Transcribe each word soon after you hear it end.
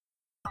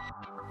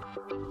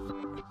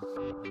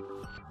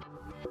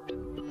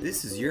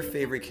This is Your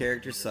Favorite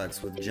Character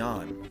Sucks with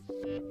John.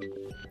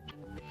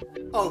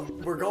 Oh,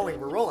 we're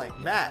rolling.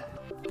 Matt.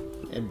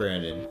 And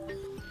Brandon.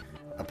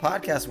 A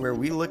podcast where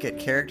we look at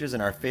characters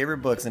in our favorite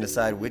books and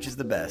decide which is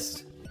the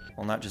best.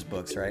 Well, not just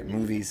books, right?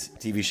 Movies,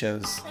 TV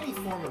shows. Any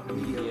form of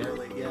media,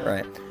 really, yeah.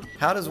 Right.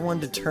 How does one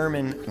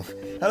determine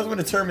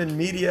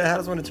media? How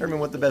does one determine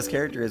what the best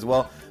character is?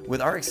 Well, with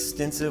our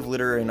extensive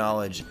literary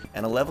knowledge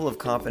and a level of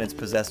confidence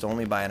possessed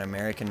only by an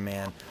American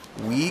man,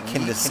 we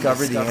can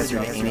discover the answer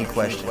to any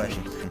question.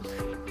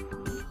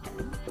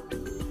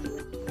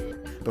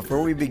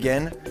 Before we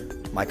begin,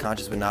 my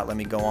conscience would not let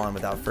me go on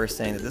without first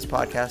saying that this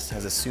podcast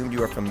has assumed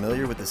you are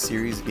familiar with the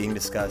series being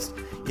discussed.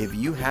 If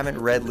you haven't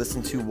read,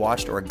 listened to,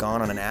 watched, or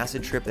gone on an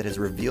acid trip that has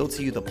revealed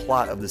to you the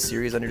plot of the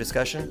series under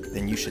discussion,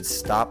 then you should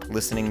stop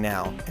listening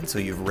now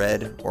until you've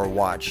read or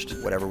watched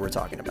whatever we're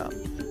talking about.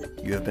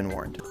 You have been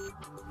warned.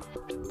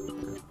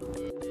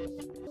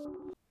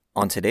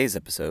 On today's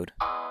episode,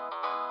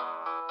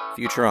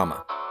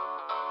 Futurama.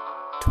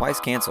 Twice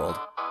canceled,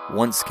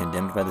 once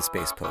condemned by the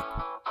Space Pope.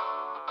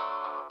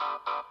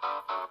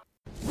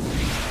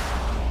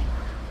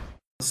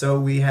 So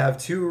we have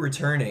two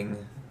returning,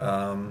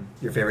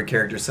 Your Favorite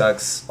Character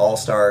Sucks,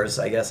 All-Stars,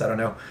 I guess, I don't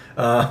know.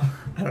 I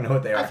don't know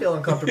what they are. I feel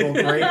uncomfortable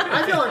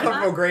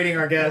grading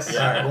our guests. All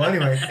right, well,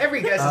 anyway.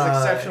 Every guest is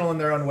exceptional in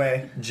their own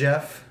way.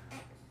 Jeff,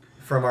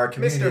 from our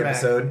community Mr. Mac,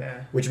 episode,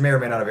 yeah. which may or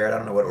may not have aired, I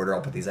don't know what order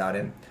I'll put these out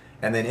in.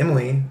 And then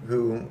Emily,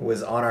 who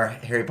was on our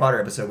Harry Potter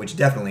episode, which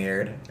definitely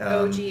aired.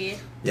 OG.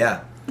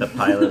 Yeah. The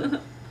pilot.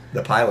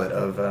 The pilot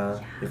of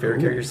Your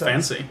Favorite Character Sucks.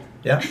 Fancy.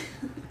 Yeah.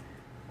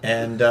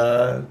 And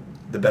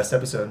the best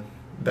episode.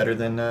 Better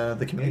than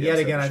the community Yet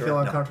episode, again, for I sure. feel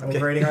No, uncomfortable okay.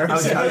 grading our I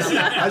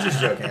was just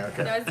joking.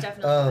 Okay. That was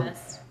definitely the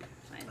best.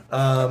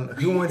 Fine.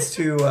 Who wants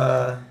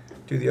to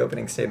do the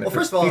opening statement Well, for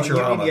first of all,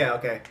 Futurama?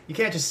 okay. You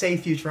can't just say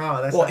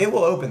Futurama. That's Well, not... it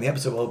will open. The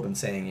episode will open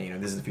saying,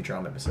 this is the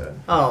Futurama episode.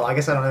 Oh, I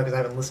guess I don't know because I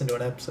haven't listened to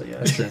an episode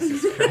yet.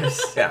 Jesus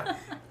Christ. Yeah.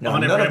 No,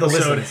 On none every of the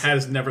episode listeners.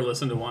 has never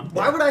listened to one.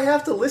 Why would I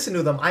have to listen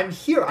to them? I'm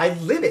here. I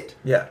live it,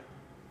 Yeah.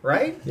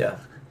 right? Yeah.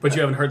 But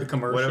you haven't heard the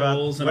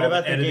commercials What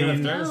about and the all Game of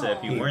the Thrones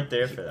editing. if you weren't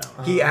there for that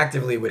one? He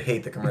actively would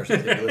hate the commercials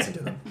if you listen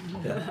to them.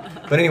 Yeah.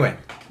 But anyway,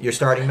 you're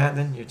starting, Matt,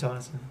 then? You're telling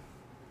us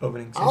the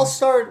opening I'll statement?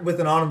 start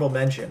with an honorable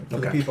mention for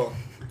the Okay. people.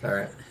 All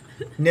right.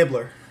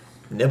 Nibbler.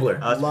 Nibbler.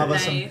 Oh, that's Love pretty-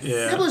 us some. Nice.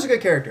 Yeah. Nibbler's a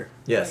good character.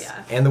 Yes.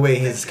 Oh, And the way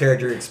his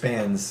character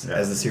expands Yeah.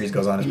 as the series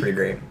goes on is pretty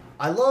great.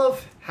 I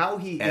love how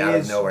he And out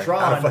of is nowhere. Out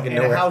drawn of fucking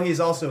and nowhere. how he's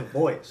also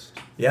voiced.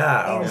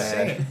 Yeah. Oh,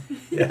 Insane. man.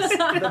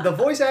 Yes. The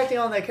voice acting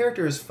on that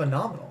character is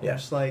phenomenal. Yeah.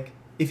 Just like,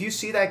 if you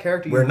see that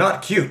character, We're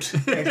not cute.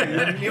 and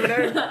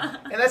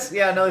that's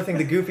another thing,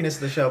 the goofiness of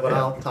the show. But Yeah.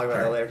 I'll talk about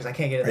that later because I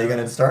can't get Are into you that.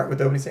 going to start with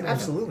the opening statement?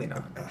 Absolutely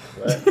not.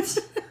 What?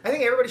 I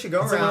think everybody should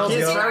go Someone around. else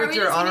Kids, go? start Are with we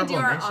your just gonna honorable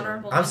do our mention.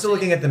 honorable I'm still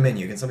mention? looking at the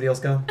menu. Can somebody else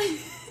go?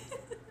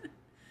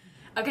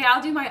 Okay,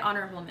 I'll do my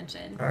honorable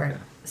mention. All right.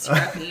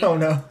 Scruffy. Oh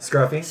no,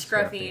 Scruffy?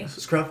 Scruffy.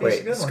 Scruffy's Wait,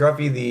 a good one.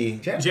 Scruffy the...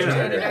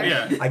 Janitor,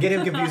 yeah. I get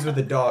him confused with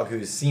the dog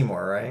who's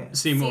Seymour, right?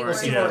 Seymour.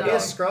 Seymour Seymour Yeah.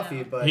 is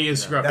Scruffy, but He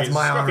is Scruffy. That's He's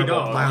my a scruffy honorable,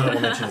 dog. my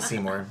honorable mention is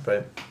Seymour,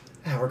 but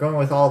yeah, we're going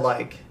with all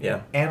like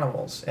yeah.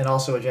 animals and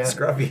also a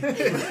janitor. Scruffy.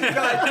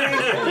 God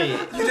dang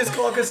it. You just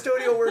call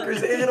custodial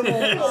workers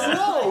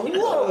animals.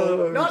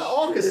 Whoa! Not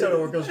all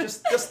custodial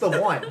workers, just the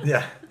one.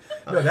 Yeah.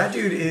 No, that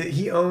dude,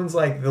 he owns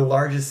like the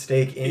largest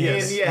stake in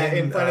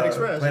in Planet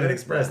Express. Planet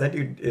Express. That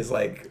dude is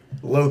like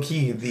low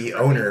key the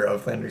owner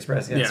of Planet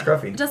Express. Yeah, Yeah.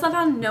 Scruffy. Just love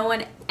how no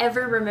one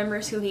ever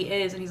remembers who he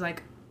is, and he's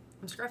like,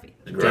 I'm Scruffy.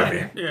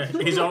 Scruffy. Yeah,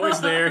 he's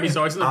always there. He's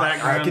always in the All right,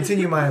 background.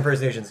 continue my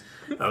impersonations.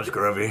 I'm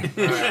Scruffy.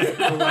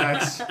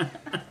 Relax.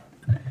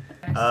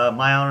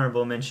 My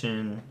honorable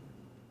mention.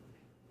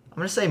 I'm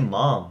gonna say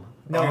Mom.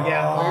 No,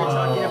 yeah. We were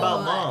talking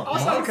about Oh. Mom.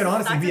 Mom can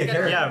honestly That's be a a good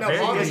character. Yeah, No, very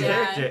Mom good is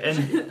character,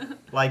 and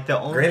like the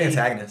only Great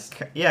antagonist.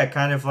 Yeah,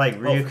 kind of like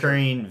for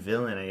reoccurring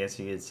villain, I guess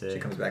you could say. She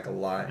comes back a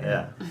lot.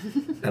 Yeah.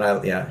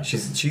 And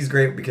she's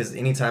great because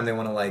anytime they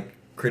want to like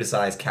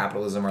criticize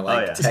capitalism or like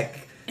Oh, yeah.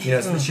 tech,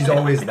 so she's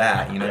always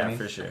that. You know what I Yeah, mean?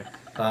 for sure.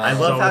 I I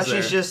love how always she's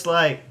there. just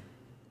like.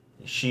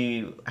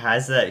 She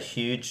has that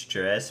huge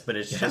dress, but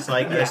it's just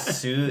like a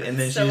suit, and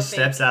then So she just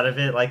steps out of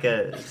it like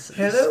a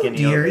Hello, skinny old lady.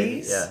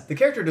 dearies. Yeah. The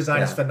character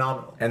design is Yeah.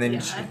 phenomenal. And then Yeah.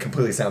 she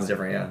completely sounds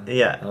different. Yeah.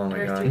 Yeah. Oh my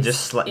Her god. three-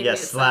 Just Idiot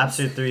slaps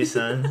her sons. 3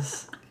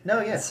 sons.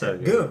 No, yeah. So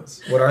good.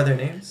 Goons. What are their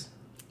names?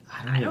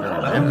 I don't even know. I don't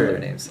remember remember. their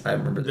names. I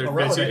remember They're their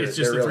basically- it's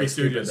just the Three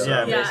stupid, Stooges.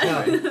 though.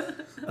 Yeah.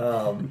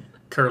 Yeah.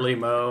 Curly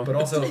Mo. But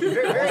also,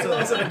 very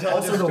lots of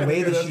intelligence also the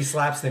way went that through she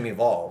slaps them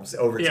evolves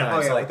over Yeah. time. Oh,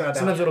 yeah, so like without a doubt.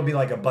 sometimes it'll be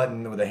like a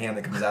button with a hand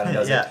that comes out and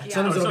does Yeah. it. Yeah.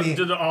 Sometimes Oh, it'll be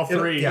so all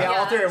three. Yeah. Yeah,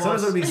 all three at Sometimes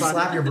once. it'll be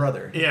slap your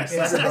brother. Yes.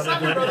 It's That's-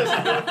 like your brothers.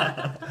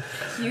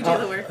 You do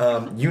the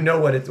work. You know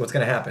what's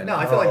gonna happen. No,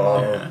 I feel like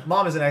Oh.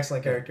 Mom is an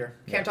excellent character.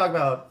 Can't talk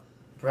about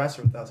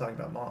Professor without talking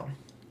about Mom.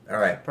 All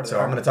right, Part of so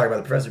the I'm going to talk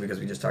about the professor because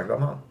we just talked about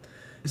Mom.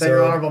 Is that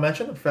your honorable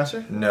mention, the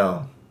Professor?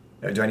 No.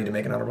 Do I need to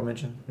make an honorable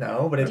mention?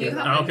 No, but it Do you did.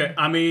 have- Okay,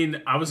 I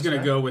mean, I was going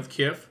to go with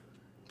Kif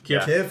Yeah.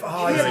 Kif.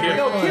 Oh, Yeah, he's a Kif. great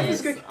no, one. Kif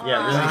is good. Yeah,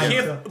 Ah, really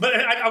Kif, good. but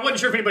I wasn't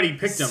sure if anybody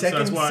picked him, so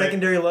that's why.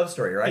 Secondary love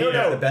story, right?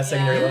 No, The best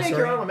secondary You love make story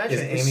your honorable mention.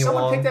 is If Amy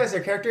someone Wong. picked that as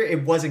their character,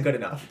 it wasn't good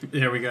enough.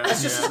 There we go.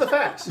 That's just the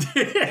facts.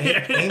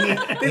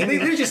 Amy,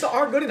 They just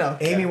aren't good enough.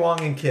 Amy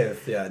Wong and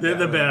Kif. Yeah, They're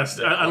the best.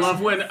 I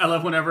love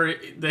whenever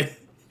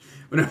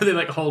they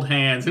like hold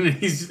hands and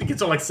he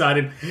gets all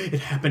excited. It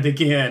happened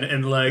again,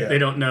 and like Yeah. they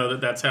don't know that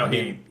that's how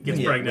he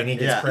gets pregnant. When he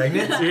gets Yeah.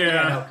 pregnant.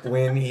 yeah.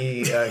 When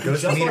he goes to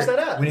Just meet watch that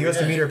her, up. when he goes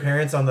to meet her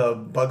parents on the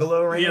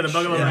Bungalow Ranch. Yeah, the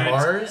Bungalow in Ranch.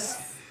 Mars.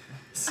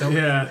 So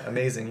Yeah.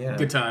 amazing. Yeah.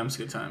 Good times.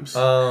 Good times.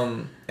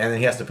 And then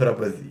he has to put up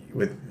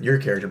with your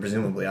character,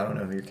 presumably. I don't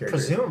know who your character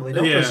Presumably,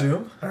 don't Yeah.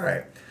 presume. is. All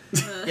right.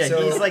 Yeah,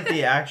 So- he's like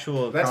the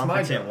actual That's my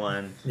competent job.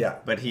 one, Yeah.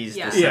 but he's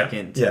Yeah. the Yeah.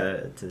 second Yeah.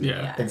 to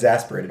yeah.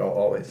 Exasperated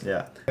always.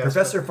 yeah.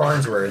 Professor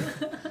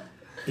Farnsworth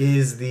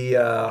is the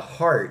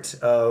heart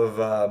of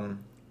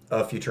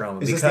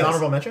Futurama. Is this because- the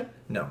honorable mention?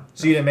 No.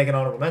 So you didn't make an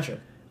honorable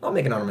mention. I'll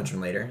make an honorable mention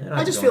later.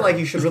 I just feel like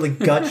you should really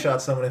gut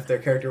shot someone if their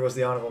character was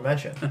the honorable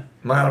mention.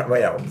 Well,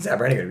 yeah, Zab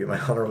Brannigan would be my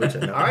honorable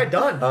mention. No. All right,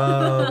 done.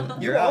 Um,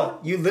 You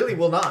won't. You literally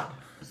will not.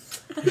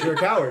 'Cause you're a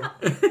coward.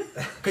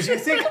 Because you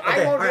think okay,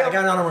 I all won't right, I be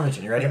got an honorable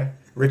mention. You ready? Okay.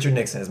 Richard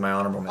Nixon is my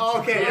honorable mention. Oh,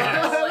 okay,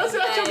 yeah. That's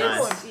actually a good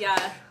one.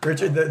 Yeah.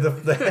 Richard,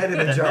 the head in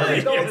the jar.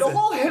 The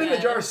whole head in the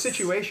jar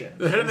situation.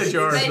 The head of the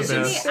jar But it is the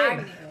should be best.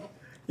 Agnew.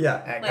 Yeah,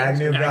 Like-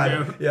 Agnew got it.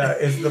 Agnew. Yeah,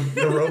 it's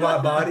the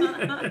robot body.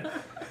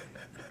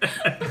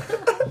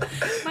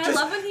 I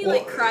love when he well,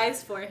 like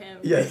cries for him.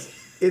 Yes.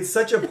 It's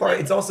such a part.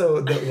 It's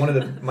also one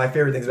of my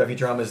favorite things about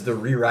Futurama is the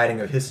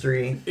rewriting of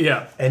history.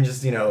 Yeah. And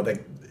just,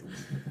 like,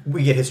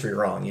 we get history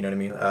wrong, you know what I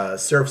mean?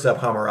 Surfs Up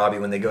Hammurabi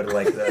when they go to,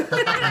 like,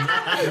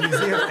 the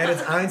museum, and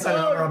it's Einstein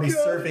and Hammurabi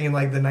God. surfing in,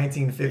 like, the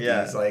 1950s.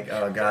 Yeah. Like,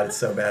 oh, God, it's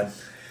so bad.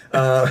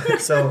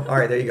 So, all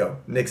right, there you go.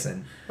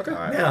 Nixon. Okay. All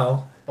right.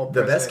 Now, Well,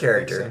 the best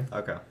President character Nixon.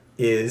 Okay.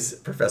 is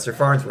Professor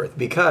Farnsworth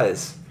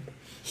because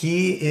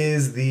he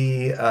is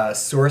the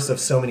source of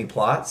so many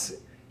plots.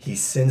 He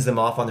sends them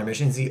off on their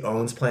missions. He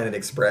owns Planet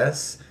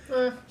Express.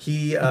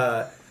 He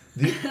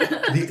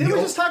Didn't we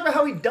just talk about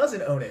how he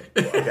doesn't own it?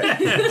 okay.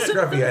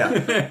 Scruffy,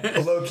 yeah.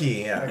 Low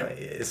key,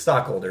 yeah.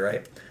 Stockholder,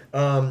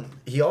 right?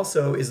 He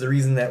also is the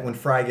reason that when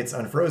Fry gets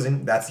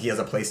unfrozen, he has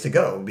a place to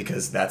go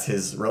because that's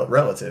his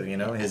relative,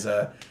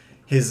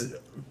 his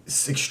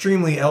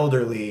extremely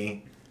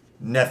elderly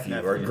nephew,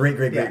 or Nephew. great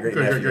Great,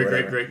 nephew, or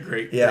whatever.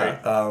 great.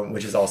 Yeah,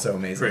 which is also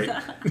amazing. Great.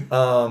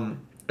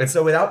 And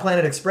so without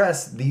Planet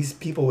Express, these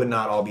people would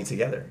not all be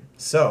together.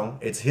 So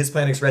it's his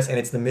Planet Express, and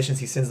it's the missions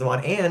he sends them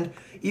on. And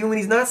even when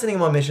he's not sending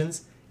them on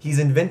missions, he's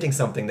inventing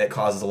something that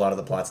causes a lot of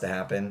the plots to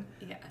happen.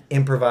 Yeah.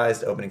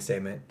 Improvised opening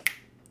statement.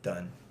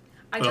 Done.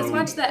 I just Boom.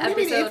 watched the What do you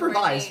mean episode where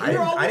improvise? they,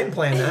 I didn't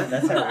plan that.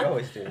 That's how we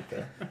always do it,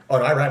 though. Oh,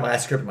 no, I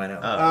script mine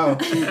out. Oh.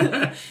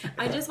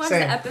 I just watched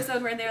Same. the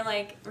episode where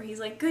where he's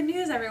like, "Good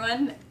news,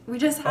 everyone! We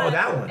just had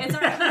that one. It's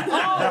our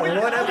that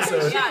one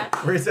episode Yeah.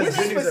 where he says Which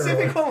good news,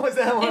 specific everyone. one was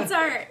that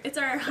one? it's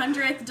our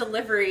 100th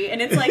delivery, and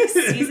it's like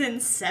season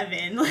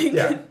 7. Like,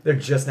 Yeah, they're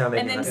just now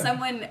making and then it.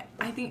 someone,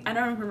 I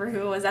don't remember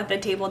who was at the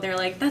table. They're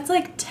like, "That's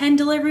like 10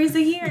 deliveries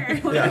a year."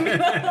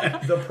 Yeah.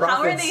 The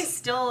How are they profits.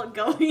 still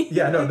going?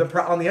 Yeah, no.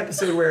 On the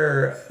episode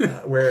where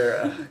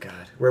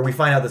we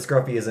find out that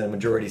Scruffy is a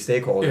majority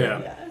stakeholder.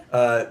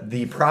 Yeah.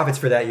 The profits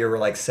for that year were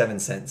like 7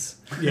 cents.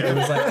 Yeah. It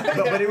was like,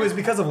 but it was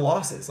because of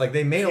losses. Like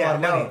they made a lot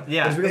of money.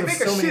 Yeah. It was They because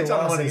make of a so many shit ton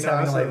of losses, money,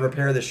 having to like absolutely.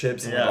 repair the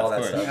ships and Yeah, all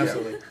of that course. stuff.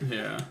 Absolutely.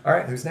 Yeah. All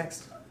right, who's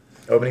next?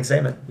 Opening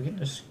statement. We can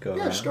just go.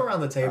 Yeah, around. just go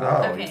around the table.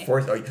 Oh,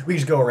 Okay. we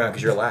just go around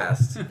because you're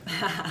last.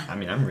 I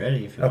mean, I'm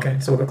ready if you Okay,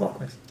 want. so we'll go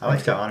clockwise. I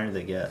like to honor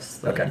the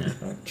guests. Okay.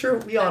 True,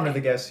 we honor the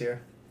guests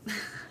here.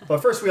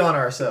 But first we honor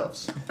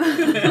ourselves.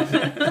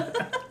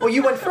 Well,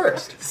 you went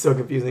first. So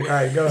confusing. All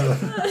right, go.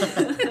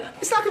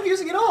 It's not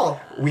confusing at all.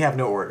 We have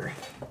no order,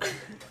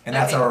 and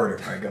that's Okay. our order.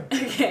 All right, go.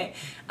 Okay.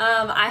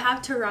 I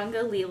have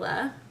Taranga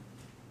Leela.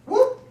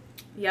 Whoop.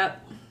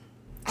 Yep.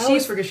 I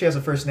always forget she has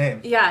a first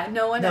name. Yeah,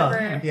 no one No,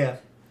 ever. yeah.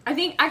 I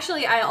think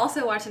actually I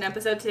also watched an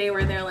episode today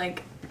where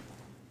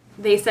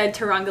they said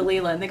Taranga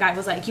Leela and the guy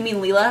was like, "You mean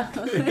Leela?"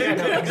 Yeah,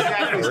 no,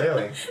 exactly.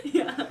 Really?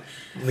 Yeah.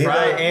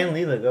 Fry and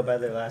Leela go by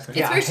their last name.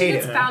 Yeah, It's I where she hate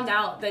gets it. found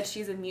out that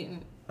she's a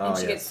mutant and Oh,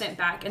 she yes. gets sent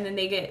back, and then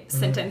they get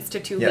sentenced to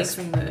 2 Yes.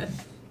 weeks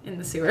in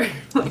the sewer.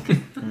 Like,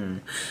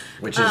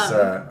 Which is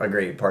a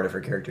great part of her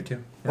character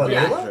too. What,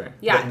 Yeah. Leela? Sure.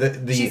 yeah,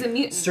 The she's a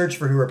mutant. search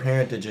for who her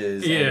parentage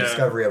is Yeah. and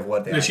discovery of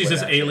what they. She's what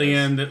this actually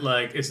alien is. that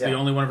like it's the Yeah.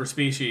 only one of her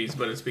species,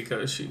 but it's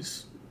because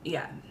she's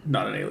Yeah,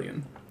 not an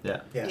alien.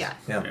 Yeah. Yes. yeah.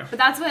 Yeah. Yeah. But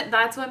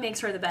that's what makes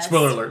her the best.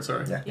 Spoiler alert,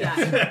 sorry. Yeah.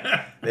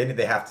 Yeah.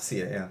 They have to see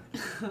it.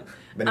 Yeah.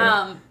 But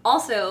anyway.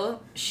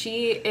 Also,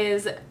 she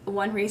is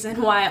one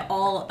reason why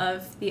all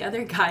of the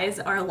other guys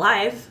are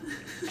alive.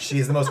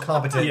 She's the most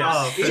competent. Yes.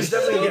 Oh, She's for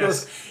definitely the Yes.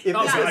 most. If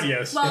Oh, this God, was-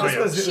 yes. Well, Oh, This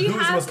yeah. was she who's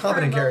the has most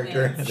competent her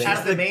character. moments.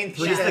 She's the main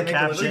three. She's that the make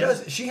captain. She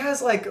equilibrium. does. She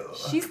has like.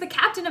 She's the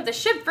captain of the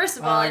ship, first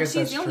of all, I and guess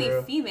she's that's the only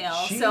true. female.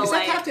 She- so Is that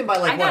like, captain by,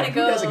 like, I what? gotta Who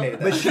go. designated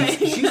that? But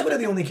she's one of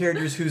the only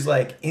characters wose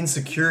like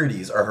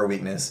insecurities are her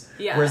weakness.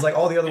 Yeah. Whereas like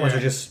all the other ones Yeah.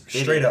 are just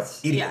straight up Idiots.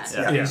 idiots.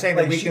 Yeah. You're saying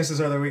Like, that she-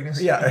 weaknesses are their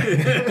weakness? Yeah,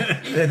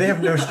 they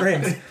have no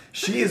strengths.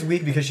 She is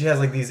weak because she has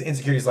like these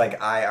insecurities,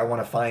 like I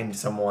want to find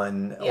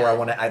someone, or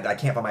Yeah. I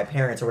can't find my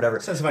parents or whatever.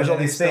 Sense of There's all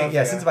identity these things, stuff,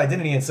 yeah, yeah. sense of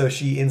identity, and so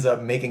she ends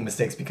up making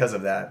mistakes because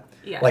of that.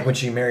 Yeah. Like when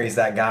she marries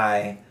that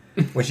guy,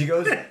 when she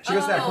goes to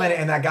that Oh. planet,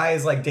 and that guy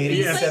is like dating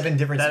Yes. 7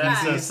 different That Yeah,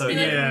 episode species. so he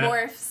good. like Yeah.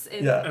 morphs.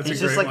 In, Yeah. That's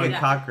He's a just great like one. a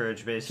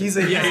cockroach, basically. He's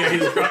a Yeah, he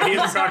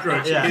is a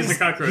cockroach. Yeah. He's a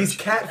cockroach. He's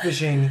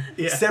catfishing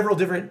Yeah. several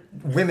different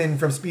women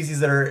from species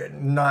that are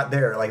not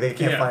there. Like they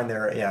can't Yeah. find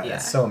their. Yeah, Yeah.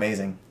 it's so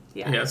amazing.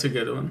 yeah. Yeah, it's a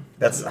good one.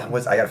 That's I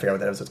gotta figure out what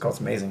that episode's called.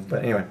 It's amazing.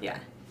 But anyway. Yeah.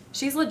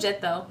 She's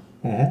legit though.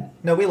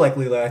 No, we like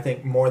Leela, I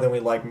think, more than we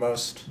like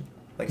most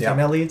like Yeah.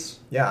 female leads.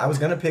 Yeah, I was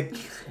gonna pick.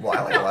 Well,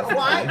 I like a lot of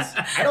female Why? leads.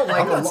 I don't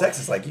like I'm not a lot.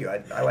 sexist like you.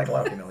 I like a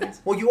lot of female leads.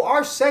 Well, you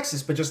are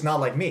sexist, but just not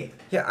like me.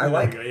 Yeah, I There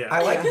like you go, yeah.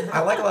 I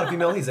like a lot of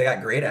female leads. They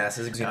got great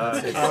asses.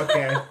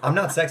 Okay. I'm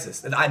not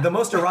sexist. The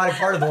most erotic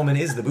part of the woman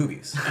is the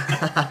boobies.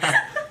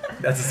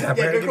 That's a Zap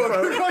Yeah, good Brannigan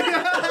quote. quote.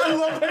 Yeah, I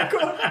love that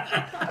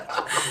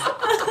quote.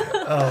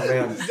 Oh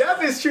man.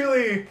 Zap is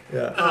truly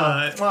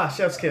Yeah.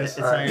 chef's kiss. It's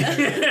not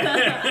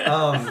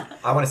your-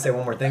 I want to say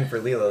one more thing for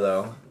Leela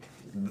though.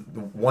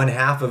 One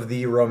half of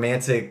the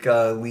romantic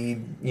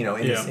lead, you know,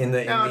 in Yeah. this, in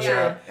the Oh,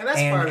 yeah. And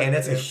that's part of it,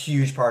 that's a yeah.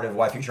 huge part of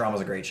why Futurama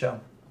is a great show.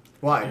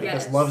 Why?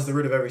 Because Yes. love is the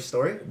root of every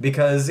story.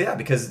 Because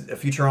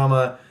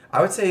Futurama,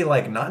 I would say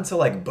like not until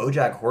like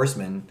BoJack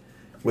Horseman,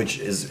 which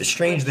is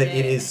strange that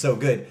it is so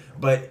good,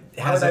 but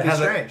Why would that be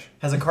strange?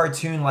 has a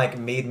cartoon like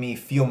made me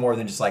feel more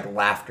than just like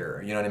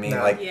laughter. You know what I mean?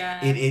 No. Like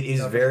Yeah. it is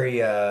No. very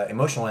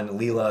emotional, and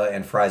Leela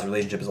and Fry's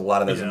relationship is a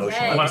lot of those Yeah.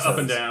 emotional Yes. A lot of episodes. up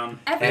and down.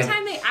 Every And-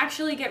 time they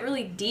actually get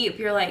really deep,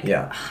 you're like,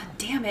 Yeah. "Ah,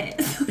 damn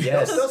it.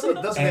 Yes. Those are the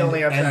and,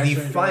 only episodes I and the actually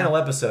enjoy. final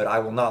episode, I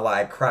will not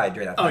lie, I cried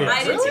during that. Oh, final yeah.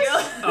 I did episode.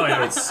 too. Oh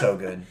yeah. It's so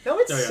good. No,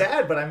 it's Oh, yeah.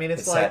 sad, but I mean,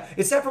 it's, It's like sad.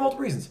 It's sad for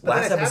multiple reasons. But then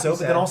Last it's happy episode, but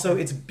sad. then also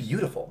it's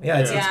beautiful. Yeah,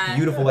 it's Yeah.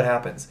 beautiful what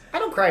happens. I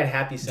don't cry at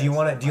happy. Do you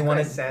want to? Do you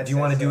want to? Do you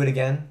want to do it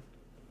again?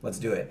 Let's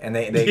do it. And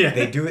they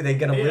Yeah. do it. They're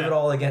gonna live Yeah. it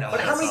all again. Oh,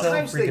 But how it's many so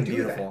times do they freaking do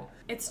beautiful.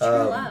 It's true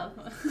Um, love.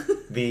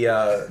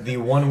 The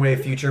one way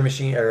future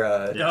machine or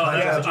Oh, time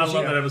I travel love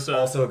machine, that episode.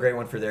 Also a great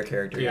one for their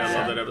character. Yeah, I Yeah.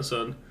 love that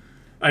episode.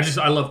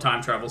 I love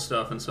time travel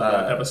stuff, and so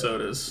that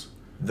episode is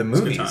The good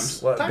movies.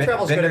 times. What, Time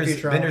travel's good at Bender's,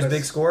 Futurama Bender's because-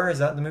 Big Score. Is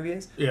that what the movie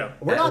is? yeah.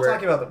 We're Yeah, not we're-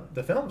 talking about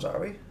the films, are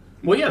we?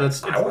 Well, yeah,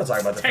 that's. I want to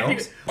talk about the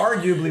technically- films.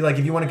 Arguably, like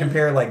if you want to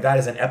compare like that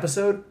as an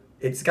episode,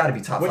 it's got to be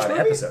top Which 5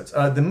 movie? episodes.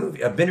 The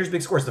movie Bender's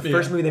Big Score is the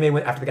first Yeah. movie they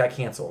made after the guy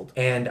canceled,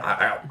 and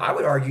I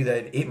would argue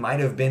that it might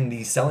have been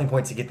the selling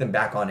point to get them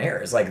back on air.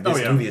 It's like this Oh,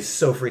 yeah. movie is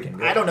so freaking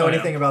good. I don't know Oh, yeah.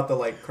 anything about the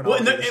like Well,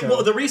 chronology of the show.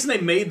 well, the reason they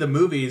made the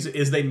movies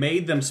is they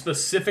made them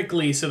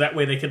specifically so that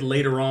way they could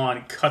later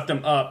on cut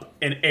them up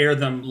and air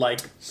them like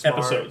Smart.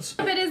 episodes.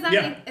 But is that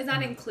Yeah. is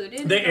that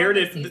included? They in aired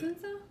the it- Seasons,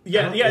 though?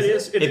 Yeah, yeah, it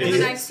is. It If I you-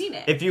 mean, is. I've seen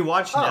it. If you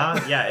watch now,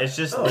 yeah, it's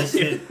just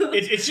listed.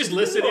 It's just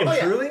listed. Oh, yeah.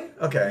 Truly?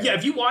 Okay. Yeah,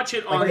 if you watch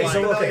it on Okay, like,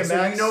 so Million so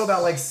you Max. know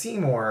about like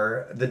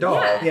Seymour the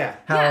dog. Yeah.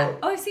 How yeah.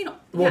 Oh, I've seen it.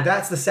 well yeah.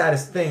 that's the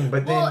saddest thing,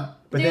 but then Well,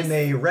 then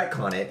they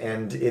retcon it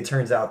and it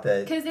turns out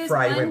that Because there's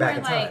Fry one went back where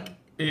in time. like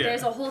Yeah.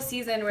 there's a whole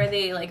season where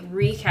they like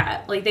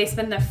recap, like they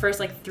spend the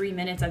first like 3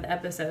 minutes of the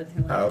episode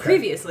like, Oh, okay.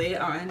 previously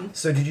on.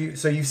 So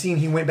you've seen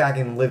he went back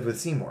and lived with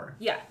Seymour.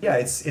 Yeah. Yeah,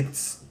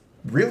 it's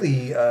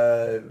really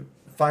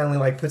finally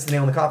like puts the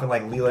nail in the coffin,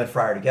 like Leela and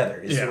Fry are together.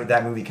 Is Yeah.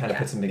 that movie kind of Yeah.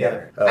 puts them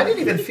together. I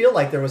didn't even feel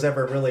like there was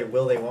ever really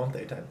will they won't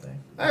they type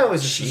thing. I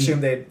always just She-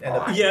 assumed they'd end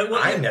up. Yeah, well,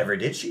 I never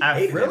did. She At,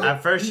 hated him.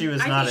 at first, she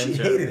was I not think She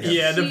into hated it. him.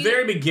 yeah, the She-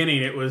 very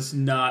beginning it was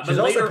not. She's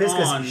But also later pissed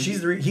on, because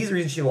he's the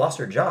reason she lost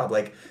her job.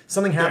 Like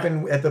something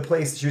happened at the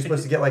place she was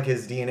supposed to get like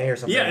his DNA or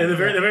something. yeah, in the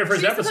very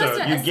first She's supposed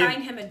episode, to you assign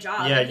give- him a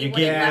job. yeah, and he you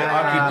wouldn't give let your her,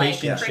 like,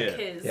 occupation prick shit.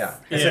 his- Yeah,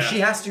 and so Yeah. she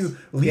has to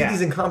lead Yeah.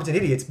 these incompetent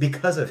idiots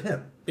because of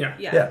him. yeah.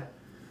 Yeah. Yeah,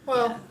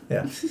 Well,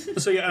 yeah.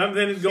 So yeah, and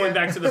then going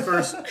back to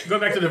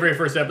the very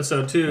first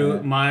episode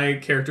too. My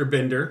character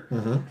Bender,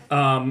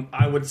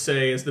 I would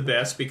say is the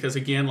best because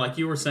again, like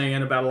you were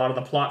saying about a lot of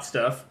the plot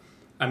stuff.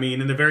 I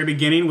mean, in the very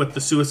beginning with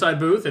the suicide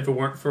booth, if it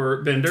weren't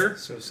for Bender,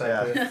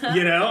 suicide. Yeah.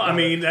 you know, I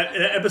mean that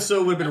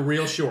episode would have been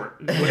real short.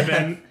 It would have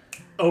been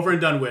over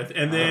and done with,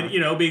 and then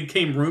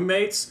became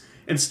roommates.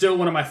 And still,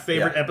 one of my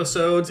favorite Yeah.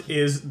 episodes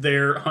is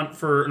their hunt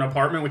for an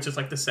apartment, which is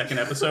like the second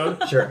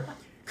episode. Sure.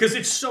 Because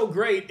it's so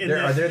great. And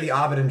then- They're the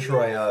Ovid and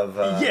Troy of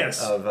Yes.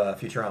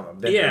 Futurama.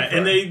 Bender yeah, Fry.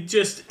 and they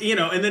just,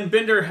 and then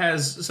Bender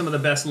has some of the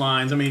best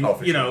lines. I mean, Oh,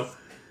 for sure.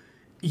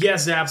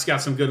 yes, Zap's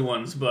got some good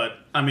ones, but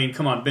I mean,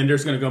 come on,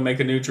 Bender's going to go make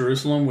a new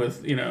Jerusalem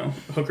with,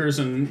 hookers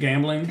and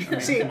gambling. I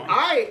mean, See, come on.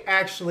 I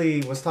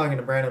actually was talking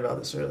to Brandon about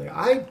this earlier.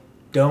 I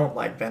don't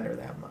like Bender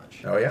that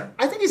much. Oh yeah.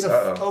 I think he's a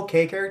Uh-oh.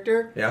 okay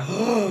character, Yeah.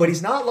 but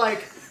he's not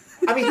like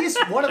I mean, he's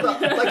one of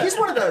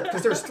the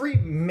because there's three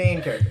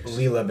main characters.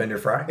 Leela, Bender,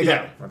 Fry.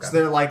 Exactly. Okay. So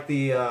they're like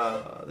the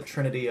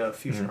trinity of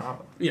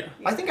Futurama. Yeah.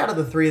 I think out of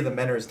the three of them,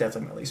 Bender is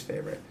definitely my least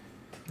favorite.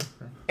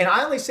 And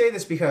I only say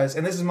this because,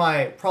 and this is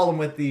my problem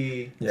with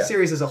the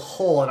series as a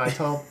whole, and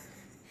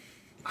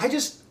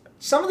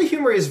some of the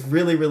humor is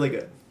really, really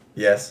good.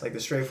 Yes. Like the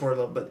straightforward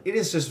level, but it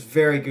is just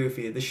very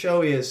goofy. The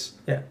show is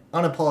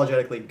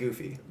unapologetically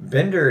goofy.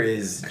 Bender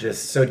is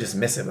just so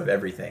dismissive of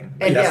everything.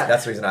 And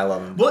That's the reason I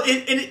love him. Well,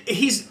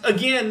 he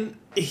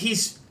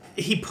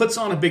puts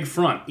on a big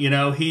front. You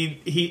know,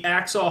 he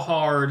acts all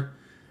hard,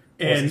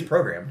 and He's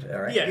programmed,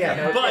 all right?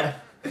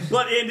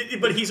 but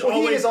he's Well,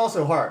 always. he is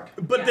also hard.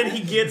 But then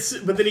he gets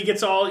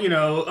all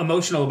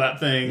emotional about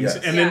things, Yes.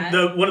 and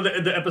then one of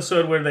the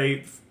episode where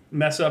they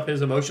mess up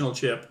his emotional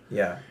chip.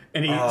 Yeah.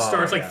 And he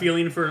starts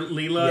feeling for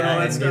Leela and all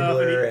that stuff.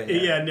 Nibbler,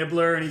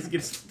 Nibbler, and he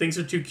gets things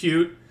are too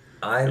cute.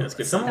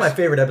 Some of my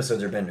favorite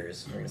episodes are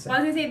Bender's. Well, I was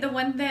gonna say the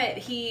one that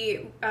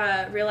he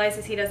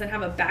realizes he doesn't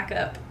have a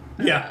backup.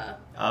 Yeah.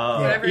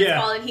 Whatever it's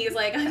called, and he's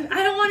like,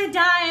 I don't want to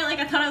die. Like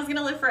I thought I was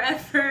gonna live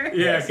forever.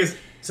 Yeah, because.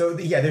 So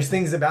there's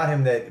things about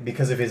him that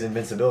because of his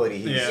invincibility,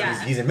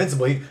 he's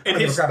invincible. He doesn't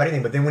give a crap about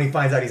anything. But then when he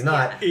finds out he's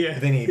not,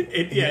 then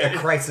a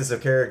crisis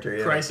of character.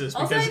 Yeah. Crisis.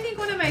 Also, I think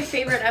one of my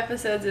favorite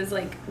episodes is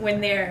like when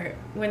they're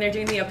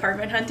doing the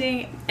apartment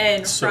hunting,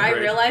 and Fry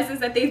realizes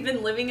that they've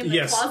been living in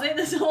the closet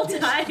this whole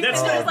time. That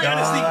is the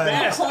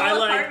best.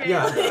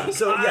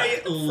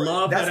 I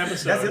love that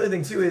episode. That's the other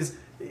thing too is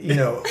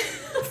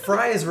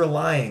Fry is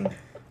relying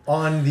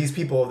on these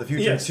people of the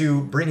future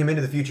to bring him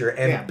into the future,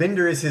 and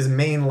Bender is his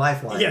main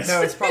lifeline. Yes.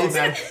 No, it's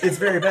problematic. It's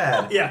very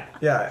bad. Yeah.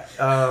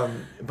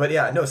 But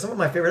some of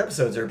my favorite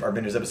episodes are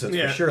Bender's episodes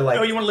for sure.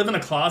 Like, you want to live in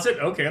a closet?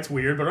 Okay, that's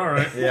weird, but all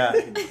right. Yeah.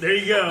 There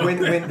you go.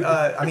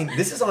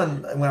 This is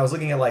on when I was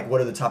looking at like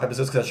what are the top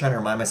episodes because I was trying to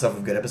remind myself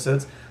of good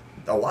episodes.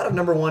 A lot of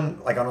number one,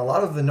 like on a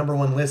lot of the number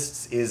one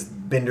lists, is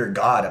Bender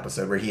God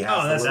episode where he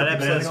has that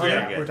episode's on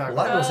there. good. A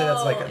lot of people say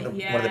that's like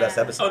one of the best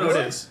episodes. Oh no,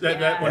 it is.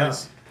 That one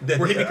is.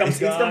 Where he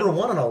becomes it's number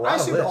one on a lot I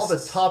of assume lists. all the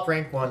top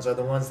ranked ones are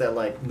the ones that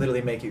like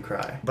literally make you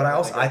cry. But I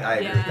also I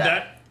agree with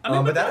that.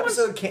 But that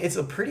episode it's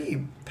a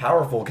pretty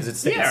powerful because it's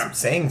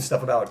saying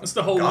stuff about. It's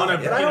the whole God. one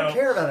of But I don't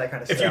care about that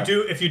kind of stuff.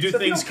 If you do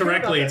things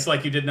correctly, it's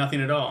like you did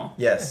nothing at all.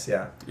 Yes,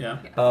 yeah. Yeah.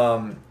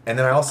 And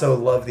then I also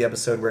love the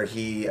episode where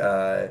he.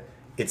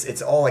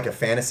 It's all like a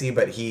fantasy,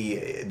 but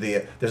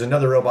there's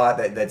another robot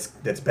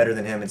that's better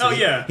than him. And so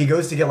he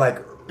goes to get like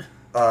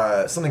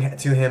something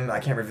to him. I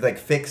can't remember like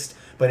fixed.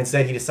 But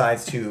instead, he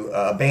decides to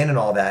abandon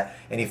all that,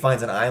 and he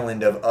finds an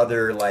island of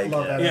other like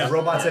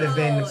robots that have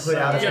been put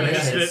out of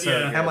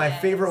commission. And my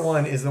favorite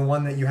one is the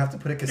one that you have to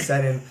put a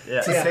cassette in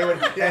to say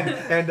what.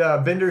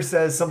 And Bender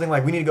says something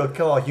like, "We need to go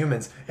kill all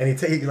humans," and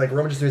he like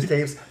rummages through his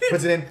tapes,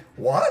 puts it in.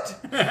 What?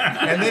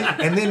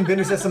 And then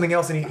Bender says something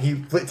else, and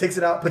he takes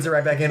it out, puts it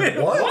right back in.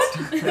 What?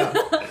 Yeah.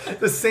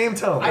 The same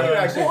tone. I do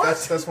actually.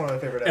 That's one of my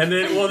favorite. And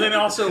then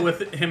also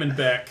with him and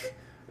Beck.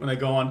 When they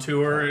go on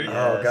tour,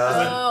 oh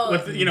god,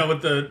 with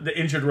the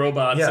injured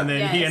robots, and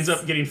then he ends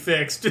up getting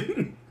fixed.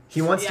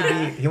 He wants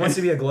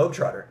to be a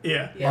globetrotter.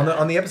 Yeah.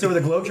 On the episode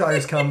where the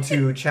globetrotters come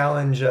to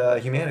challenge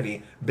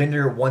humanity,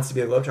 Bender wants to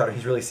be a globetrotter.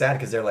 He's really sad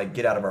because they're like,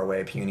 "Get out of our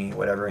way, puny,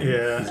 whatever."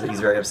 And he's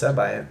very upset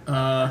by it.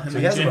 So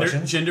he has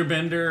emotions. Gender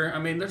Bender. I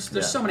mean, there's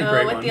so many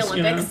great ones. With the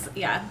Olympics,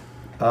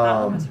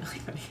 was really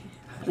funny.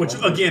 Which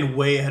again,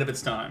 way ahead of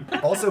its time.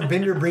 Also,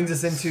 Bender brings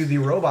us into the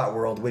robot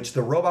world, which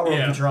the robot world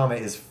of Futurama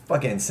is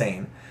fucking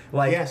insane.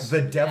 Like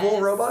the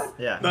devil robot,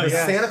 the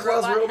Santa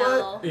Claus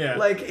robot.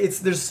 Like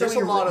there's a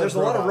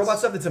lot of robot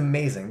stuff that's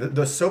amazing.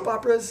 The soap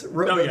operas, the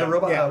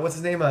robot. What's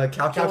his name?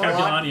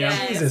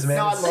 Calculon. Jesus, man.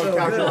 No, I love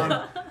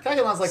Calculon.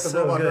 Calculon's like the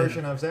robot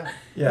version of Zen.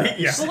 Yeah.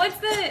 But what's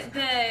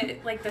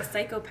the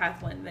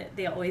psychopath one that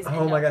they always?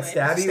 Oh my God,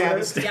 Stabby.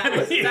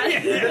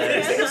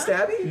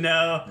 Stabby?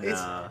 No.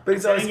 But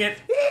he's always.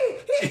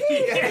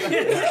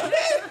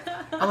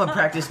 I'm gonna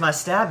practice my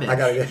stabbing. I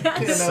gotta get.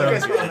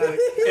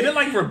 Isn't it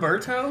like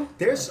Roberto?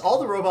 There's all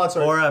the robots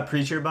are. Or a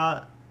preacher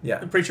bot. Yeah.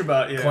 The preacher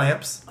bot. Yeah.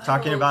 Clamps.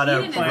 Talking about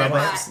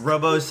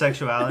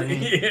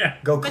robosexuality. Yeah.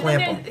 Go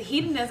clamp them.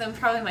 Hedonism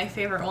probably my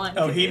favorite one.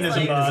 Oh,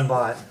 hedonism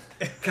bot.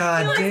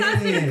 God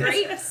damn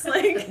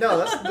it.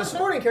 No, the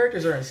supporting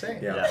characters are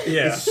insane. Yeah.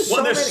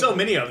 There's so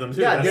many of them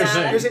too. Yeah,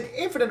 there's an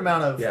infinite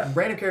amount of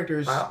random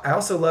characters. I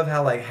also love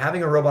how like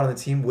having a robot on the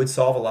team would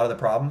solve a lot of the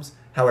problems.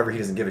 However, he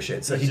doesn't give a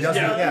shit. So he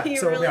doesn't.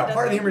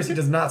 Part of the humor is he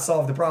does not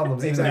solve the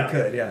problems, even though he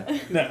could. Yeah.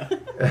 No.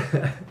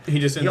 He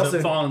just ends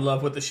up falling in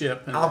love with the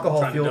ship. And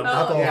alcohol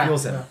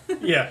fuels him.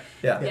 Yeah.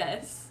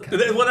 Yes.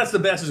 Well, that's the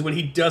best is when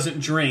he doesn't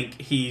drink.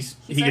 He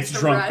gets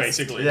drunk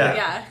basically.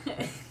 Yeah.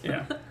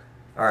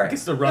 All right.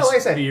 Gets the rust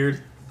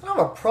beard. I don't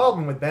have a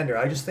problem with Bender.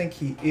 I just think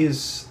he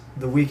is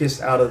the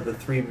weakest out of the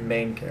three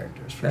main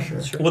characters for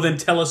sure. Well, then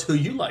tell us who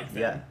you like.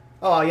 Then. Yeah.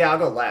 Oh yeah, I'll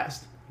go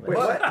last. Wait,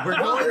 what?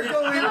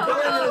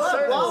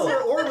 While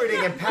we're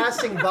orbiting and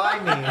passing by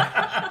me,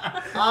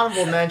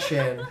 honorable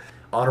mention.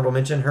 Honorable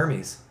mention,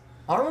 Hermes.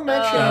 Honorable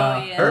mention.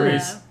 Oh, yeah.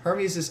 Hermes.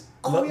 Hermes is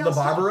La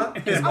Barbara?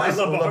 His wife,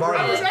 La La Barbara. Barbara.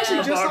 I was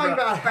actually just talking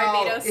about how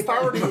Barbados if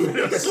I were to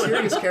make a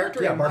serious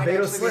character, Yeah, it might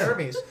Barbados actually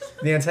be Slim.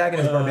 Hermes. The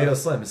antagonist,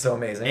 Barbados Slim, is so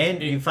amazing.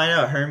 And you find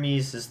out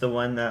Hermes is the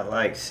one that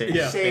like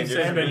saves Saves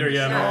Bender,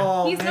 yeah.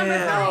 Oh, He's number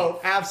man. 3. Oh,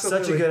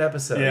 absolutely. Such a good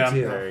episode, Yeah.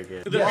 too. Very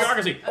good. The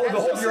bureaucracy. Oh, the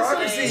whole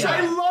bureaucracy.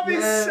 I love it.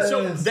 Yes.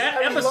 So that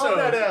I love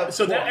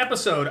episode, that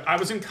episode, I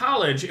was in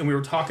college and we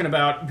were talking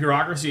about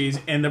bureaucracies,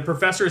 and the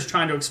professor is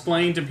trying to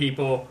explain to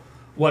people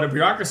what a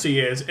bureaucracy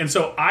is, and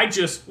so I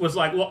just was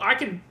like, well, I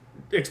can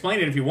explain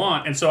it if you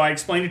want, and so I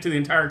explained it to the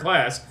entire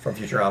class From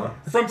Futurama.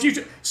 from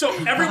future. So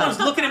everyone's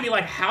looking at me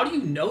like, how do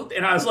you know?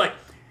 And I was like,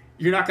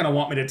 you're not going to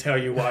want me to tell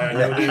you why I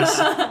know this.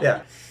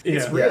 Yeah.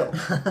 It's Yeah. real.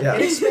 Yeah.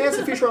 It expands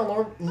the Futurama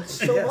lore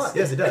so yes, much.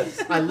 yes, it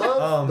does. I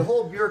love the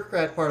whole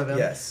bureaucrat part of him.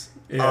 Yes.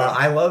 Yeah.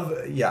 I love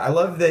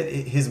that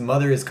his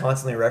mother is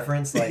constantly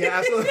referenced. Like, Yeah,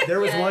 absolutely. there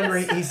was one where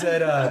he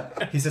said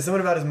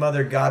something about his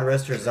mother, God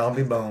rest her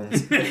zombie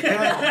bones. And,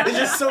 like, there's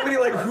just so many,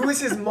 like, who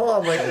is his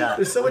mom? Like,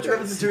 there's so much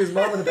references to his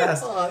mom in the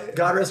past.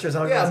 God rest her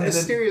zombie Yeah, bones. And then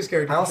mysterious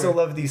character. I also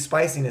love the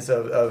spiciness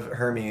of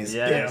Hermes.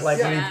 Yes. Like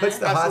when he puts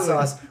the hot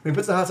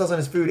Absolutely. sauce, on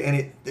his food and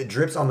it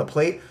drips on the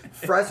plate,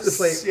 fries through the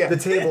plate, Yeah. the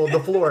table, the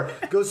floor,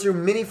 goes through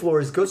many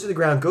floors, goes through the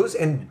ground, goes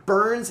and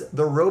burns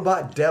the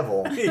robot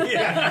devil.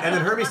 Yeah. And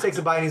then Hermes takes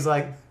a bite and he's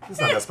like, it's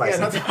not that spicy.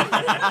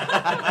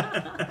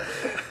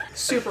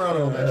 Super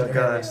honorable mention. Oh, God.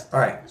 Hermes. All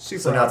right.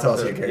 Super So now tell us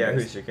honorable your character. Yeah,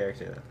 is. who's your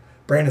character then?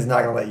 Brandon's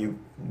not gonna let you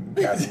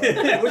pass him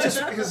up. Which is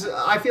because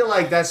I feel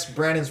like that's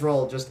Brandon's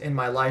role just in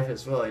my life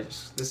as well.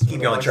 This is Keep one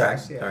you of on my track.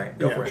 things, yeah. All right,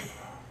 go Yeah. for it.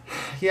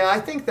 Yeah, I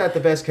think that the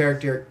best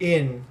character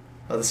in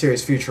the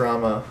series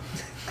Futurama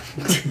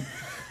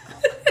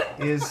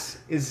is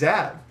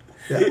Zab.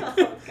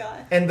 Oh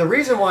god. And the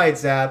reason why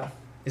it's Zab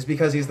is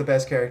because he's the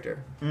best character.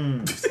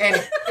 And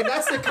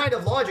that's the kind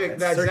of logic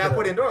that circular. Zap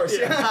would endorse.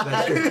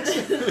 That's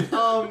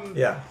true.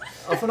 Yeah.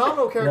 A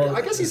phenomenal character. Well,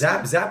 I guess he's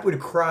Zap would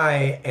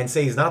cry and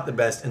say he's not the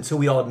best until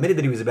we all admitted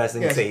that he was the best,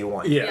 and he'd Yes. say he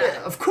won. Yeah.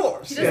 Yeah, of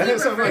course. He does the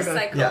something reverse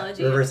like that.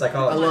 psychology. Yeah, reverse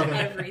psychology. I love on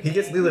him. everything. He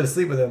gets Leela to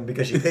sleep with him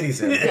because she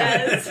pities him.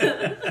 Yes.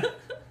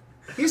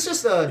 He's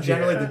just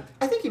generally Yeah.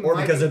 I think he Or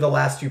might because be. they're the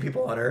last two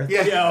people on Earth.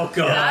 Yeah. Yeah, oh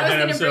god. I was that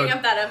gonna episode. bring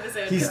up that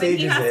episode. He 'cause then he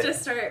stages has it. to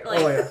start like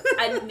Oh,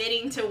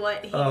 admitting to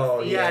what he Oh,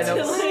 thinks. yeah, I know.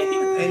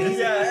 Like- And he's,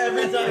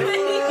 every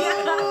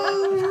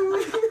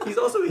time. he's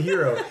also a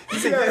hero.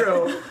 He's a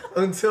hero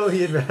until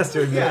he has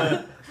to admit Yeah. it.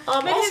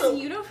 And Also,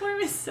 his uniform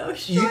is so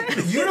short.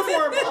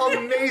 uniform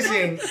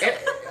amazing.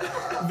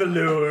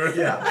 Velour.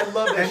 Yeah. I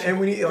love that. And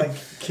when he, like,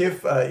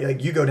 Kif,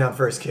 like, you go down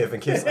first, Kif,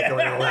 and Kif's, like,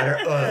 going down the ladder.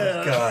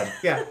 Oh, God.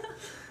 Yeah.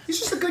 He's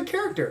just a good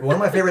character. One of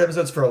my favorite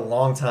episodes for a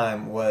long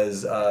time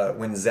was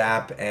when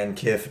Zap and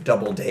Kif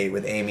double date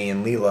with Amy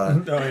and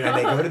Leela. Oh, yeah.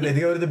 And they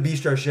go to the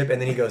bistro ship, and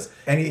then he goes,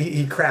 and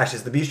he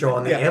crashes the bistro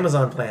on the Yeah.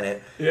 Amazon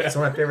planet. Yeah. It's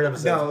one of my favorite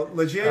episodes. No,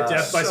 legit.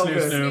 Death by so Snoo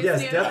good. Snoo.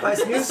 Yes, Death by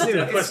Snoo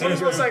Snoo. It's one of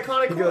the most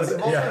iconic He quotes goes,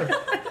 of all time.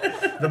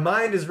 yeah. The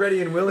mind is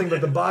ready and willing, but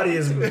the body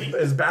is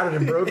battered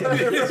and broken.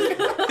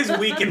 He's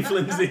weak and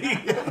flimsy.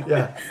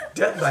 Yeah.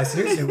 Death by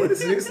Snoo Snoo. What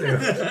is Snoo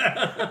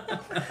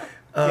Snoo?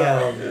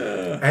 Yeah.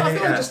 And I then,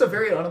 feel like just a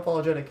very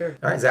unapologetic character.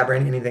 all right, Zapper,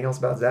 anything else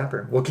about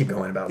Zapper? We'll keep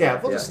going about Yeah,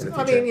 Zap, we'll just, in the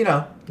I future. mean, you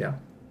know, Yeah.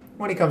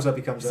 when he comes up,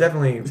 he comes He's up.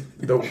 definitely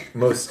the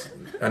most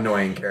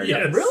annoying character.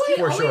 Yes. Really?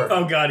 For sure.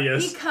 Oh god, He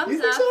yes. comes You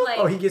think up so? like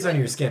Oh, he gets under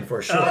your skin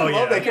for sure. Oh, I love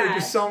yeah. that character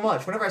Yeah. so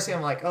much. Whenever I see him,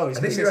 I'm like, oh, he's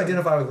I going think to you say something.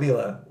 identify with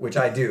Leela, which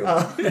I do.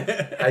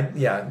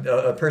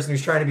 A person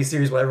who's trying to be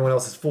serious while everyone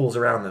else is fools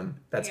around them.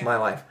 That's Yeah. my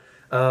life.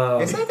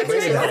 It's not the It's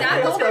case.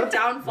 Zap's her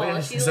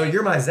downfall. She's So like,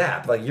 you're my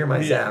Zap, like you're my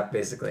Yeah. Zap,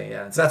 basically.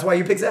 Yeah. So that's why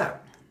you pick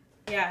Zap.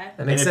 yeah. That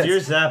And makes if sense. you're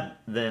Zap,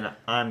 then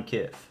I'm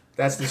Kif.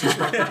 That's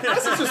disrespectful.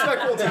 That's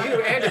disrespectful to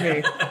you and to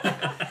me.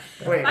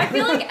 Wait. I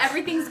feel like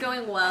everything's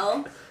going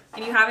well,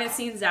 and you haven't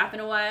seen Zap in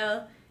a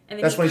while, and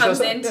then That's he when he comes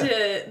shows up?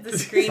 into the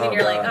screen, Oh, and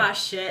you're like, God. ah,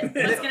 shit,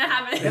 what's gonna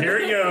happen? Here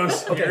he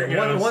goes. Here Okay, he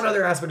goes. one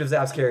other aspect of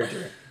Zap's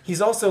character.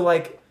 He's also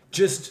like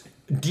just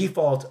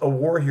default a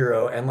war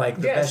hero and like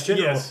the Yes, best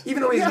general, yes.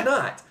 even though he's Yeah.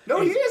 not.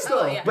 No, he is, though.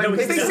 Oh, yeah. But No,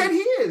 They he's said he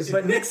is.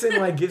 But Nixon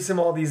like gives him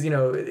all these,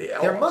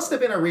 There must have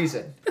been a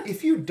reason.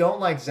 If you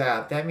don't like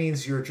Zap, that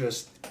means you're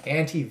just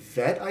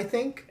anti-vet, I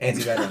think.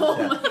 anti-veteran. Oh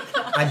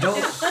yeah. I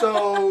don't.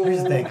 So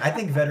Here's the thing. I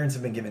think veterans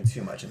have been given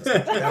too much in this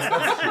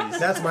country.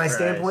 That's my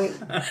standpoint.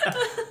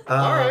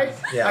 all right.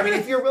 Yeah. I mean,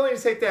 if you're willing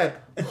to take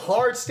that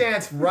hard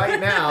stance right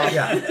now,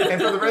 Yeah.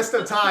 and for the rest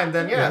of the time,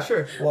 then yeah,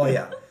 sure. Well,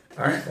 yeah.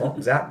 All right. Well,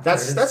 Zap. there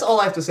it is. That's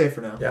all I have to say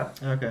for now. Yeah.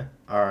 Okay.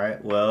 All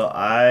right. Well,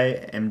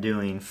 I am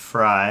doing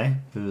Fry,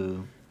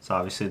 who is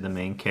obviously the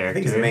main I character.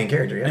 think he's the main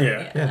character. Yeah.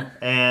 Yeah. Yeah.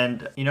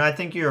 And, I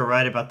think you were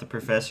right about the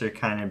professor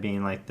kind of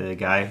being like the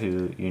guy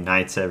who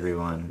unites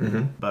everyone.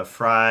 Mm-hmm. But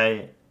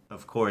Fry,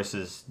 of course,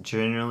 is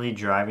generally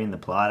driving the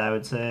plot, I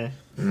would say.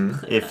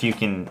 Mm-hmm. If you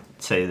can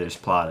say there's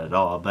plot at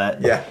all.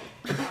 But Yeah.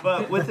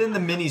 but within the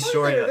mini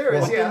story, there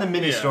is, within yeah. the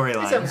mini Yeah. It's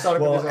storyline.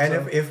 episodic, Well, but and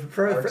there's also- if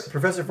works.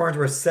 Professor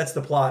Farnsworth sets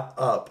the plot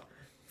up,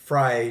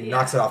 Fry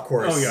knocks it off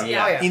course Oh, yeah.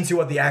 Yeah. Oh, yeah. into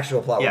what the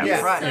actual plot Yeah, would be.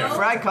 Yeah. Fry, So-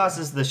 Fry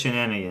causes the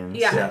shenanigans.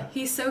 Yeah, Yeah.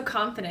 he's so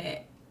confident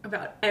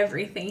about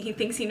everything. He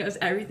thinks he knows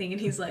everything,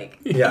 and he's like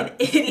Yeah. an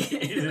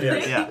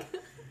idiot.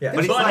 Yeah.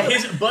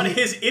 But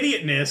his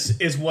idiotness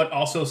is what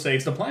also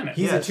saves the planet.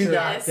 He's a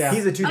 2000. Yes.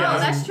 He's a 2000. Oh,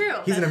 that's true.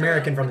 He's an That's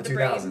American true. from the With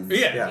the 2000s.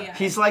 brains. Yeah.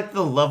 He's like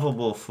the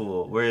lovable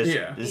fool, whereas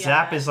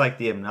Zap Yeah. is like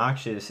the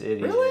obnoxious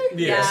idiot. Really?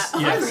 Yes.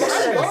 Yeah.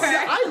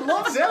 Yes. I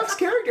love Zap's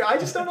character. I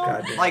just don't know.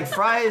 God damn. Like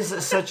Fry is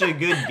such a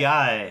good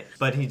guy,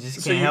 but he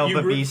just So can't you- help you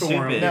but root be for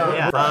stupid. him. No.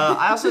 Yeah.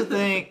 I also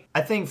think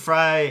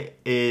Fry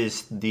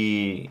is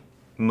the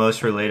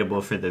most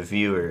relatable for the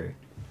viewer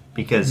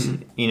because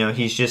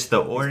he's just the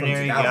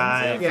ordinary 2000s,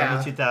 guy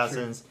yeah. from the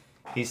 2000s.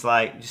 He's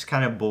like just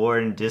kind of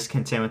bored and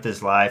discontent with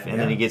his life, and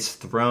then he gets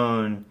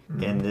thrown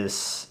in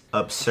this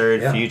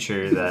absurd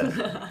future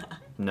that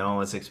no one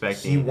was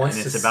expecting. He wants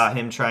and it's to about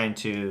him trying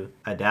to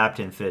adapt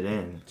and fit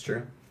in. It's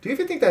true. Do you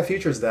even think that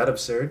future is that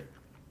absurd?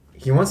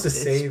 He wants to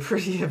It's save.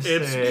 pretty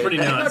absurd. It's pretty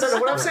No, nuts. no,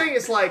 no. What I'm saying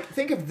is like,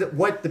 think of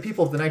what the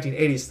people of the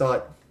 1980s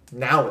thought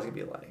now was gonna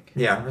be like.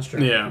 Yeah, that's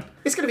true. Yeah.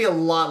 It's gonna be a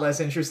lot less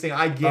interesting.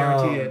 I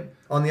guarantee it.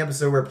 On the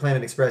episode where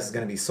Planet Express is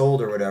going to be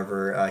sold or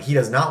whatever, he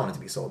does not want it to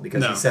be sold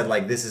because No. he said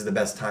like this is the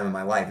best time of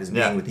my life is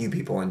being Yeah. with you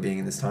people and being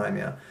in this time,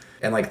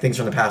 and like things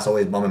from the past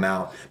always bum him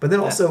out. But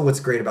then also what's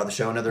great about the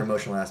show, another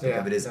emotional aspect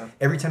of it is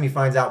every time he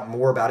finds out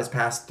more about his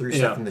past through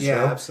stuff from the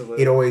show,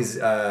 absolutely. it always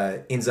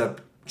ends up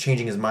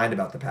changing his mind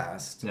about the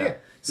past. Yeah.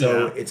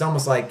 So Yeah. it's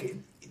almost like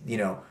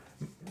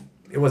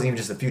it wasn't even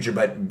just the future,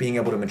 but being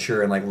able to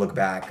mature and like look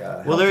back.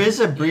 Well, there is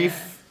a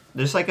brief.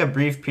 There's like a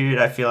brief period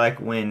I feel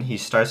like when he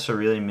starts to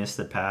really miss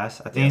the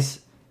past. I think it's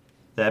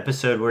the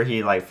episode where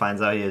he like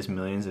finds out he has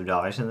millions of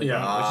dollars in the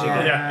bank.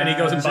 And he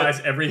goes and buys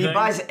everything. He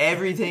buys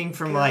everything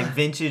from like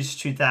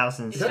vintage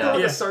 2000s Is that the one stuff.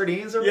 with the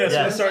sardines or Yes,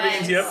 whatever? the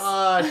sardines, yep.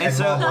 And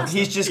so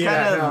he's just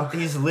kind of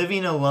he's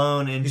living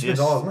alone and He spends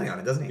just all his money on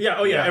it, doesn't he? Yeah,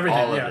 oh yeah, everything.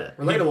 all of Yeah. it.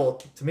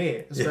 Relatable to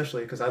me,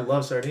 especially because I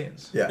love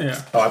sardines. Yeah.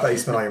 Yeah. Oh, I thought you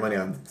spent all your money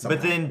on something.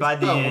 But then by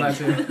the Oh, well,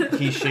 end,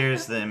 he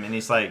shares them, and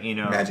he's like,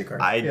 Magic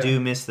cards. I Yeah.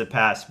 do miss the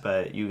past,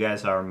 but you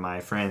guys are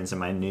my friends and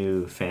my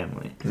new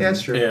family. Yeah,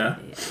 that's true. Yeah.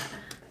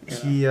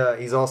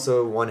 He's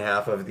also one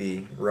half of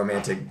the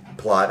romantic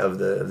plot of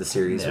the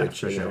series, Yeah, which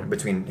for sure.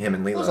 between him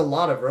and There's a Leela.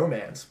 lot of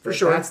romance. For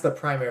sure. That's the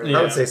primary. Yeah.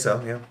 I would say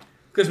so. Yeah.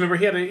 Because remember,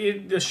 he had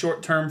a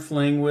short-term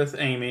fling with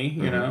Amy.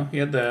 You know, he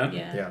had that.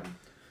 Yeah. Yeah.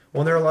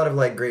 Well, there are a lot of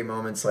like great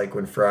moments, like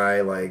when Fry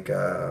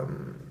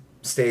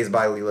stays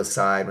by Leela's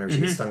side whenever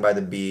she gets stung by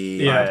the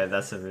bee. Yeah. Oh, yeah,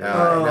 that's a really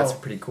And that's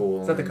pretty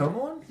cool. Is that the coma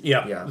one?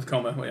 Yeah. Yeah. With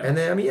Coma. Yeah. And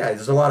then I mean,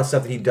 there's a lot of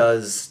stuff that he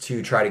does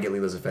to try to get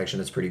Leela's affection.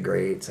 That's pretty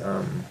great.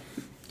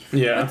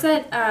 yeah. What's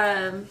that?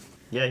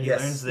 Yeah, he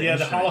Yes. learns the Yeah,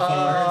 the instrument.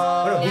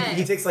 holophone. Oh, no, yes.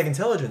 he takes like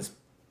intelligence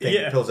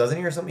pills, doesn't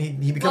he, or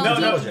something? He becomes Well,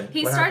 intelligent.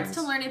 he What starts happens?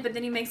 to learn it, but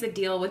then he makes a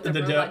deal with the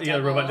The robot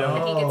devil. robot devil.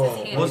 And he gets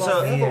his hand. Well,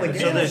 so, Yeah.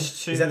 so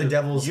there's two. Is that the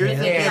devil's You're hand?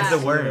 thinking Yeah. of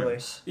the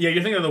worms. Yeah,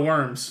 you're thinking of the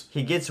worms.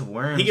 He gets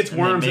worms. He gets and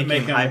they worms that make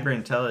make him him- hyper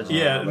intelligent.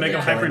 Yeah, like make him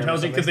a hyper clone or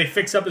intelligent because they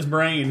fix up his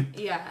brain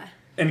Yeah.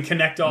 and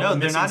connect all No, the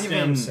they're missing not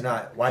even- stems. So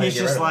not. Why He's did he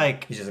get just rid of him?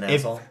 like He's just an if-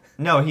 asshole.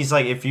 No, he's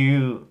like if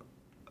you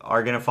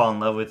are gonna fall in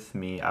love with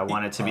me, I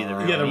want it to be the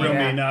real Yeah, the me. real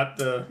Yeah. me, not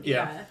the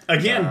Yeah.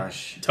 Again,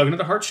 Gosh. tugging at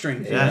the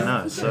heartstrings. Yeah,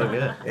 no, it's so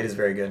good. It is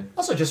very good.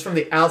 Also, just from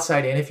the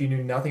outside in, if you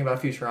knew nothing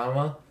about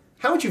Futurama,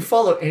 how would you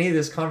follow any of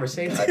this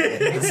conversation?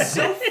 It's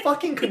so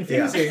fucking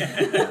confusing.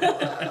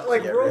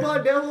 Like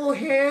robot devil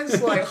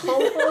hands, like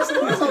homos, and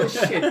all this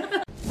shit.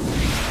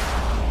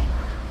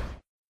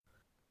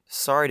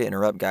 Sorry to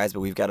interrupt, guys,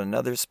 but we've got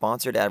another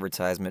sponsored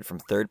advertisement from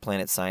Third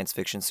Planet Science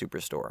Fiction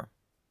Superstore.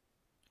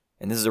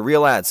 And this is a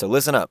real ad, so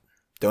listen up.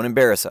 Don't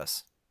embarrass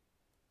us.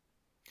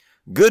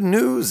 Good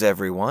news,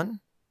 everyone!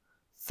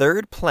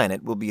 Third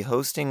Planet will be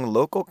hosting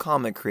local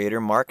comic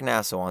creator Mark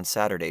Nasso on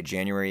Saturday,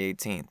 January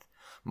 18th.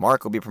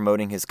 Mark will be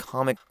promoting his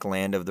comic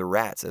Land of the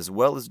Rats, as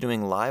well as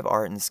doing live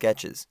art and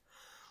sketches.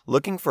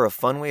 Looking for a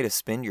fun way to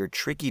spend your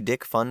tricky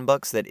dick fun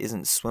bucks that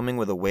isn't swimming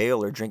with a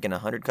whale or drinking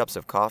 100 cups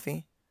of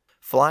coffee?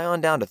 Fly on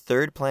down to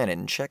Third Planet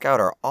and check out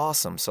our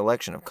awesome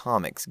selection of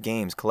comics,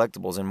 games,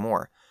 collectibles, and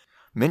more.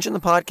 Mention the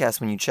podcast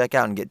when you check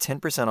out and get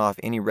 10% off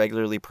any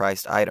regularly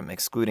priced item,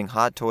 excluding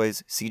Hot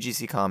Toys,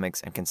 CGC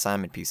Comics, and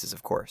consignment pieces,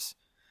 of course.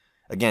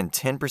 Again,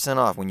 10%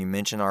 off when you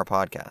mention our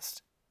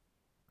podcast.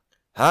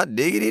 Hot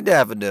diggity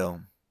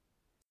daffodil.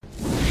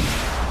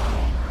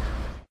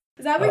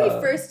 Is that where he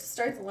first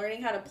starts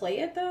learning how to play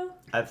it though?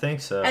 I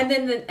think so. And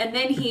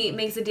then he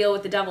makes a deal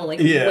with the devil like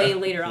Yeah. way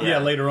later on. Yeah,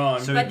 later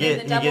on. So But then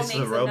the he devil gets the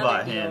makes robot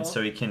another hand deal.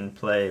 so he can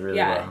play really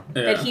Yeah. well.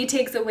 Yeah. But he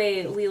takes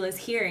away Leela's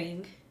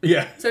hearing.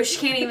 Yeah. So she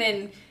can't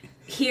even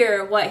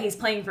hear what he's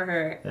playing for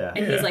her. Yeah.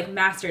 And Yeah. he's like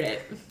mastered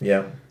it.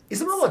 Yeah. Is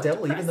the robot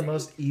devil even the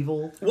most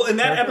evil? Well, and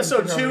that character in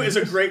episode too Futurama? is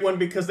a great one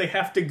because they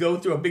have to go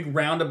through a big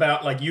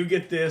roundabout. Like you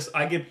get this,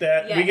 I get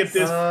that, we get Yes.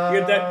 this, you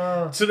get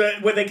that, so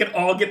that way they can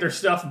all get their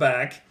stuff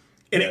back.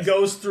 And Yes. it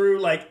goes through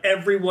like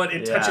everyone.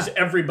 It Yeah. touches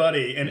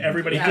everybody, and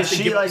everybody Yeah. has Because to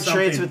she give like something.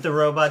 trades with the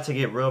robot to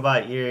get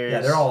robot ears. Yeah,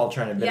 they're all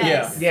trying to.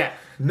 Yes. Yeah.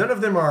 None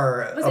of them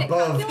are Was it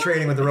above Calculon?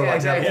 trading with the robot.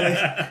 Yeah, exactly.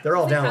 devil. They're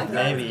all down with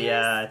that. Maybe,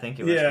 yeah, I think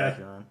it was Yeah.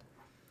 Calculon.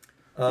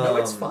 No,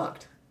 it's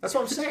fucked. That's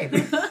what I'm saying.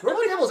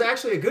 Robot Devil's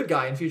actually a good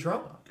guy in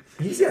Futurama.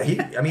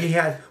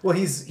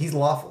 He's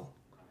lawful.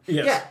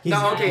 Yes. Yeah. He's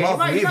No, okay. He lawful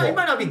might evil.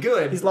 not be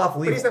good. He's lawful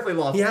but evil. he's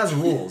definitely lawful. He has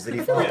rules that he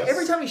I feel like follows.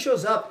 every time he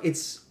shows up,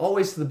 it's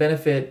always to the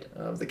benefit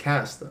of the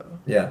cast, though.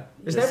 Yeah.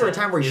 There's never a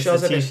time where he Just to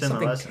shows up and teach them a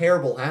something lesson.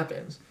 terrible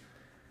happens.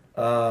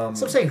 So I'm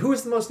saying, who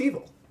is the most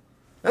evil?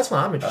 That's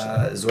what I'm interested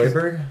in.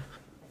 Zoidberg.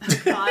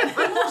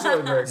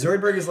 Zoidberg.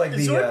 Zoidberg is like the.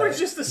 Zoidberg's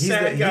just the he's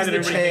sad guy he's that the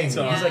everybody Chang. hates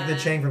on. He's like the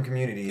Chang from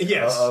Community.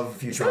 Yes. Of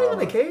Futurama. Is that even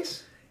the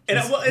case? And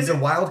He's a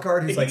wild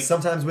card who's like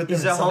sometimes with them.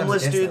 He's a and sometimes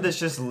homeless against dude them. that's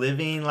just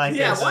living like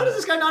Yeah, this. why does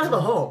this guy not have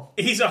a home?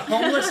 He's a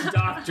homeless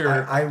doctor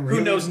I really-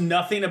 who knows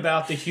nothing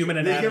about the human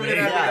anatomy.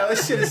 Yeah.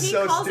 This shit is He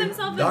so calls stupid.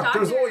 himself a Dr.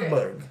 doctor.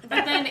 Zoidberg.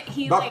 But then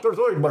he Dr.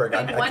 Zoidberg.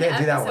 in I one can't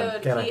do that one.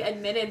 episode Can he I?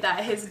 admitted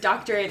that his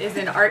doctorate is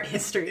in art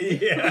history.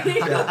 Yeah.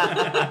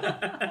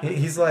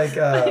 He's like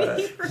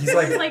He's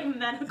like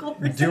medical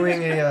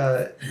doing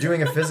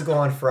a physical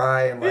on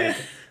Fry and like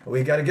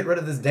we got to get rid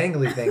of this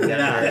dangly thing.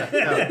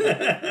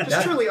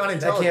 Just truly That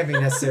unintelligent. can't be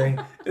necessary.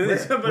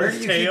 Somebody's Where do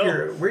you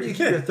tail. keep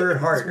your third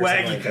heart or something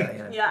wagging. like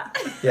that? Yeah.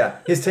 Yeah,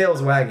 his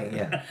tail's wagging.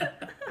 Yeah.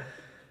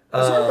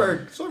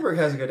 Zoidberg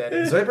has a good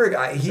ending. Zoidberg,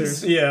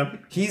 Yeah.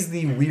 he's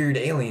the weird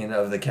alien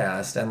of the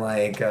cast, and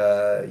like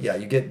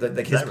you get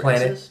the his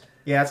planet. Racist?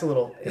 Yeah, it's a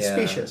little. It's Yeah.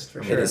 specious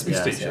for sure. It is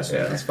specious. Specious,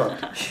 Yeah. Yeah, it's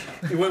fucked.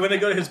 When they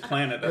go to his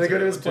planet. They go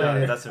to his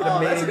planet. That's The a-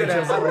 That's a good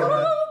mating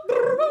episode.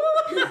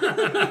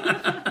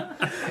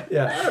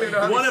 Yeah. I don't even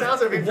know how One many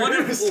sounds are being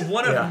produced. of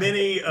Yeah.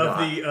 many of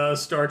the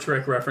Star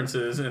Trek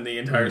references in the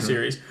entire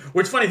series.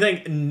 Which, funny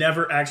thing,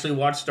 never actually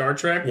watched Star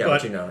Trek, Yeah,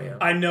 but but you know, yeah.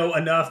 I know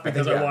enough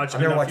because I watch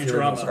I've never enough watched the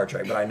original Futurama. Star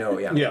Trek, but I know.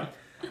 Yeah. Yeah.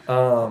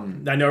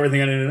 I know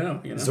everything I need to know.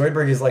 You know?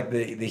 Zoidberg is like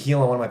the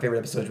heel on one of my favorite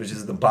episodes, which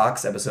is the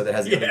box episode that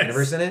has the other Yes.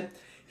 universe in it.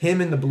 Him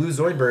and the blue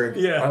Zoidberg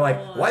Yeah. are like,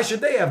 why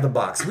should they have the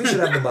box? We should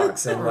have the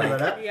box. And like,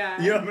 Yeah.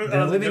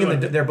 they're living in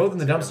they're both in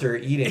the dumpster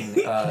eating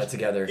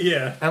together.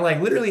 Yeah. And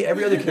like literally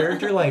every other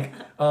character, like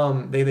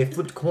they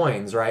flipped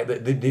coins, right?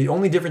 The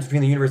only difference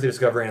between the universe they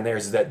discover and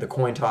theirs is that the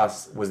coin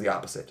toss was the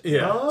opposite.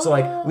 Yeah. So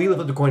like we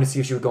flipped a coin to see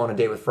if she would go on a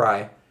date with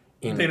Fry.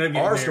 In They don't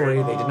get our story,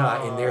 married. they did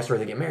not. In their story,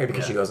 they get married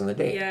because she goes on the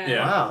date. Yeah.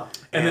 Yeah. Wow.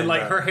 And then, And,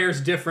 like, her hair's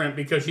different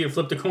because she had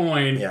flipped a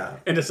coin Yeah.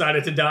 and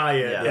decided to dye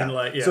it. Yeah. And,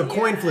 like, yeah. So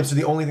coin flips are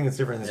the only thing that's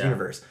different in this Yeah.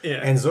 universe.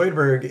 Yeah. And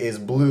Zoidberg is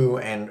blue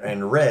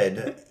and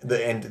red,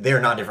 and they're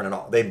not different at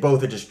all. They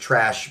both are just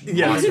trash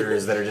Yeah.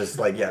 monsters that are just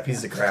like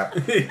pieces of crap.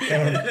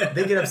 And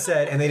they get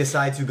upset and they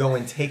decide to go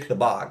and take the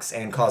box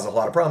and cause a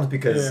lot of problems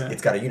because Yeah.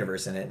 it's got a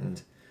universe in it.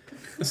 And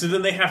So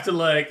then they have to,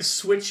 like,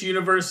 switch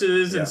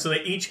universes, Yeah. and so they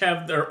each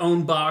have their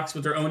own box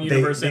with their own they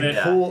universe in it.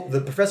 pull the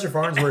Professor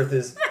Farnsworth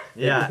is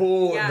Yeah. they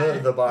pull Yeah.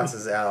 the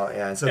boxes out.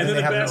 Yeah. And so And then then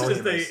they the have best their own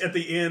is universe. at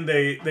the end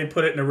they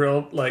put it in a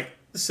real, like,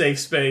 safe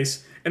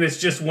space, and it's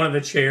just one of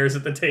the chairs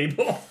at the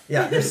table.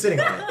 Yeah, they're sitting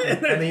on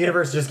it, and the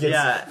universe just gets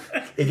Yeah.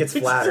 it gets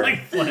It's flatter.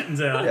 like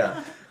flattens out. Yeah.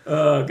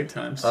 Oh, good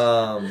times.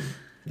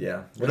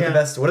 Yeah. What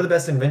are the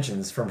best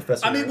inventions from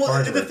Professor I mean, well,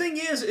 Farnsworth? the thing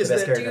is The best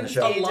that character on the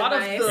show. Doomsday a lot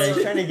of device. Yeah, he's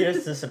the trying to get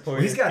us to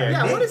support He's his got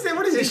character. Yeah, what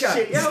is this he's got,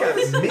 shit?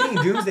 He's got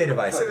mini doomsday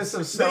devices. There's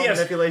some cell yes,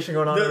 manipulation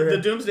going on over the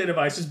here. doomsday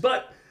devices,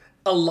 but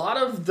a lot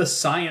of the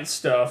science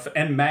stuff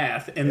and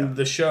math in Yeah.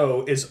 the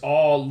show is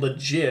all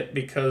legit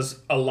because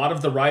a lot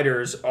of the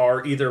writers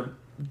are either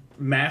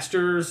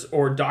masters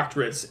or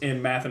doctorates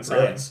in math and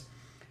Really? science.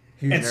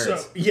 Huge And nerds.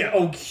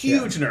 so,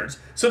 huge nerds.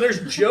 So there's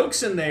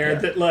jokes in there Yeah.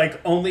 that like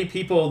only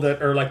people that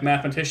are like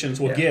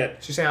mathematicians will Yeah. get.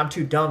 She's saying I'm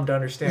too dumb to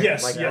understand.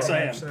 Yes, Like, yes, I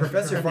am.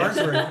 Professor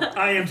Farnsworth.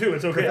 I am too.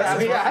 It's okay. I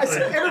mean,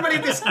 everybody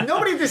at this,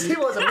 nobody at this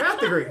table has a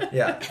math degree.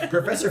 Yeah,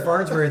 Professor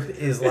Farnsworth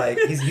is like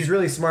he's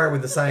really smart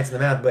with the science and the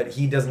math, but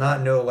he does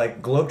not know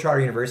like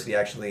Globetrotter University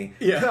actually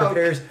Yeah.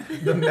 prepares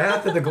the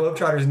math that the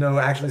Globetrotters know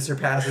actually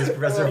surpasses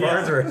Professor Yeah.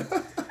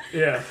 Farnsworth.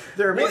 Yeah.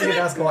 They're amazing at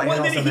basketball and then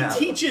also he math.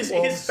 teaches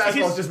Well, his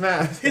basketball's just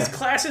math. his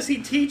classes he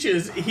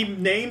teaches, he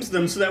names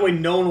them so that way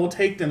no one will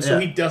take them, so Yeah.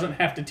 he doesn't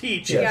have to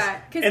teach. Yes. Yeah.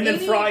 'Cause And then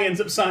Amy- Fry ends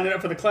up signing up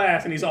for the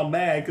class, and he's all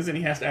mad because then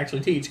he has to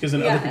actually teach because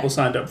then Yeah. other people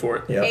signed up for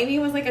it. Yeah. Amy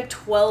was like a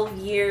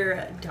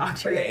 12-year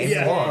doctorate. Amy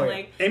Yeah. Wong.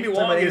 Like, Amy Talking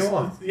Wong about is Amy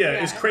Wong. is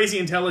Yeah. crazy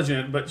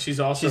intelligent, but she's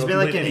also She's been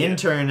like an complete idiot.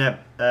 intern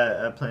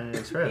at Planet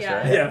Express, Yeah.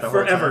 right? Yeah, The whole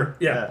forever. time?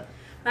 Yeah.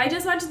 I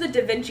just watched the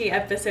Da Vinci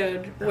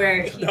episode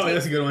where he Oh,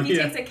 that's a good one, he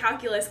yeah. takes a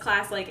calculus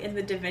class like in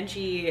the Da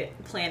Vinci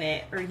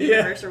planet or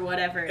universe or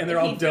whatever, And they're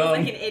all he feels dumb.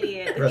 like an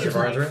idiot. And Professor he's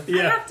like, Farnsworth?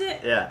 Yeah.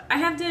 Yeah. I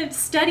have to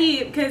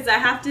study because I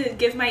have to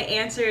give my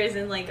answers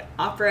in like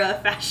opera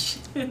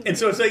fashion. And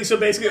so it's like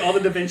basically all the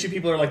Da Vinci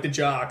people are like the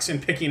jocks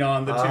and picking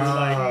on the two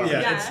like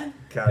yeah.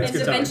 God, And it's Da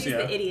good times, Vinci's yeah.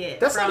 the idiot.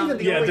 That's not from- even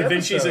the yeah, only Da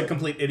Vinci's episode a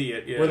complete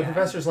idiot. Yeah. where the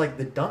professor's like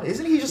the dumb.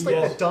 Isn't he just like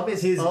Well, the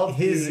dumbest his of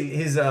his the...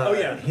 his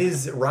yeah.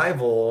 his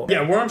rival.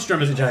 Yeah,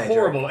 Wormstrom is a giant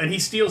horrible, and he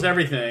steals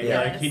everything.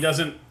 Yeah. Like he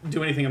doesn't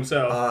do anything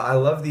himself. I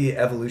love the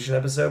evolution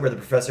episode where the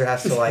professor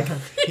has to like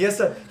he has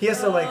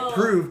to like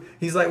prove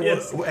he's like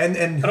Yes. well, and I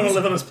don't want to who's-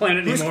 live on this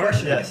planet who's anymore.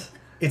 questioning Yes. it?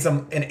 It's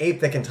an ape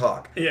that can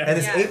talk. Yeah. And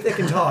this Yeah. ape that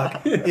can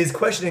talk is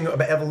questioning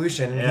about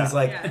evolution. And Yeah. he's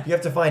like, Yeah. you have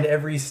to find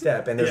every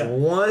step, and there's Yeah.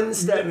 one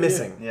step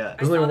missing. Yeah.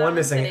 There's I only saw that one one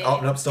missing. today. Oh,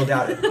 nope, still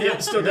doubt it. Yeah,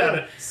 still doubt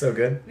it. So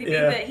good. He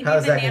Yeah. made the, he How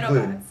does made the that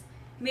conclude? nanobots.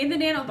 made the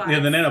nanobots. Yeah,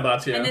 the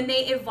nanobots, yeah. And then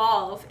they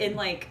evolve in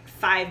like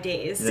 5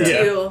 days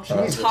Yeah. to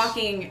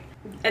talking.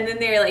 And then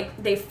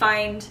they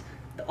find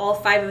all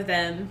 5 of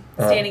them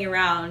standing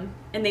around,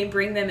 and they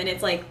bring them, and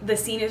it's like the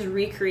scene is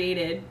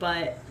recreated,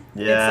 but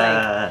it's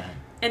like,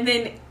 and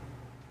then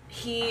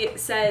he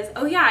says,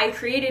 "Oh yeah, I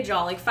created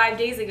y'all like 5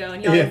 days ago,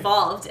 and y'all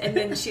evolved." And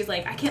then she's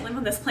like, "I can't live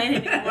on this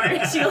planet anymore."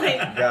 And she like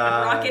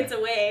rockets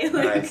away.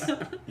 Nice.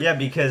 Yeah,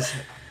 because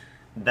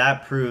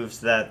that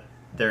proves that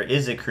there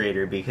is a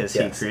creator because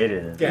he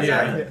created it. Yeah.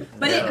 Yeah.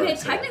 But it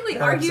technically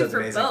argued for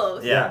amazing.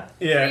 both. Yeah.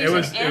 Yeah, it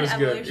was Creation and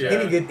good.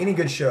 evolution. Yeah. Any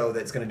good show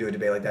that's going to do a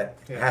debate like that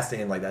has to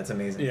end like that. It's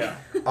amazing. Yeah.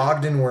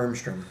 Ogden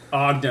Wormstrom.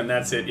 Ogden,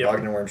 that's it. Yep.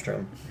 Ogden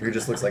Wormstrom, who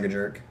just looks like a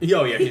jerk.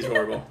 Oh yeah, he's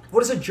horrible.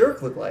 What does a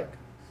jerk look like?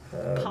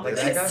 Like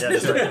that guy? Yeah,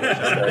 sure.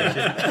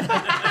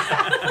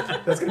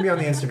 That's going to be on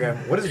the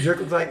Instagram. What does a jerk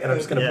look like? And I'm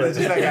just going to put it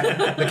just that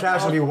guy. The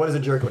caption will be, what does a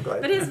jerk look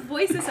like? But his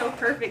voice is so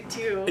perfect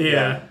too.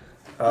 Yeah.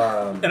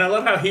 And I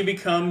love how he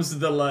becomes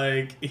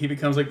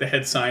the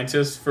head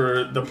scientist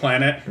for the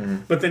planet,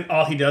 but then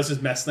all he does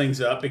is mess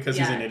things up because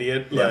he's an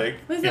idiot. Yeah. Like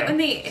Was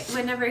it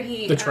whenever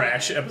he the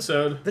trash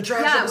episode? The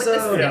trash yeah, with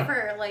episode. the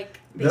sniffer, like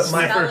they The-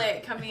 smell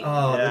it coming.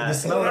 Oh, Yeah. the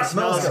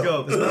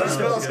smelloscope. The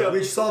smelloscope,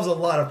 which solves a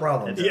lot of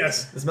problems.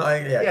 Yes. The smell,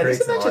 yeah, Yeah, great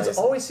these dimensions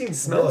smell. always seem really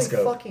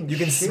Smelloscope. fucking You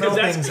can shitty. smell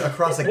That's- things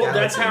across a Well,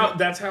 galaxy.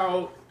 that's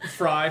how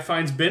Fry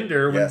finds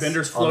Bender when Yes,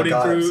 Bender's on the floating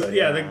God through.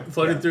 side,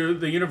 Floating yeah. through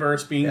the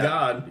universe, being Yeah.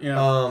 God.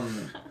 Yeah.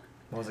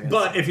 What was I gonna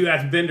But say? if you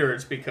ask Bender,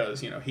 it's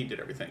because he did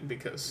everything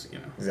because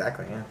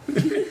Exactly, yeah.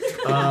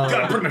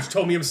 God pretty much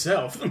told me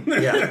himself.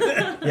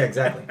 Yeah,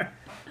 exactly.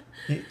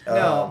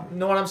 No,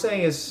 what I'm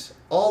saying is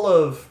all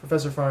of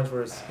Professor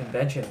Farnsworth's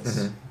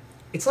inventions,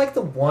 it's like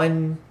the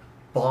one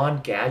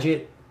Bond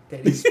gadget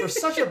that is for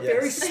such a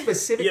very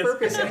specific Yes.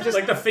 purpose. And it just,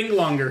 like the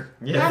Finglonger.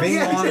 Yeah. Thing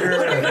longer.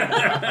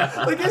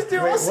 like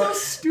they're all so what-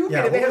 stupid,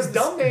 yeah, and they what have was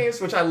dumb names,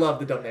 which I love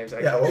the dumb names.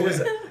 Actually. Yeah, what was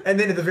it? And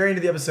then at the very end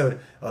of the episode,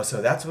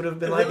 so that's what it would have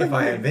been like if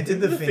I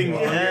invented the thing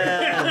longer.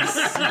 Yes.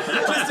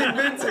 Just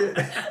invent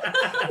it.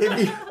 If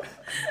you,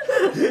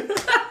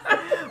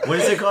 What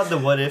is it called? The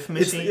what if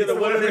machine? the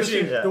what if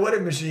machine. Yeah. The what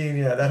if machine,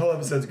 yeah, that whole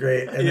episode's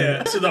great. And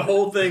Yeah. So the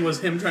whole thing was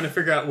him trying to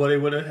figure out what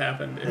would have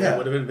happened if Yeah. he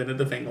would have invented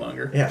the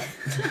Finglonger.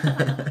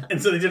 Then,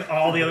 And so they did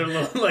all the other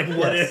little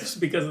what Yes. ifs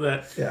because of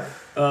that. yeah.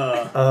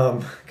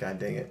 God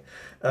dang it.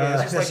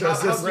 Yeah, it's just that like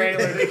show's how so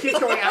granular. stupid. It keeps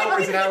going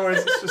hours and hours.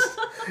 It's just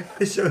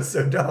This show's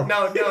so dumb.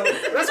 no.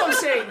 That's what I'm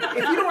saying. If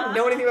you don't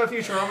know anything about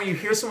Futurama, you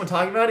hear someone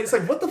talking about it, it's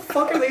like, what the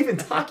fuck are they even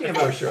talking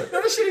about? Oh, sure. None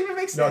of this shit even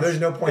makes sense. No, there's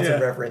no points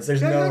of Yeah. reference.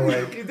 There's no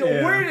like.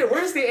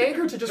 Where's the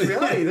anchor to just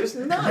reality? There's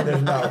none.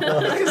 There's not.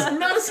 Because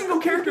not a single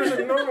character is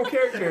a normal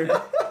character.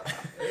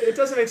 It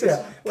doesn't make sense.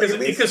 Yeah. Like, at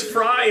least- Because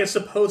Fry is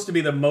supposed to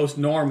be the most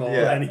normal,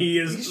 Yeah. and he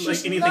is He's like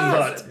just anything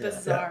not. It's but.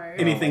 bizarre.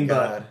 Anything oh my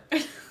but.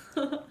 God.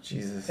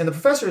 Jesus. And the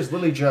professor is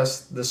literally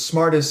just the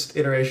smartest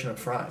iteration of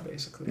Fry,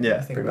 basically. Yeah, when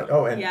you think Pretty about much.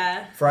 Oh, and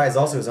Yeah. Fry is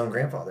also his own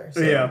grandfather.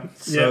 So, Yeah.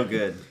 So yeah.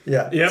 good.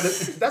 Yeah. Yep.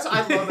 it. That's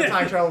I love the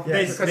time travel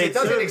They- because they it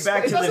doesn't, took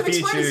Back it to doesn't the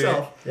explain Future.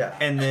 itself. Yeah.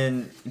 And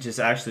then just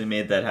actually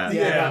made that happen.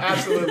 Yeah, Yeah.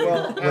 absolutely.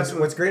 Well,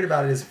 What's great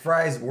about it is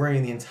Fry's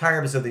worrying the entire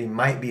episode that he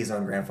might be his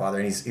own grandfather,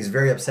 and he's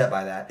very upset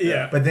by that.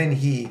 Yeah. But then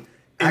he Ends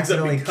up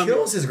accidentally becoming-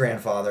 kills his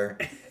grandfather,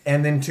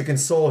 and then to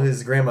console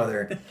his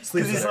grandmother, sleeps Because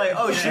with he's her. like,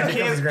 oh, And becomes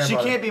his she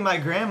grandmother. can't be my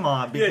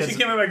grandma. Because, Yeah, she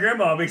came with my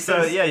grandma because.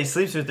 So, yeah, he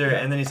sleeps with her,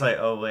 and then he's like,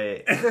 oh,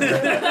 wait.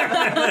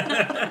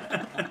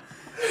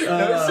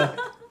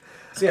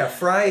 So yeah,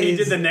 Fry He is.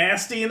 did the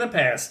nasty and the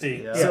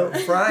pasty. Yeah. So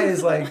Fry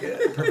is like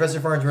Professor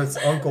Farnsworth's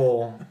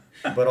uncle,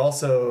 but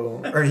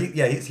also, or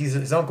he's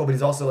his uncle, but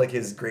he's also like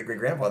his great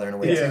grandfather in a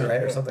way Yeah. too,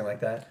 right, or something like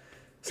that.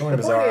 Something The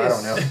bizarre. point I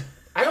is- don't know.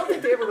 I don't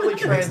think they ever really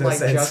try Makes and no like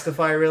sense.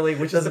 justify really,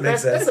 which is the Doesn't make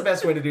best. sense. That's the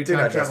best way to do Do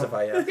time not travel.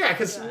 justify, yeah. Yeah,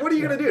 because what are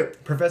you gonna do?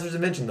 Professor's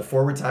invention, the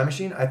forward time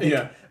machine. I think.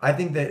 Yeah. I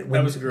think that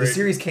when was the great.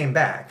 series came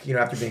back,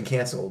 after being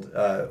canceled.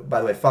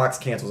 By the way, Fox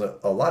cancels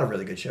a lot of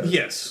really good shows.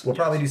 Yes. We'll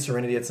probably do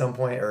Serenity at some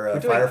point, or We're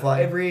doing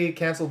Firefly. every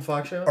canceled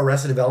Fox show.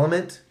 Arrested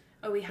Development.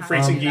 Oh, we have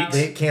Freaks to and do that Geeks.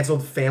 They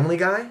canceled Family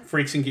Guy.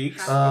 Freaks and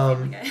Geeks.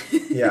 Um,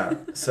 Yeah.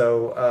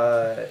 So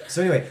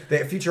anyway, the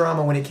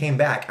Futurama, when it came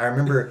back, I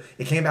remember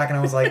it came back and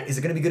I was like, is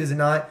it going to be good? Is it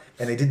not?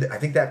 And they did. I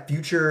think that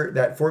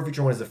Ford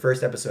Future one is the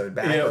first episode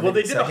back. Yeah, or well, maybe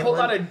they the did a second whole one,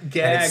 lot of and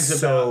gags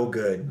it's about. so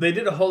good. They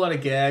did a whole lot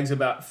of gags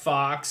about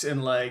Fox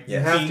and like Yeah.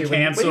 You have being to. When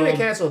canceled. you get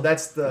canceled,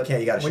 that's the.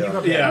 You gotta when show you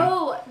up. come Yeah.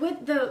 Oh,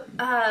 with the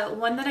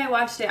one that I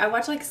watched today, I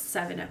watched like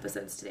 7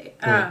 episodes today.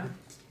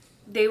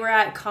 They were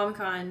at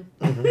Comic-Con,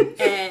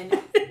 and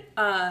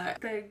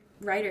the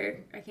writer,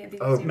 I can't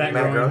think of his name. Matt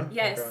Matt Groening. Groening?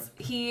 Yes,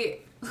 he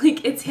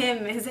it's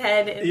him, his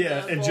head in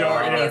Yeah, the in bowl,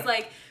 jar, and yeah. he's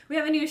like, we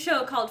have a new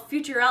show called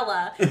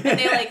Futurella, and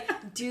they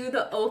like do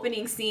the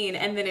opening scene,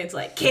 and then it's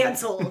like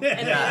canceled,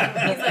 and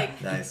then he's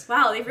like, Nice.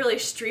 wow, they've really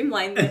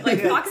streamlined it.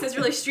 Like Fox has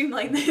really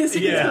streamlined this.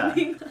 Yeah.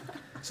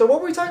 So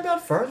what were we talking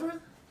about? Farnsworth?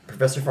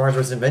 Professor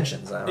Farnsworth's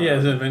inventions. I don't Yeah, know.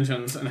 his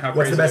inventions and how What's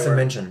crazy the best they were.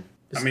 invention?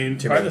 I mean,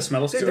 Too probably many. the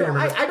smelloscope. Dude, I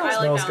don't I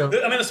smell like scope.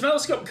 that. I mean, the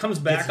smelloscope comes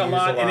back Gets a used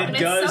lot, a lot. and And it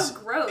it's does. so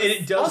gross. And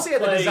it does. Also, yeah,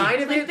 the play-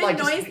 design of Like it, the like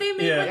noise just, they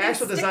make yeah. when The they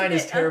actual stick design it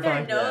is up their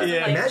terrifying. nose, Yeah.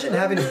 like, Imagine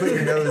having to put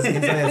your nose in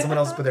something that someone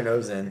else put their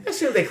nose in. I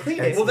assume they clean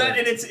it. Well, that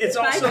and it's But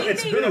I also think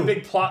it's they- been a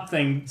big plot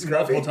thing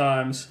multiple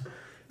times.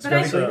 But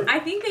I, Scruffy. I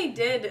think they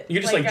did. You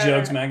just like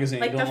Jugs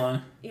magazine, like don't the,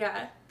 lie.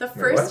 Yeah, the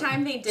first what?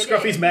 time they did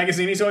Scruffy's it.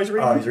 magazine he's always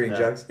reading. Oh, he's reading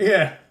jugs.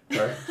 Yeah.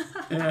 Right.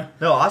 Yeah.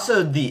 No,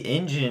 also the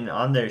engine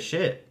on their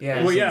ship Yeah.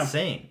 is Well, yeah.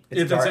 insane.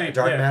 It's It's insane,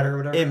 dark yeah. matter or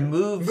whatever. It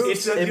moves.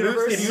 Moves the it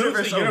moves the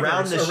universe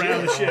around the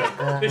ship.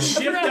 The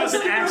ship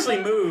doesn't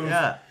actually move.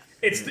 Yeah.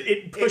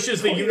 It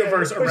pushes the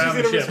universe around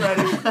the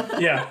ship.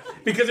 Yeah,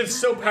 because it's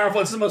so powerful.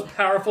 It's the most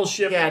powerful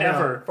ship Yeah, no,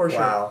 ever. for sure.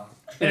 Wow.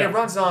 And Yeah. it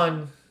runs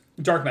on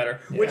Dark matter,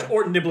 which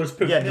or Nibbler's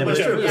poop. Yeah, Nibbler's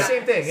Nibbler's Poop. Poop. The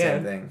same thing. Yeah.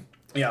 Same thing.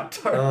 Yeah,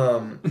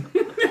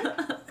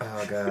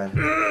 Oh god.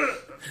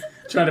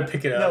 trying to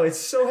pick it No, up. it's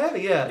so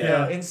heavy. Yeah. Yeah.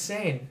 No,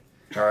 insane.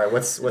 All right.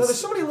 What's No, there's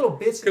so many little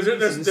bits. Because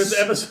there's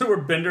an episode where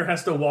Bender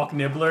has to walk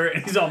Nibbler,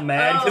 and he's all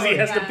mad because he Oh,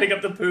 has to yeah. pick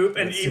up the poop,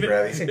 and It's even super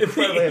heavy. It's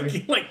incredibly heavy. he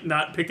can like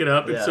not pick it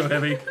up. It's Yeah. so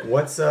heavy.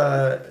 What's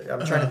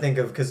I'm trying to think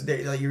of because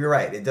you're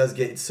right. It does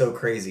get so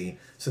crazy.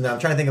 So now I'm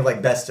trying to think of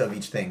like best of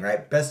each thing,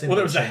 right? Best. Well,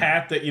 there was a invention.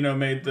 hat that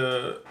made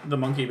the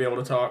monkey be able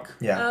to talk.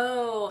 Yeah.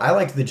 Oh. I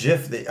liked the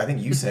GIF that I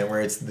think you sent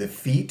where it's the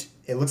feet.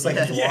 It looks like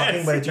he's walking,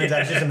 Yes, but it turns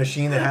out it's just a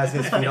machine that has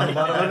his feet on the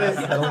bottom of it,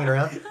 pedaling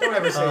around.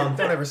 Don't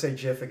ever say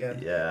GIF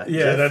again. Yeah.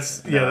 Yeah, GIF?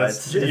 that's No,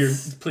 that's.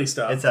 it's- Please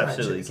stop. It's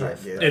absolutely It's not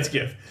GIF. GIF. It's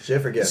GIF.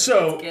 GIF or GIF.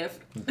 So Gift.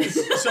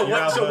 so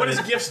what does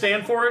GIF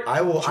stand for?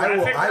 I will.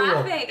 Graphic?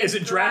 Graphic. Is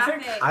it It's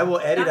graphic? I will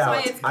edit That's why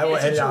out. it's I will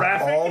GIF. edit out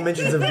Graphic? all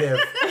mentions of GIF.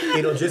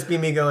 It'll just be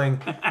me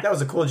going, "That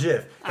was a cool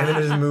GIF," and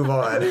then just move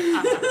on.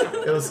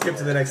 It'll skip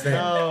to the next thing.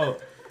 Oh,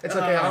 It's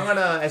okay. I'm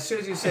gonna, as soon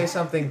as you say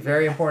something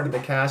very important to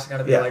the cast, I'm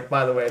gonna be Yeah. like,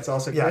 by the way, it's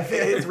also Yeah, GIF.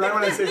 it's right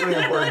when I say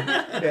something important.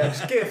 Yeah,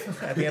 just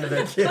GIF at the end of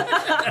it.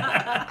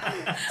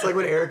 It's like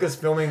when Erica's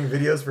filming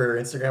videos for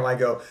her Instagram. I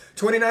go,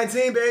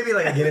 "2019, baby!"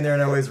 Like I get in there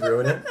and I always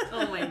ruin it.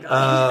 Oh my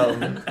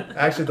god.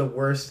 Actually, the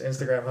worst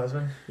Instagram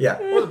husband. Yeah.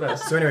 Or the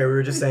best. So anyway, we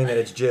were just saying that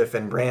it's GIF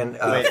and brand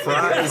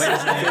fries.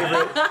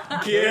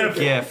 GIF.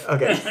 GIF.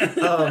 Okay.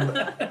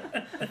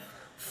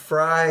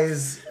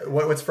 Fries.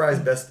 What's Fries'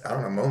 best? I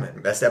don't know.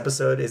 Moment. Best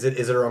episode. Is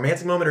it a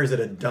romantic moment or is it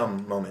a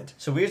dumb moment?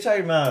 So we were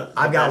talking about.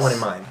 I've the got best- one in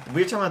mind.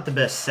 We were talking about the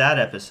best sad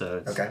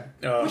episodes. Okay.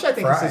 Which I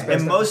think is his Fry. best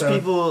And most episode.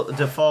 people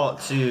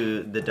default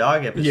to the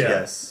dog episode. Yeah.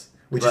 Yes.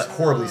 Which is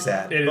horribly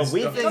sad. It But is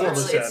we the think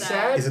horrible it's It's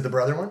sad. Is it the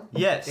brother one?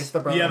 Yes. It's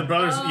the brother. Yeah, the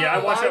brothers. Yeah, I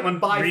watched that one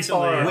By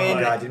recently. far. When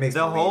Oh, God, dude, it makes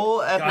the me whole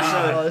Oh,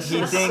 episode, this he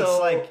is thinks so-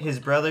 like his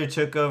brother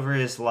took over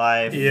his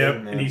life. Yep,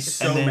 man. and he's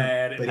so And then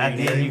mad. but At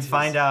the end, you named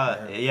find his-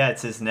 out, yeah. yeah,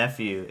 it's his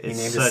nephew. It's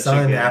named his such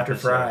son a good after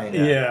episode. Fry.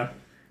 Yeah.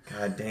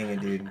 God dang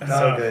it, dude.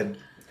 So good.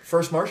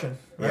 First Martian.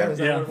 Right? Yeah. Is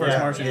that Yeah, what it First was?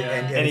 Martian. Yeah.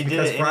 And he it's did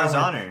because it in Fry his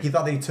went- honor. He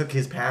thought that he took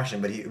his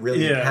passion, but he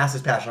really Yeah. passed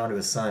his passion on to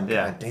his son.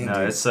 Yeah, God dang, no,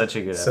 dude. it's such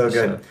a good so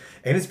episode. good.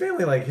 And his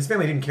family, his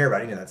family didn't care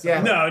about any of that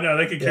stuff. Yeah. No,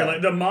 they could care. Yeah.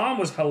 Like, the mom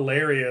was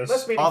hilarious.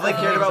 Let's be All they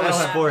cared about was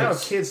I don't have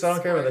sports. kids, so I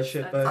don't care about that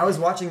shit. But I was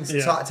watching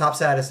Yeah. top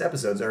saddest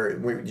episodes, or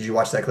did you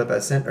watch that clip I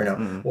sent, or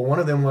no? Well, one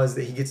of them was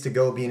that he gets to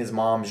go be in his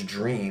mom's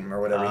dream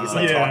or whatever. He's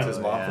like Yeah. talking to his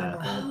mom for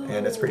a moment,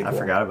 and it's pretty cool. I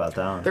forgot about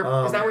that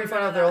one. is that where you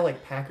find out they're all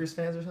like Packers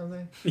fans or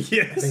something?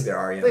 Yes. I think there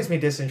are, yeah. Makes me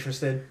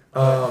disinterested.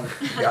 God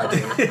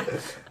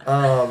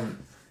dang.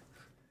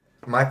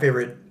 My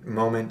favorite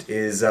moment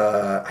is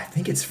I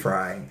think it's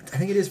Fry. I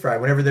think it is Fry.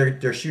 Whenever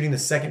they're shooting the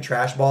second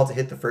trash ball to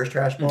hit the first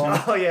trash ball,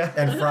 Oh yeah.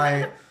 and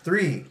Fry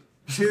 3,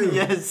 2,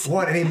 Yes.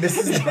 1, and he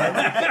misses the button.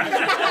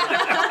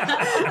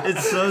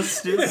 It's so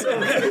stupid.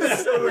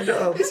 It's so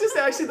dumb. This is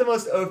actually the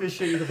most oafish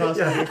shit you could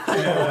possibly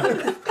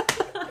do.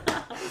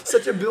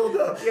 Such a build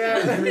up. Yeah.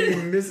 And then he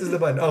misses the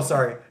button. Oh,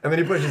 sorry. And then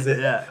he pushes it.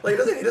 Yeah. Like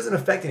it doesn't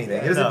affect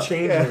anything. It doesn't No.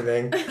 change Yeah.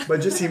 anything.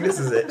 But just he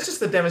misses it. It's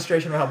just a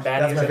demonstration of how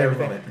bad That's he my is at favorite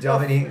everything. moment. Do y'all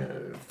have any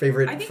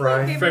favorite I think Fry?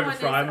 my favorite Favorite one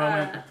Fry is,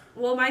 moment?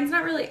 well, mine's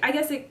not really. I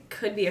guess it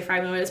could be a Fry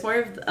moment. It's more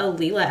of a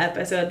Leela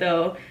episode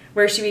though,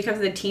 where she becomes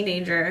a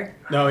teenager,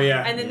 Oh,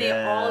 yeah. and then they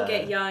Yeah. all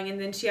get young, and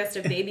then she has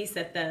to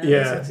babysit them.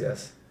 Yeah.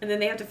 Yes. And then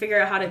they have to figure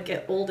out how to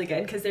get old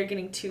again because they're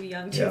getting too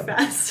young too Yeah.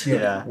 fast.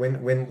 Yeah. When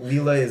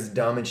Leela is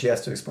dumb and she has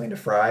to explain to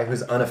Fry,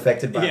 who's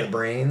unaffected by Yeah. the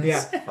brains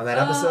Yeah. on that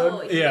episode,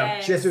 Oh, Yeah.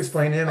 yes. she has to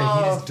explain to him and he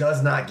Oh. just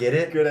does not get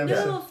it. Good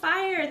episode. No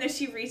fire, and then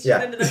she reaches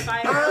Yeah. into the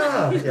fire.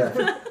 Ah,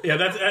 yeah. Yeah,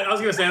 I was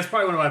gonna say that's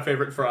probably one of my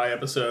favorite Fry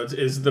episodes.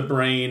 Is the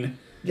brain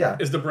Yeah.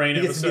 is the brain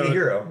He gets to be episode the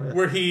hero. Yeah.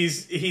 where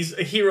he's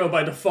a hero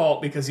by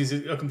default because he's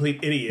a complete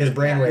idiot. His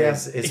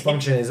brainwaves, Yeah. his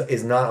function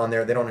is not on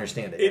there. They don't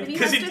understand it. It- And he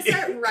 'cause has to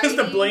start writing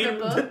the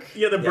the book.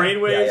 yeah, the Yeah,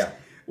 brainwaves yeah.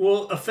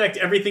 will affect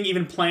everything,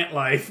 even plant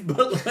life.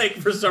 But like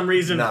for some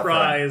reason, Not Fry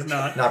Fry. is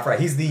not. Not Fry.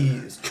 He's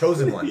the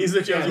chosen one. He's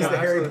the chosen He's one. the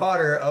Harry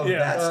Potter of Yeah.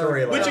 that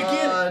storyline. Which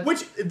again, God.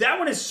 which that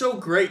one is so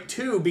great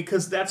too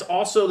because that's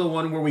also the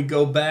one where we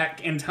go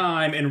back in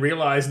time and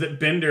realize that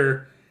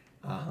Bender,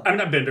 I'm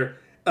not Bender,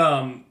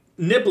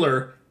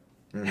 Nibbler,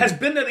 has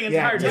been there the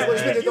entire Yeah, time.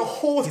 Nibbler's been there the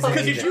whole time.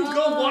 Because if you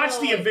go watch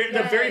the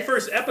very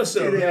first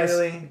episode, Did it Yes.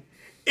 really?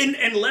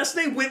 Unless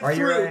they went Are you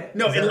through, right?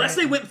 no, Is that unless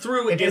right? they went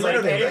through and did like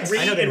like edits?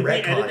 I know they retcon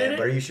re-edited it,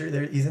 but are you sure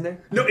he's in there?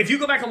 No, if you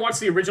go back and watch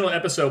the original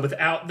episode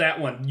without that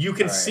one, you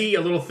can All right. see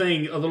a little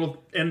thing, a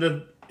little in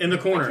the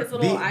corner. His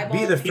little eyeball.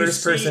 Be the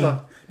first person.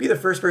 Be the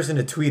first person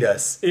to tweet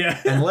us. Yeah.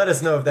 And let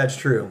us know if that's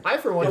true. I,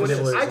 for one, What just,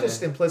 it was, I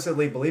just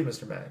implicitly believe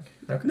Mr.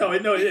 Mag. No,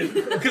 it is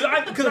because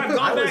I've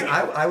gone back.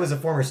 I was a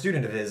former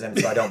student of his, and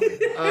so I don't.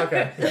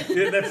 Okay.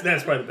 Yeah,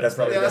 that's probably the That's best.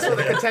 probably Yeah, that's the where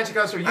the best. contention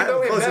comes from. You I have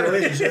know a him closer better.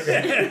 relationship.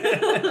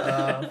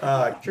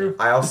 True.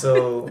 I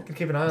also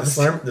Keep an eye on the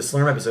this.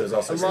 Slurm episode is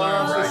also.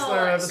 Love the Oh,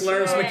 Slurm episode.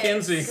 Slurms Yes.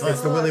 McKenzie.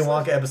 It's the Willy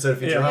Wonka episode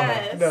of Yeah. Futurama.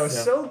 Yes. No, Yeah.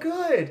 so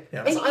good.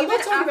 Yeah. I And love even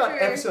talking about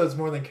after- episodes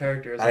more than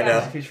characters. I know.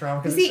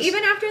 Futurama, 'cause See, it's just-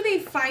 even after they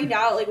find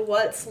out like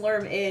what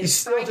Slurm is, He's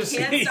still I just-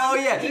 can't stop Oh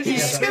yeah, eating he it.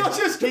 still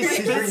just spits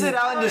it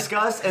out in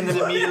disgust and then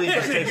immediately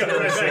just takes another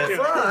Right back sip. to it.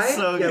 Fry. It's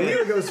so yeah, good.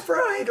 Leo goes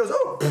fry. He goes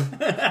oh.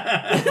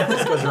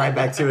 Just goes right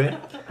back to it.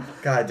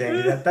 God dang,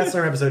 dude, that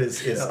Slurm episode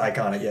is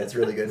iconic. Yeah, it's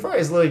really good. Fry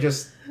is literally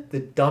just the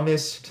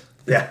dumbest.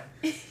 Yeah.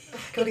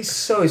 God, he's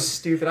so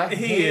stupid. I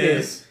He hate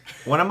is.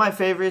 One of my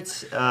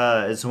favorites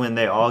is when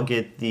they all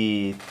get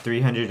the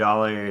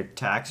 $300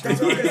 tax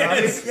rebate.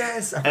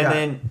 Yes. I And forgot.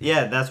 then,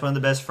 yeah, that's one of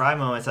the best Fry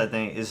moments, I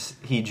think, is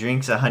he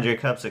drinks 100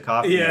 cups of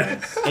coffee Yeah.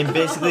 and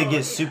basically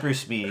gets super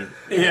speed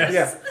Yes.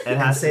 Yeah. and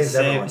has to saves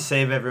everyone.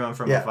 save everyone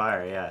from Yeah. a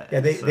fire. Yeah,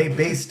 Yeah, So- they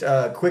based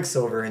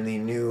Quicksilver in the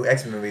new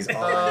X-Men movies on.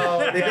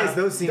 Oh, they based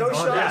those scenes Those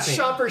on shots, that scene.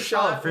 shot for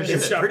shot. for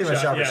It's sure. pretty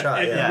much shot for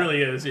shot. It Yeah.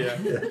 really is. Yeah.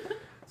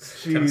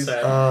 Kind of Jeez.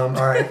 sad. All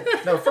right.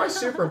 No, Fry's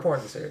super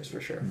important in the series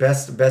for sure.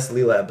 Best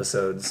Leela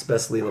episodes.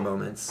 Best Leela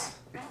moments.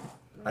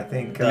 I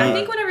think. I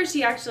think whenever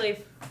she actually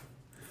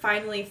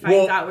finally finds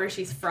Well- out where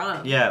she's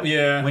from. Yeah,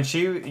 Yeah. When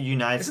she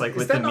unites like is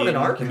with that the not an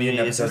mutant arc?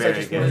 community, it's episodes, I very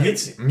just good. wanna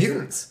hit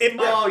mutants. It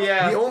might, Oh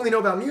yeah. We only know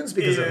about mutants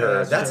because of Yeah, her.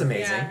 that's That's true.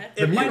 amazing. Yeah.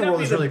 The It might mutant not world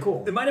be is the- really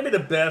cool. It might not be the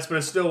best, but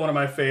it's still one of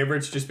my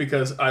favorites just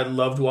because I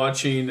loved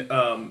watching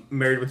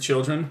Married with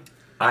Children.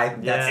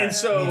 Yeah. And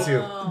so Me too.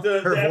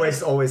 Her the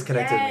voice always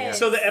connected me. Yes.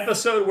 So the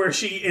episode where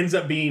she ends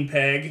up being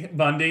Peg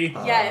Bundy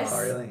Yes.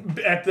 Oh,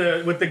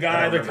 really? with the I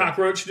guy, don't the remember.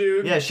 cockroach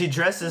dude. Yeah, she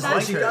dresses That's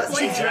like she her. does.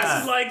 She Yeah.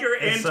 dresses like her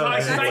and It's so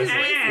talks good. like That's his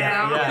voice ah.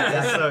 now. Yeah,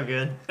 that's so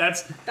good.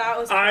 That's That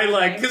was I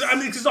like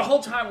perfect. because the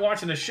whole time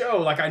watching the show,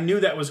 like I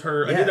knew that was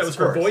her. I knew Yes, that was of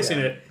her course, voicing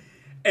yeah. it.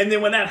 And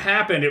then when that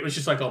happened, it was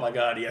just like, oh my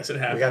god, yes, it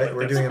happened. We got it. Like,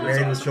 We're that's doing a Married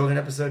with awesome. Children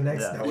episode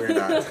next. Yeah. No, we're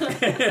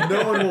not.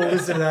 No one will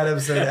listen to that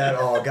episode at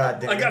all.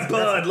 God damn. I got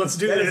Bud. Let's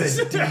do That this. is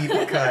a deep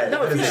cut.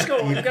 No, That if you is just a go,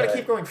 deep you gotta cut.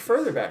 keep going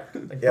further back.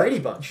 Like Yeah. Brady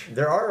Bunch.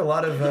 There are a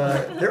lot of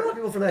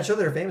people from that show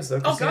that are famous though.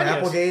 Christina God, yes.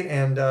 Applegate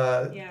and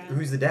Yeah.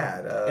 who's the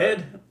dad?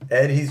 Ed.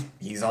 Ed.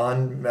 He's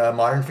on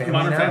Modern Family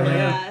Modern now. Family,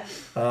 yeah.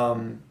 Yeah.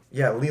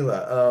 Yeah,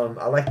 Leela.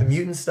 I like the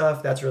mutant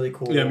stuff. That's really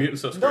cool. Yeah, mutant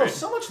stuff's No, great.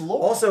 so much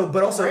lore.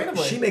 But also,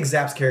 Randomly. she makes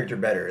Zap's character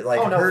better. Like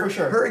Oh, no, her, for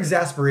sure. her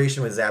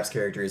exasperation with Zap's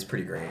character is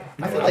pretty great.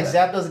 I feel like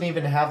Zap doesn't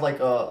even have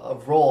like a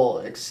role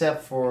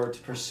except for to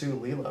pursue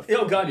Leela.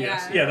 Oh god,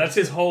 yes, Yeah. yeah. That's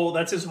his whole.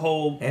 And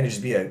to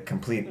just be a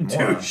complete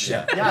moron. Douche.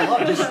 Yeah. Yeah, I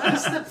love it.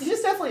 He's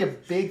just definitely a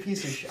big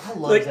piece of shit. I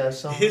love like Zap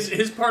so much.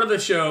 his part of the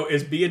show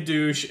is be a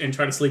douche and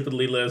try to sleep with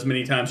Leela as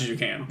many times as you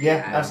can. Yeah,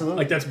 Yeah. absolutely.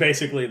 Like that's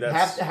basically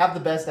that's. have the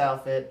best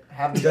outfit,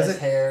 have the Does best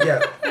it? hair. Yeah.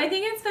 But I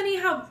think it's funny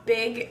how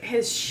big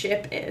his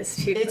ship is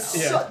too. It's though.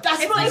 Yeah. so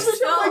that's It's what like this is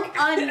so like.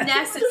 There's two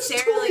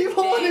unnecessarily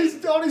people on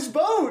big. on his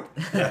boat.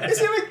 Is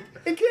he like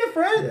in Camp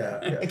Fred? Yeah,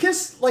 yeah. And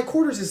Kid's like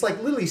quarters is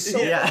like literally so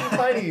Yeah. fucking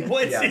tiny.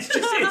 Well, Yeah. it's just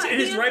it's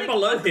He has, right like,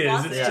 below a his. It's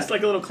closet. just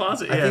like a little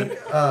closet. I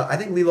Yeah.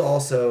 think Leela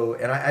also,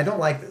 and I don't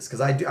like this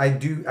because I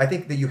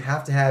think that you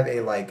have to have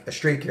a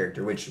straight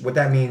character, which what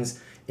that means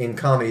in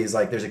comedy is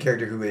like there's a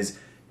character who is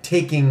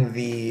taking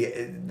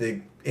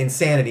the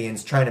insanity and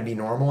is trying to be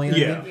normal. You know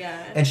what I Yeah. mean? Yeah.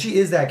 And she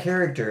is that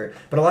character,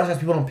 but a lot of times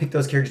people don't pick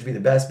those characters to be the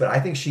best. But I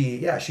think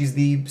she's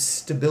the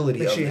stability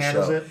Think of she the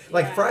handles show. it?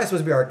 Like Yeah. Fry's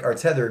supposed to be our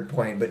tethered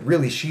point, but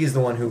really she's the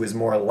one who is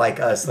more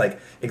like us, like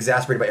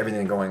exasperated by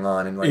everything going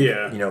on and like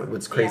Yeah. you know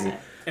what's crazy. Yeah.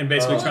 And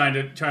basically trying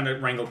to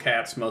wrangle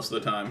cats most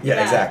of the time.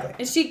 Yeah, exactly.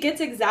 And she gets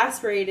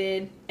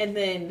exasperated, and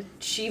then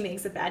she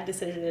makes a bad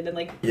decision, and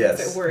like Yes.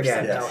 makes it worse.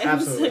 Yeah, no,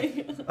 sometimes.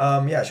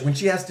 absolutely. When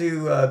she has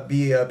to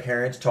be a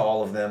parent to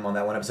all of them on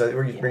that one episode,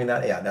 were you bringing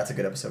that? Yeah, that's a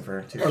good episode for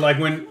her too. Or like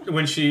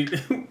when she,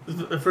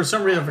 for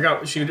some reason I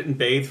forgot she didn't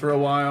bathe for a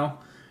while,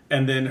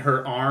 and then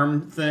her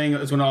arm thing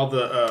is when all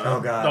the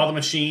Oh, God. all the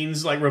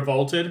machines like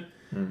revolted,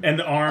 and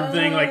the arm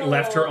thing like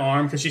left her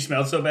arm because she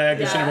smelled so bad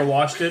because she Yeah. never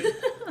washed it.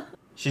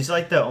 She's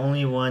like the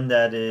only one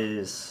that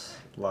is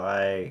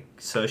like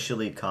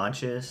socially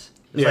conscious.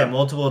 There's Yeah. like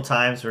multiple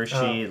times where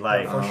she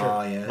like for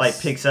sure. yes. like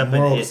picks up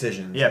moral an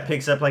decisions. yeah,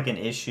 picks up like an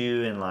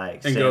issue and like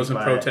And stands goes and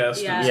by it.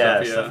 protests Yeah. and Yeah,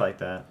 stuff. stuff like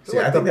that. See,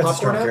 I Like think the that's a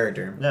strong popcorn app?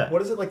 character. Yeah.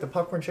 What is it, like the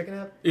popcorn chicken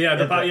app?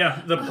 Yeah,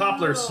 Yeah, the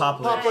poplars.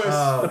 Poplars. Poplars.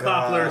 Oh, The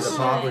God, poplars. The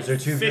poplars are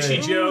too Fishy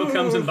good. Joe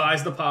comes and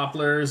buys the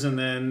poplars, and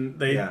then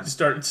they Yeah.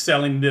 start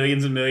selling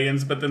millions and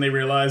millions. But then they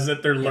realize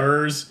that they're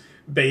lures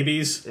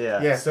babies.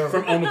 Yeah. So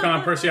From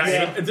Omicron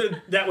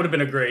Persei. That would have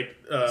been a great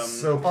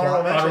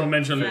honorable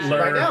mention. Yeah. Lur.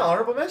 right now,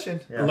 honorable mention.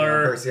 Yeah,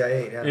 Lur. Percy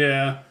I-8, yeah.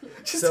 Yeah.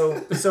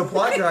 So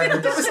plot driver.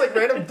 That was like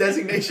random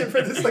designation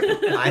for this. Like,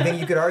 I think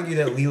you could argue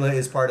that Leela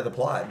is part of the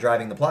plot,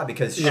 driving the plot,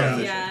 because she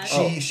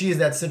is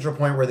that central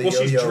point where the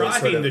yo-yo she's is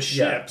driving sort of, the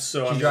ship.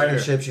 So she's I'm driving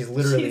the sure. ship. She's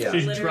literally She's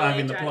She's literally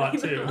driving the plot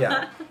driving too. the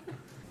yeah.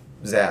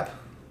 Zap.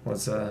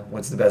 What's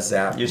the best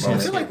Zap You're I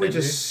moment? feel like we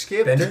just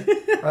skipped. Bender? All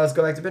right, let's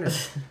go back to Bender.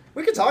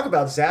 We could talk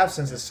about Zap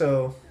since it's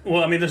so.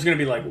 Well, I mean, there's going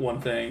to be like one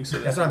thing. So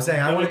That's what I'm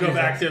saying. I I want wanna to go do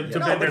back to that. Bender.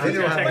 No, but It's we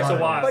going don't to take have us a a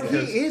lot. while. But he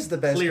because is the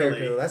best clearly-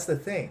 character, though. That's the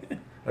thing.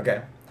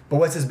 Okay. But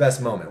what's his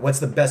best moment? What's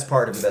the best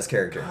part of the best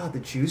character? God, the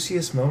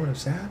juiciest moment of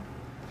Zap.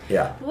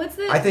 Yeah. What's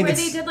the I think where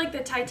it's- they did like the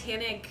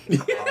Titanic?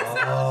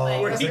 Oh,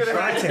 Like, the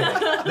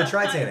Tritanic. The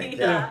Tritanic.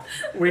 yeah.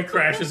 Where he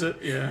crashes it.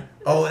 Yeah.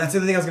 Oh, that's the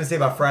other thing I was going to say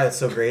about Fry that's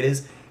so great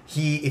is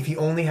if he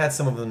only had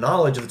some of the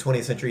knowledge of the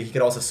 20th century, he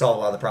could also solve a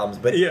lot of the problems.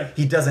 But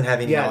he doesn't have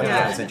any knowledge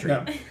Yeah. of the 20th century.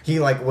 No. He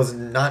was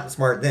not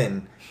smart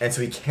then, and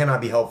so he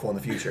cannot be helpful in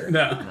the future.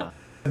 No.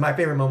 My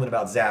favorite moment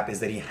about Zap is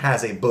that he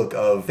has a book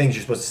of things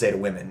you're supposed to say to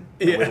women,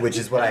 Yeah. which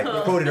is what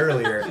I quoted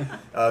earlier.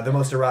 The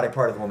most erotic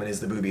part of the woman is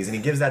the boobies, and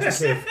he gives that to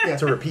Tiff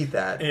to repeat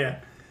that. Yeah.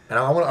 And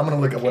I'm gonna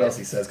look at what else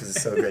he says because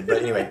it's so good.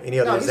 But anyway, any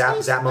other he's Zap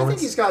I think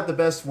moments? he's got the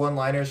best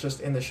one-liners just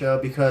in the show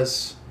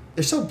because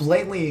they're so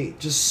blatantly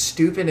just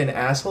stupid and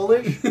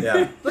asshole-ish.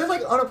 Yeah. They're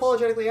like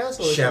unapologetically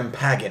asshole-ish.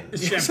 Champagan.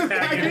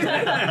 Champagne.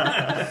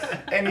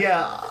 And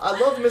yeah, I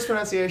love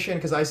mispronunciation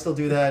because I still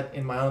do that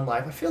in my own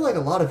life. I feel like a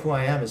lot of who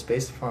I am is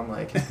based upon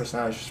like his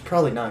personality, which is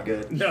probably not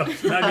good. No, not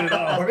good at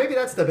all. Or maybe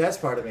that's the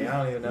best part of me. I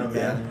don't even know,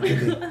 Yeah.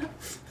 man.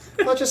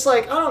 But just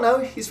like, I don't know,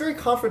 he's very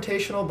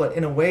confrontational, but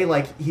in a way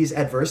like he's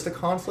adverse to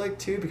conflict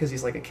too because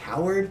he's like a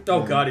coward.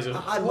 Oh God, he's a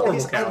I horrible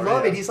love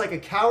coward. it. He's like a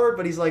coward,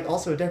 but he's like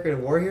also a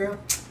decorated war hero.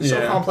 So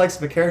Yeah. complex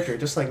of a character,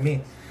 just like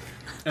me.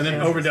 And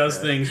then overdoes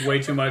things way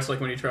too much, like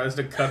when he tries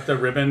to cut the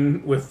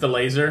ribbon with the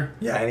laser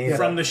Yeah, and he's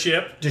from the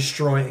ship,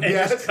 destroying. and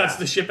Yeah. just cuts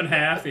the ship in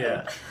half.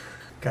 Yeah.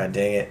 God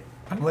dang it.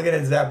 I'm looking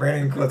at Zap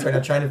Brannigan quotes right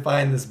now, trying to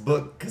find this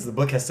book because the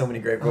book has so many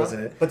great quotes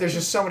in it. But there's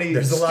just so many.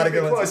 There's a lot of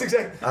good stupid ones. quotes,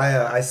 Exactly.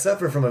 I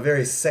suffer from a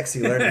very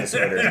sexy learning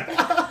disorder.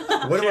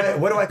 What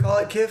do I call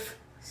it, Kiff?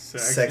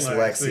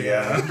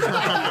 Sexlexia.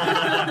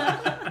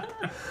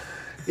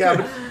 Yeah,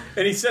 but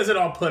And he says it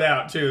all put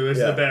out too. It's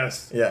Yeah. the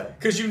best. Yeah.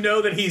 Because you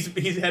know that he's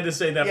had to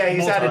say that. Yeah,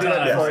 he's had to do multiple that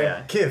times. before.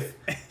 Yeah.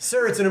 Kiff,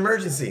 sir, it's an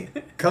emergency.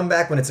 Come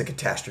back when it's a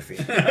catastrophe.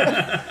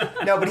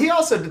 no, but he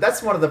also,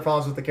 that's one of the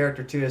problems with the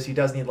character too, is he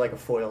does need like a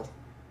foil.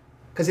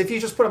 Because if you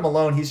just put him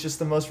alone, he's just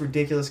the most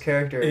ridiculous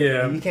character.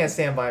 Yeah. He can't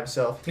stand by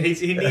himself. He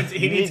needs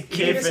Kif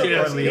He's or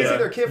either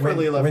Leela. Kif or When,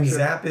 Leela. when for sure.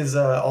 Zap is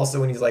also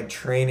when he's like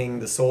training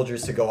the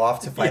soldiers to go off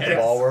to fight the Yes.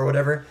 ball or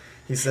whatever,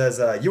 he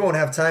says, "You won't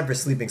have time for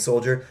sleeping,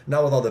 soldier.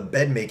 Not with all the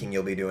bed making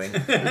you'll be doing."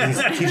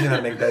 He's teaching how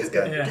to make beds.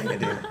 God Yeah. dang it,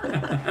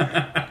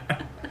 dude.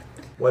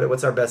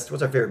 What's our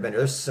favorite Bender?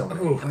 There's so many.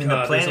 Oh, I mean,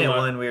 God, the there's a planet lot.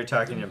 one we were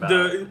talking about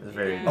The- is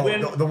very. Oh,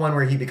 when- the one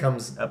where he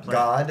becomes A planet.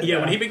 God. Yeah,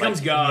 when he becomes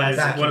Like, God, he is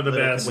has one of the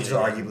little best. Which is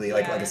arguably,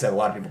 like I said, a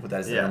lot of people put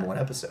that as the Yeah. number one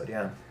episode.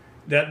 Yeah.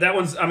 That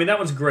one's. I mean, that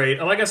one's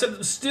great. Like I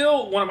said,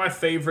 still one of my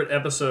favorite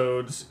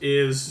episodes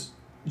is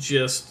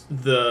just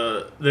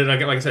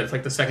like I said, it's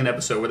like the second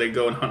episode where they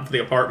go and hunt for the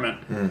apartment,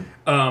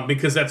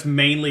 because that's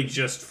mainly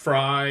just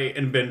Fry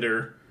and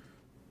Bender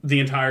the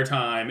entire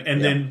time,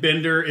 and then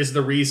Bender is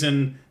the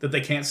reason that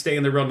they can't stay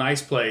in the real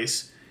nice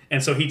place,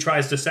 and so he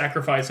tries to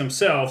sacrifice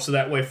himself so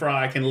that way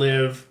Fry can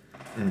live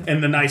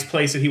in the nice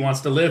place that he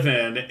wants to live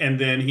in, and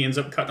then he ends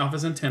up cutting off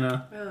his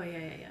antenna. Oh yeah.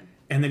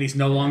 And then he's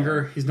no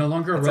longer a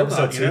robot.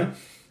 episode You know? 2?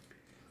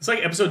 It's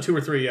like episode 2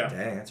 or 3. Yeah.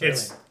 Dang, that's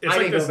It's I like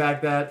didn't this. go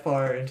back that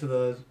far into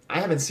the. I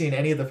haven't seen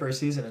any of the first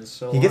season in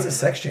so long. He gets a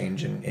sex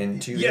change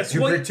to Yes, to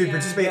well,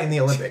 participate in the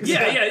Olympics.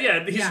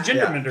 Yeah. He's a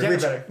gender bender.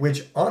 Yeah.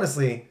 Which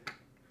honestly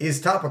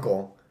is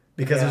topical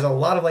because Yeah. there's a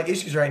lot of like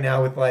issues right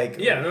now with like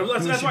Yeah,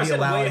 that's who should why I be said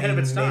way allowed ahead of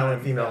in its male time.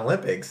 and female Yeah.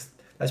 Olympics.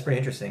 That's pretty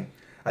interesting.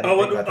 I didn't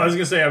Oh, think about that. I was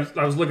gonna say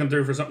I was looking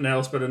through for something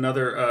else, but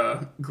another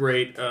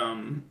great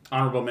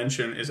honorable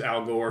mention is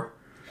Al Gore.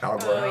 Al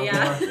Gore. Oh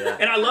yeah.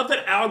 And I love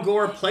that Al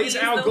Gore plays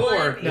He's Al the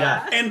Gore one,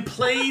 yeah. and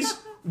plays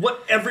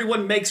what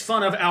everyone makes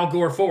fun of Al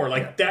Gore for.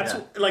 Like that's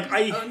like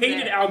I Owns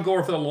hated it. Al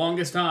Gore for the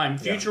longest time.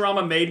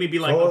 Futurama made me be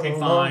like, For okay, the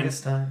fine.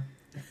 longest time.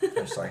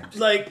 I'm sorry.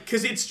 Like,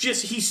 because it's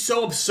just he's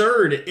so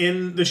absurd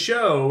in the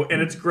show,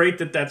 and it's great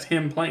that that's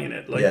him playing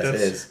it. Like, Yes, that's,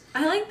 it is.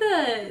 I like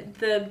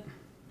the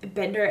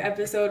Bender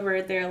episode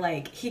where they're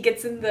like he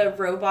gets in the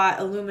robot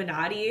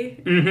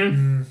Illuminati.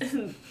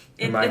 Mm-hmm.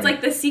 Remind It's me.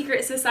 like the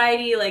secret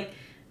society. Like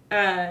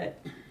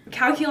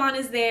Calculon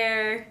is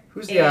there.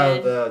 Who's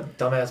and- the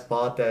dumbass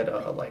bot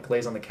that like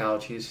lays on the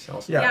couch? He's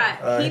also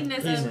Yeah,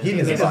 hedonism.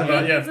 Hedonism.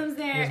 Yeah. Hedonism's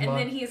there, Hedonism. and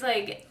then he's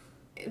like,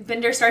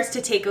 Bender starts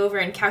to take over,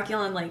 and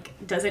Calculon like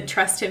doesn't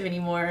trust him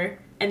anymore,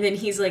 and then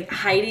he's like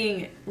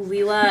hiding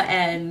Leela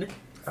and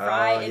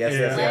Fry in yes, his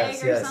yes, leg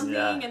yes, or yes. something,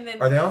 Yeah. and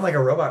then Are they on like a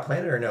robot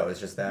planet or no? It's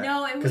just that.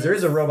 No, it because there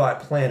is a was- robot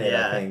planet.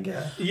 Yeah. I think.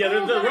 Yeah. Yeah, Oh,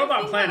 the but I Robot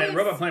think Planet. that was-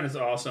 Robot Planet's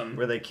awesome.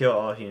 Where they kill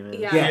all humans.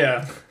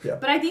 Yeah. Yeah.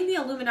 But I think the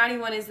Illuminati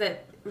one is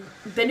that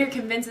Bender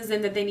convinces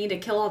them that they need to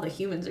kill all the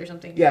humans or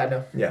something. Yeah,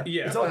 no. Yeah.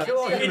 Yeah. It's all kill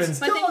all humans.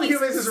 But Kill then all the he's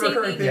humans is a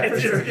recurring saving- theme, for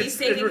sure. He's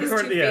saving his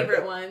two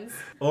favorite ones.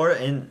 Or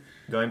in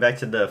going back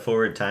to the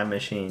forward time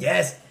machine.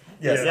 Yes.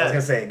 Yes, I was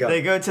gonna say, go.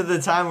 They go to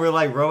the time where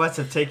like robots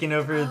have taken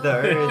over the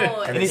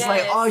earth, and he's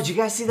like, "Oh, did you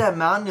guys see that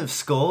mountain of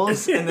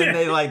skulls?" And then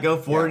they like go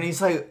forward, and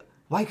he's like,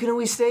 "Why couldn't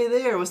we stay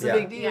there? What's the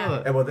big deal?" Yeah.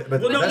 But the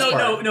Well, best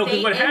part, no.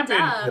 Because what They end happened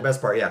up- the best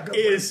part, yeah, go for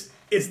it.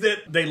 is that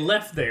they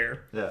left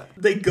there. Yeah.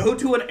 They go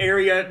to an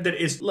area that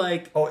is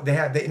like. Oh,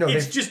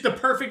 It's just the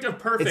perfect of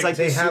perfect. It's like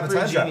They the have a super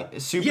time travel.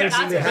 super Yes,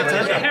 genius. they have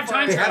time they have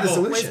time They have the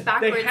travel. solution. Was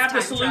backwards They have the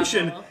time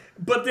solution. travel.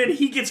 But then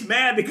he gets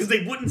mad because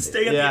they wouldn't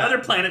stay at Yeah. the other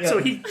planet, so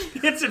he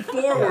hits it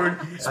forward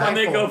when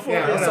they go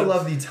forward. I also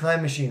love the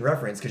time machine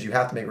reference because you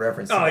have to make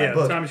reference to Oh, that yeah,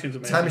 book. time machine's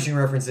amazing. Time machine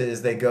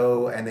references, they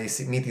go and they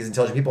meet these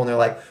intelligent people and they're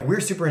like, we're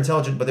super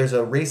intelligent, but there's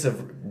a race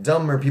of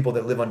dumber people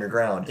that live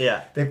underground.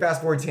 Yeah. They fast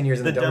forward 10 years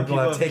and the, The dumb dumb people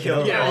have people taken have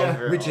over, killed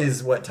Oliver. which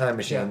is what Time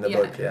Machine, the Yeah.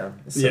 book, yeah.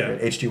 It's so Yeah. good.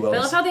 H.G. But I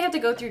Wells. love how they have to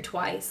go through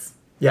twice.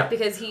 Yeah.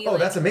 Because he, Oh, like,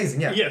 that's amazing,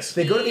 yeah. Yes.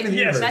 They go to the end of the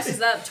Yes. universe.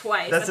 messes up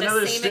twice. That's at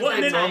another the same stupid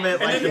exact time.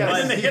 moment, And like then- the and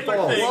then the He Hitler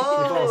falls. thing. He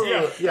falls.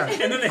 Yeah. Yeah.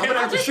 And then the I'm gonna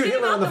have to shoot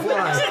Hitler on the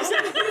fly.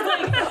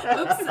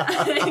 Oops,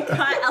 I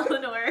got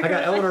Eleanor. I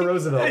got Eleanor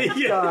Roosevelt.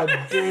 Yeah. God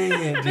dang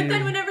it, dude. But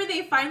then whenever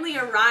they finally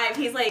arrive,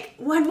 he's like,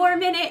 1 more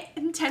minute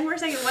and 10 more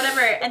seconds,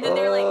 whatever. And then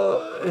they're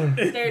like,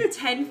 they're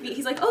 10 feet.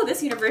 He's like, oh,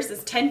 this universe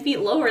is 10 feet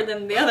lower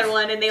than the other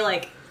one. And they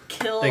like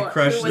kill They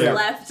crush who was their,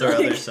 left. their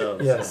like, other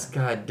selves. Yes,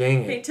 God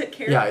dang it. They took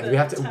care yeah, of the we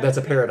have to. time. That's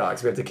a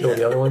paradox. We have to kill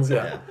the other ones.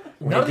 Yeah.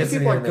 When None it of these gets to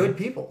people the are end, good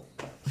people.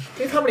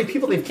 Think how many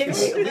people they've killed.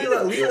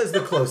 Leela is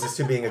the closest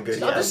to being a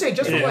good. I'm just saying,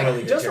 just from Yeah.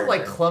 like, just from like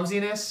character.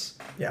 clumsiness,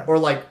 Yeah. or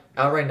like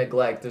outright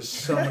neglect. There's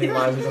so many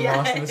lives that are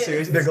lost in this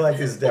series. Neglect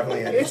is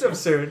definitely in It's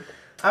absurd.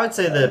 I would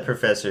say the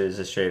professor is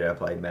a straight up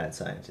like mad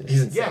scientist.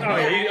 He's insane.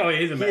 Yeah.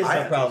 He's a I mess.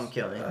 have problem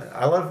killing.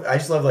 I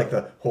just love like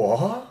the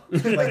whoa,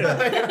 like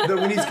the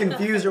when he's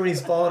confused or when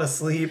he's falling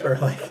asleep or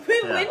like.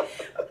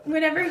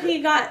 Whenever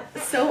he got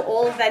so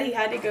old that he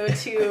had to go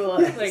to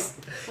like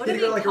what He do had to they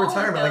go to like a call it,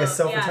 retirement, like a though?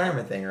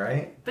 self-retirement thing,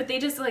 right? But they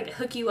just like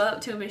hook you up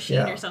to a machine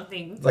Yeah. or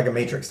something. It's like a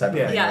Matrix type of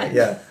Yeah. thing. Yeah. Right?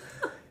 Yeah.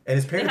 And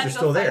his parents had are to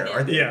still go find there, him.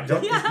 aren't they? Yeah.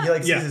 Don't, Yeah. He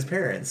like Yeah. sees his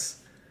parents.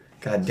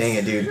 God dang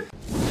it, dude.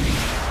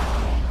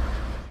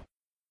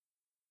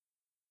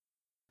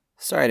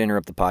 Sorry to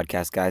interrupt the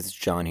podcast, guys. It's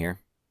John here.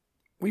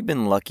 We've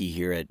been lucky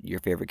here at Your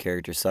Favorite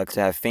Character Sucks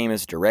to have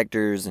famous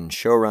directors and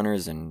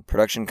showrunners and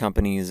production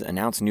companies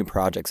announce new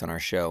projects on our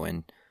show,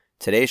 and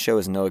today's show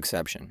is no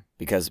exception,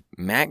 because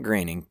Matt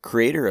Groening,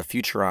 creator of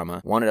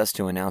Futurama, wanted us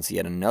to announce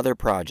yet another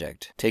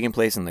project taking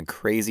place in the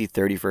crazy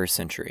 31st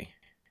century.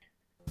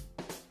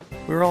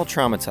 We were all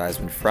traumatized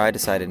when Fry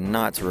decided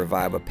not to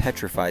revive a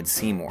petrified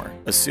Seymour,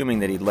 assuming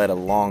that he'd led a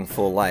long,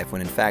 full life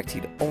when in fact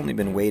he'd only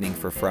been waiting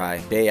for Fry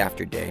day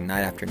after day,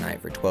 night after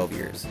night for 12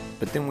 years.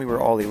 But then we were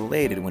all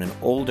elated when an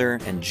older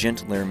and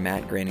gentler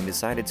Matt Groening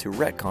decided to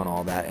retcon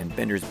all that in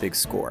Bender's big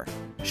score,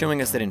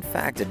 showing us that in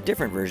fact a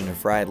different version of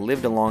Fry had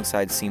lived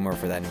alongside Seymour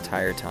for that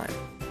entire time.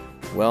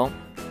 Well,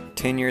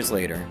 10 years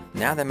later,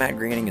 now that Matt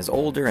Groening is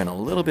older and a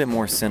little bit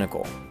more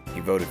cynical, he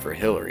voted for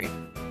Hillary,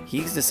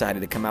 he's decided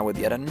to come out with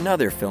yet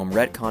another film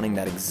retconning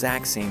that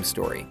exact same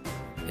story.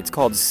 It's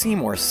called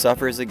Seymour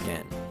Suffers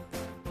Again.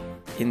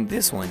 In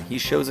this one, he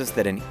shows us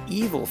that an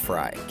evil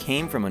Fry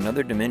came from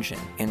another dimension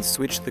and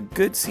switched the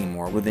good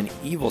Seymour with an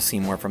evil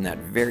Seymour from that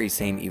very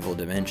same evil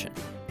dimension.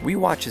 We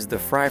watch as the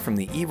Fry from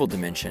the evil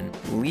dimension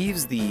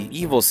leaves the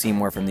evil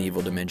Seymour from the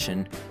evil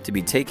dimension to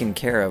be taken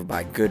care of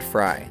by good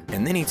Fry,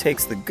 and then he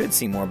takes the good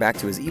Seymour back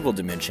to his evil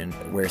dimension,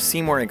 where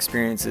Seymour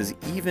experiences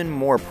even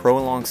more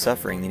prolonged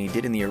suffering than he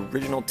did in the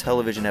original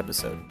television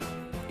episode.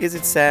 Is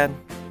it sad?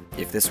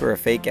 If this were a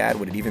fake ad,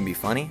 would it even be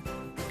funny?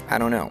 I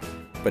don't know.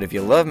 But if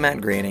you love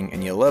Matt Groening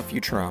and you love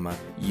Futurama,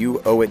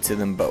 you owe it to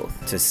them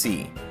both to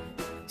see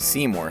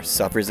Seymour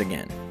Suffers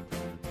Again.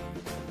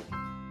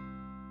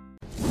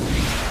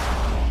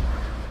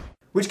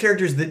 Which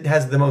characters that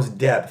has the most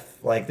depth?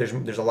 Like, there's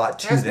a lot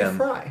to Has to be them.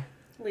 Fry.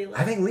 Leela.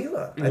 I think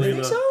Leela. I Leela,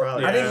 think so.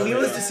 probably. I think Yeah.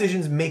 Leela's Yeah.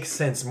 decisions make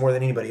sense more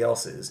than anybody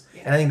else's,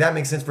 and I think that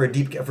makes sense for a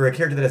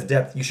character that has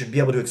depth. You should be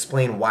able to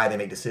explain why they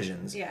make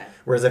decisions. Yeah.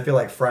 Whereas I feel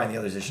like Fry and the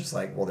others is just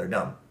like, well, they're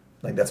dumb.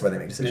 Like that's why they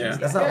make decisions.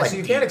 Yeah. That's not Yeah, like so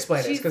you deep. can't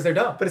explain it She's- because they're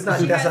dumb. But it's not.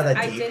 She That's not has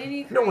that deep.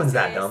 identity No one's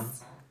that crisis dumb.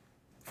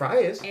 Fry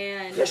is.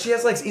 And Yeah, she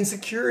has like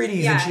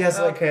insecurities, Yeah. and she has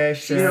like Okay,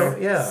 you know, sure.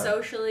 yeah.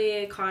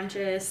 socially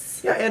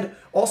conscious. Yeah, and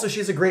also she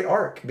has a great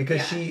arc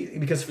because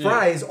Yeah.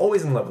 Fry is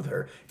always in love with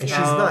her, and she's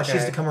Oh, not. She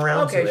has okay. to come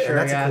around Okay, to it, sure, and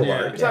that's yeah. a cool Yeah.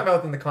 arc. You're talking about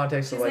within the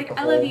context She's of like like,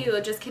 the I whole... love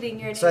you. Just kidding.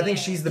 You're an So I think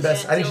idiot. she's the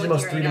best. I think she's the Deal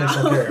most with you right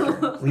three-dimensional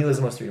now. character. Leela's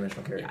the most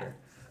three-dimensional character.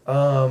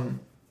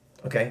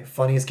 Okay,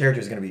 funniest character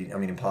is going to be, I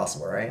mean,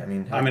 impossible, right? I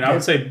mean, I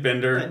would say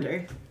Bender.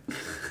 Bender.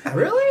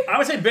 Really? I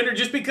would say Bender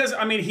just because,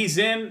 I mean, he's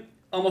in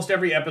almost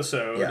every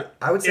episode. Yeah,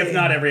 I would say- if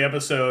not every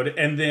episode,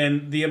 and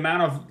then the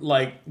amount of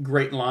like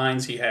great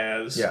lines he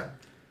has. yeah.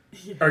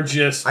 are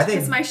just. I think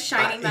It's my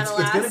shining metal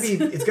it's gonna ass.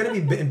 it's gonna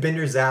be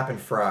Bender, Zap, and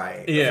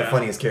Fry. Yeah. The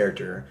funniest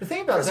character. The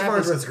thing about Professor Zap is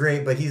Farnsworth's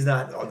great, but he's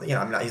not. He's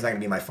not gonna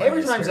be my funniest.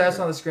 every time Zap's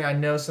character. on the screen, I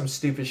know some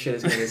stupid shit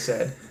is gonna get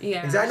said.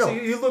 Yeah. Exactly. So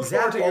you look Zap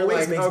forward to it, you're always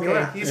like, makes me okay,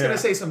 laugh. he's Yeah. gonna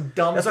say some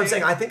dumb. That's what I'm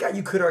thing. saying. I think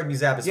you could argue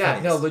Zap is Yeah,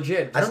 funniest. no,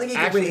 legit. I don't think he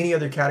could Actually- win any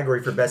other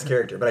category for best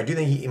character, but I do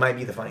think he might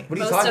be the funniest. What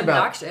are you Most talking about?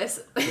 obnoxious.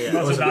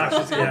 Most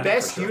obnoxious, yeah.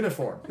 Best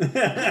uniform.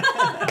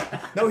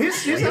 No, his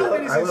outfit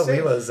is I love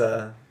insane.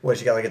 Leela's. What,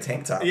 she got like a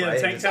tank top, Yeah, right?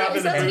 tank Just- top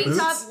It's and a the tank boots.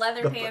 top,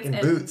 leather The pants, fucking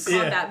and boots.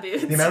 combat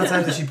boots. The amount of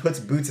times that she puts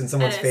boots in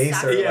someone's And a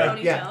face, or satin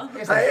like, Yeah.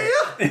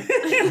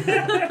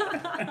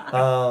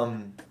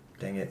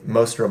 dang it,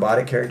 most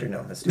robotic character?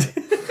 No, that's too.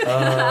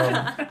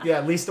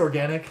 Yeah, least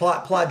organic.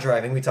 Plot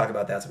driving. We talk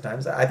about that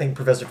sometimes. I think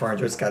Professor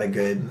Farnsworth's got a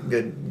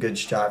good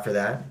shot for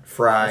that. I'd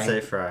Fry,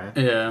 say Fry.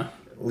 Yeah.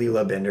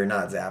 Leela, Bender,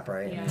 not Zap,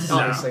 right? Yeah.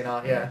 Obviously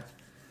not. Yeah.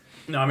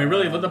 No, I mean,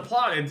 really, but the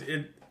plot,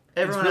 it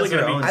Everyone it's really has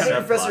their gonna own be. I think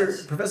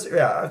subplots. Professor.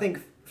 Yeah, I think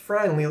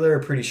Fry and Leela are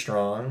pretty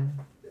strong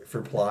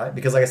for plot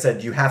because, like I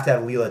said, you have to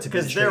have Leela to be the Because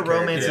their straight character.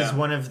 romance is Yeah.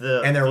 one of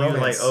the And their few,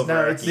 romance. like No,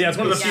 overarching. Yeah, it's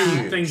one of the It's few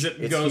huge. things that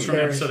It's goes huge. from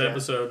episode to Yeah.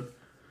 episode.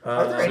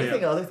 Are there Um,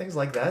 anything other things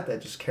like that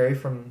just carry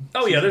from?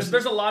 Oh yeah,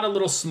 there's a lot of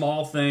little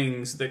small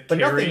things that But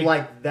carry. nothing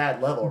like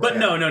that level. But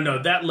right?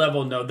 no, that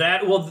level, no.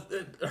 That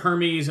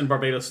Hermes and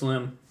Barbados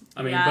Slim.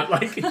 I mean, Yeah. but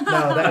like, No,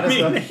 that I is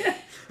mean, the-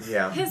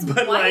 Yeah. His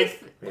But,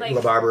 wife, like, La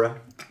Barbara.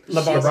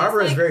 La La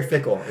Barbara is like- very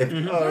fickle.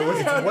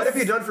 Oh, What have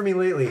you done for me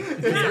lately?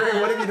 What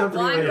have you done for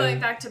well, me I'm lately? going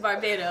back to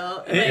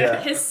Barbados. And, like,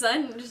 Yeah. his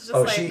son is just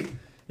Oh, like,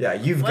 yeah,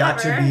 you've got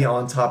to whatever. be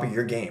on top of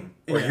your game,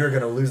 or Yeah. you're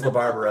gonna lose La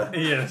Barbara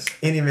yes,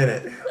 any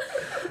minute.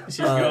 she's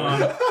gone.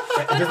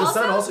 Does the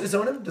son also- also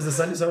disown him? Does the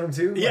son disown him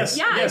too? Yes,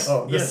 Yeah. yes.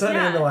 Oh, the yes. son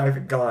Yeah. and the wife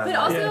gone. But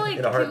also, Yeah. like,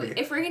 in a heartbeat.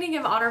 if we're going to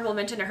give honorable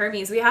mention to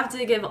Hermes, we have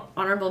to give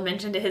honorable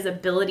mention to his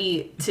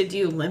ability to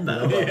do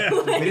limbo.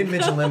 Limbo. We didn't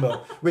mention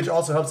Limbo, which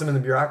also helps him in the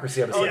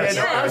bureaucracy episode. yes.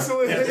 Yeah, no, Yeah.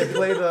 absolutely. They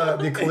play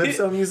the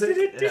calypso music,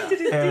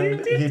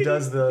 and he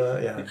does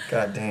the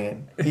God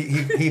dang it.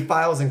 He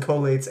files and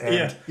collates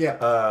and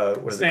Yeah.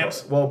 what is Stamps.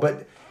 it called? Well,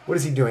 but what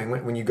is he doing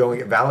when you go and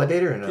get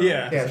validator? Or no?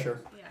 Yeah. Yeah, sure.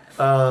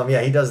 Yeah,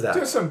 he does that.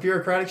 Doing some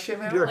bureaucratic shit,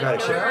 man.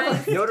 Bureaucratic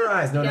Like shit.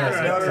 notarized?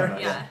 Notarized.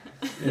 Yeah.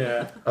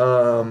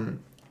 Yeah.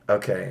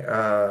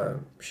 Okay.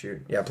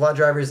 Shoot. Yeah. Plot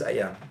drivers.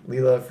 Yeah.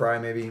 Leela, Fry,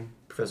 maybe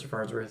Professor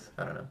Farnsworth.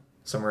 I don't know.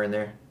 Somewhere in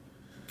there.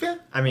 Yeah.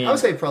 I mean, I would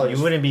say probably you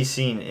just- wouldn't be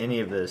seeing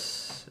any of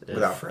this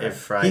Without Fry. if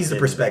Fry He's the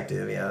didn't-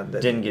 perspective. Yeah.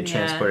 Didn't get Yeah.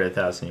 transported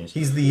 1,000 years.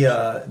 He's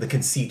the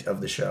conceit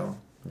of the show.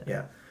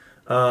 Yeah.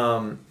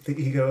 The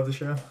ego of the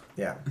show.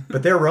 Yeah.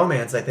 But their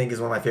romance, I think, is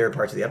one of my favorite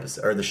parts of the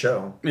episode or the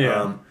show.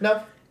 Yeah.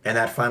 No. And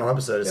that final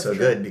episode is Yeah, so for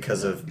sure. good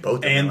because of both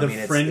of them. And I the mean,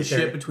 it's friendship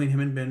their- between him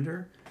and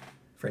Bender.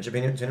 friendship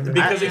between them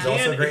Because is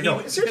also again, great. he-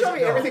 No, So you're telling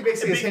me no. everything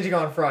basically is hinging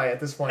on Fry at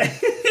this point.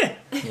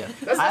 Yeah.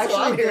 That's I what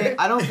I'm actually hearing.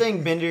 I don't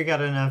think Bender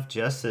got enough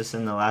justice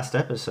in the last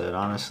episode,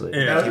 honestly.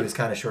 Yeah. He was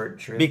kind of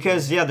short.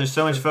 Because there's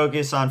so much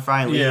focus on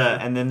Fry and Leela, Yeah.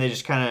 and then they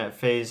just kind of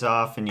phase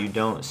off, and you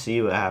don't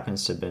see what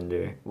happens to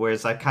Bender.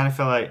 Whereas I kind of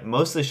feel like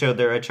most of the show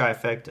they're a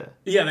trifecta.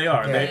 Yeah, they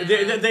are. Yeah.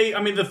 They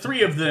I mean, the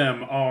three of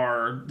them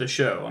are the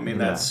show. I mean,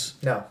 Yeah.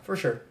 No, for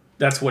sure.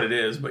 that's what it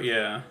is. But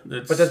yeah,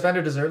 that's, But does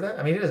Bender deserve that?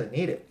 I mean, he doesn't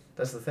need it.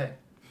 That's the thing.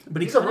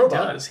 but he he's a kind of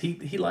robot. does.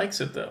 He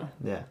likes it though.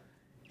 Yeah.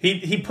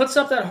 He puts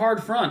up that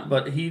hard front,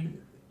 but he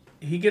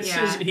gets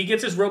Yeah.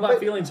 his robot But-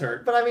 feelings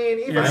hurt. But I mean,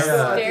 even Yeah.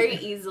 still, I Very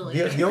think-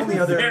 easily. The only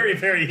other Very,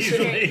 very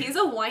easily. He's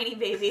a whiny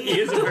baby. He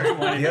is a very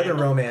whiny. the other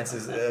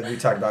romances we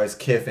talked about is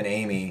Kif and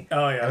Amy.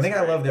 Oh, yeah, I think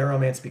that's I love their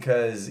romance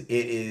because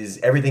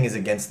everything is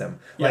against them.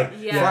 Yeah. Like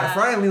Yeah.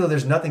 Fry and Leela,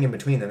 there's nothing in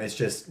between them. It's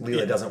just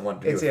Leela doesn't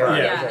want to be It's with yeah. Fry.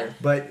 Yeah. Yeah.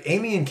 But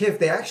Amy and Kif,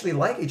 they actually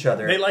like each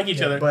other. They like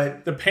each other,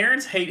 but the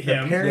parents hate the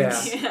him.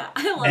 parents. Yeah,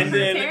 I love And her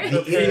then parents.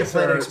 The Idiot Kif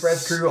Planet are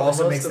Express crew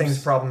also most makes things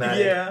obs-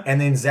 problematic. Yeah.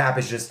 And then Zap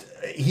is just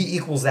he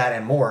equals that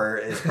and more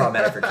is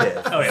problematic for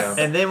Kif. Oh, yeah. you know?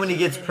 And then when he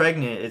gets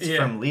pregnant, it's Yeah.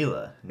 from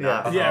Leela.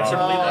 Not Yeah, from from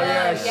Oh, Leela.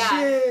 yeah, Yeah.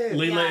 shit.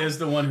 Leela Yeah. is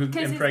the one who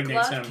Because his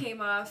impregnates glove him.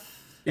 came off.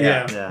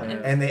 Yeah. Yeah.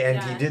 And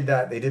Yeah. he did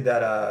that. They did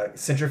that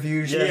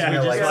centrifuge. Yeah, you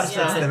know, we like just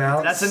splits watched them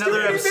out. That's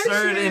another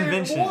absurd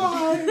invention.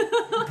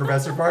 Why?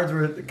 Professor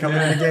Farnsworth coming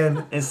in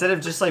again. Instead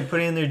of just like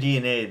putting in their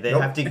DNA, they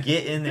Nope. have to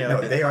get in there. No,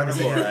 like a they are the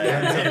carnivore,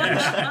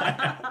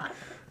 same.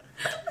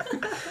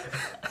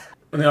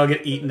 And they all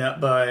get eaten up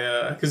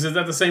by because is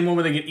that the same one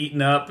where they get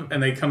eaten up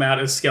and they come out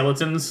as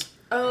skeletons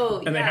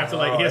Oh, and they yeah. have to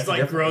like Oh, he has to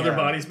that's like grow their different,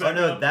 yeah. bodies Oh back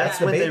no, up. that's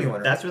the when baby they one,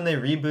 right? that's when they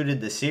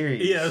rebooted the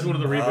series. Yeah, that's one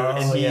of the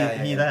reboots. And he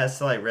yeah, yeah. has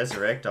to like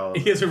resurrect all of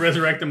He them. has to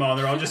resurrect them all.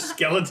 They're all just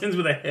skeletons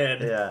with a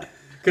head. Yeah.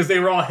 Because they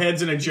were all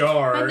heads in a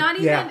jar. But not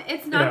even, Yeah.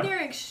 it's not Yeah.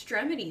 their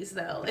extremities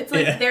though. It's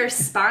like Yeah. their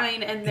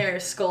spine and their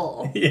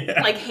skull.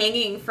 Yeah. Like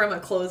hanging from a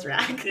clothes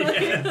rack. Like,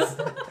 Yes.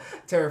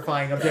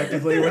 Terrifying,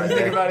 objectively, when you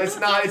think about it.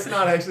 It's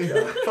not actually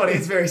funny.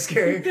 It's very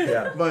scary.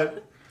 Yeah.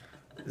 But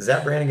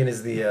Zap Brannigan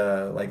is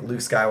the like Luke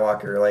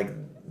Skywalker, like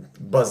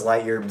Buzz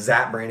Lightyear,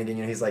 Zap Brannigan.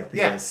 You know, he's like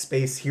the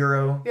space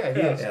hero. Yeah, he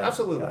is.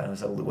 Absolutely.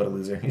 God, what a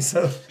loser. He's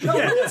so. No,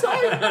 what are you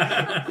talking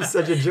about? He's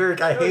such a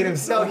jerk. I hate him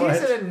so much.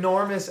 He's an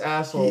enormous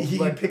asshole. He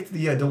picked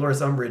the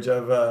Dolores Umbridge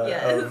of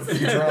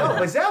Futurama. No,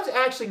 but Zap's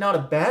actually not a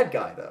bad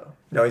guy, though.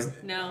 No, he's.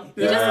 No.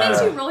 He just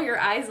makes you roll your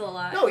eyes a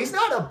lot. No, he's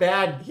not a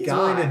bad He's guy.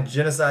 willing to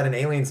genocide an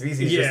alien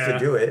species just to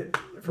do it.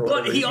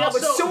 But he also,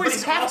 but so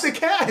is half the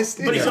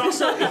cast. But he's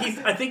also,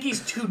 I think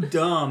he's too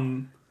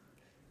dumb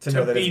to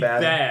know that be it's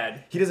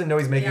bad. He doesn't know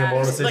he's making a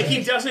moral decision. Like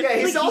he doesn't. Yeah,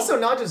 he's like also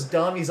not just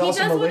dumb. He's also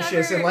does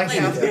malicious whatever, and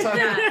half the time.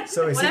 Yeah.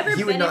 So whatever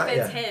he would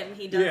benefits not, him,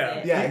 he does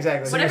it. Yeah,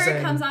 exactly. So you're Whatever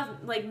saying- comes off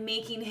like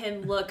making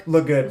him look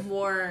good.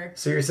 more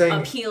So you're saying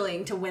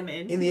appealing to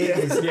women. in the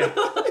 80s,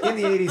 in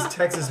the 80s,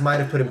 Texas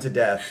might have put him to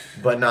death,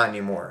 but not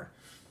anymore.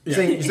 You're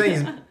saying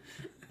he's.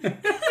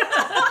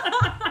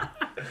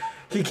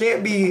 He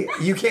can't be.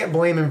 You can't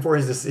blame him for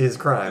his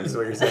crimes. Is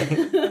what you're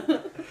saying.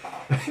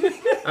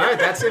 All right,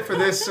 that's it for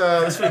this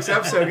week's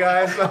episode,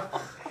 guys.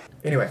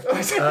 Anyway,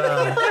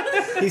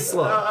 he's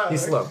slow.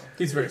 He's slow.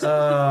 He's very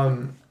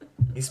slow.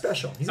 He's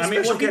special. He's a I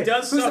mean, special well, he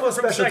does Who's the suffer most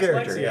from special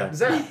character?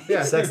 sexlexia. Yeah.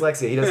 Yeah.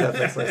 Sexlexia. He does have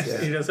sexlexia.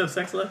 He does have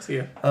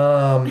sexlexia.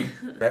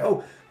 Right.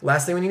 Oh,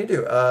 last thing we need to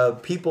do.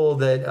 People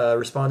that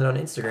responded on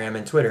Instagram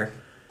and Twitter,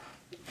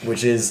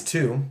 which is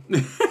 2.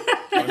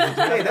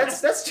 Hey,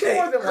 that's 2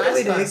 more than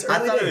early last days.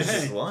 time. I thought it was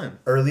just one.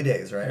 Early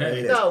days, right?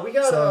 Early days. No, we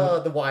got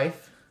So- the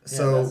wife.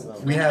 So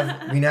that's we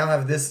now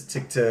have this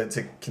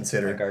to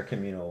consider. Like our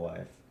communal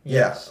wife.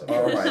 Yes,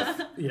 our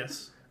wife.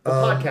 Yes. The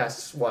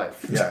podcast's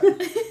wife, Yeah.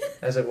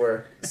 as it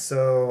were.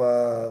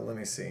 So let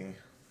me see.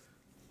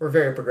 We're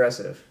very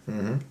progressive.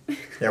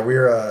 Yeah,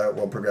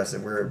 we're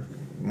progressive. We're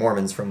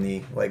Mormons from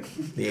the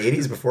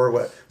 80s. Before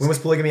what? When was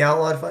polygamy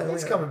outlawed finally?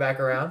 It's coming back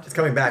around. It's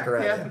coming back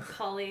around. Yeah.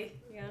 Polly,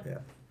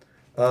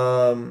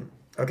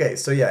 Okay,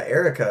 so yeah,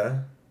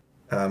 Erica,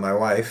 my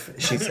wife,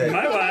 she said.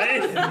 My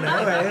wife.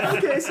 My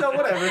wife. Okay, so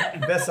whatever.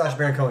 Best Sacha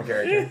Baron Cohen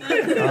character.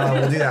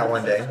 We'll do that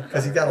one day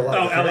because he's got a lot.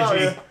 Oh, of Ali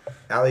G.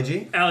 Ali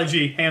G. Ali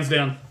G, hands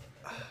down.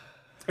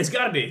 It's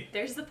gotta be.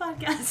 there's the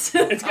podcast.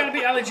 It's gotta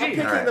be Ali G.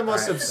 Picking the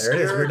most obscure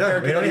There it is. We're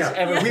done. We don't character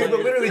have. he's We ever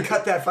will literally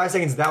cut that 5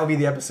 seconds. That will be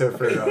the episode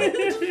for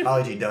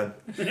Ali G. Done.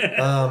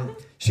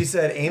 She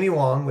said Amy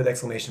Wong with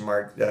exclamation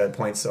mark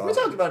points. So We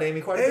talked about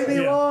Amy quite a bit.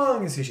 Amy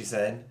Wong is who she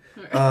said.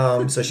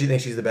 So she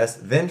thinks she's the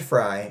best. Then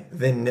Fry.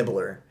 Then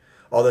Nibbler.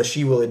 Although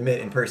she will admit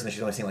in person that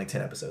she's only seen like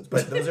 10 episodes.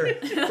 But those are.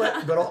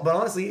 but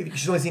honestly,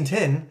 she's only seen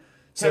 10.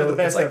 So the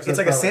best it's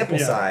like a episodes, sample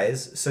probably.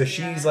 size. So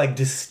she's like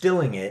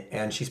distilling it,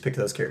 and she's picked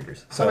those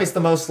characters. So it's the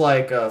most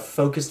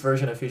focused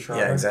version of Futurama.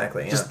 Yeah,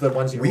 exactly. Just yeah. the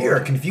ones you We roll. are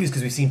confused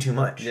because we've seen too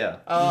much. Yeah.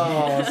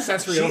 Oh,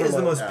 sensory She is the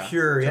overload. most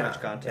pure. Too much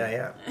content.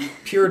 Yeah.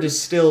 Pure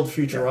distilled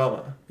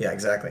Futurama. Yeah,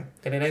 exactly.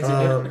 And it ends in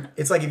Nibbler.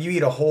 It's like if you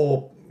eat a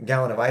whole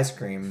gallon of ice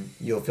cream,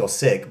 you'll feel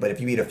sick. But if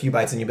you eat a few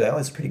bites, and you'll be like, "Oh,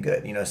 it's pretty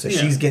good," you know. So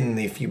she's getting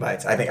the few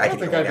bites. I think I I don't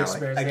can eat think a I've whole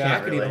gallon. experienced I that.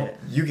 can't could eat a relate. whole-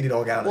 You can eat a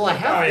whole gallon. Well, a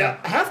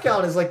yeah. half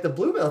gallon is like the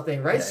Bluebell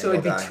thing, right? Yeah, so you'll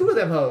it'd be die. 2 of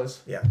them hoes.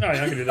 Yeah. Oh, yeah,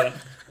 I can do that.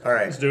 All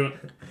right. Let's do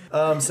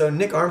it. So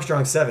Nick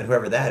Armstrong 7,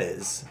 whoever that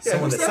is, Yeah,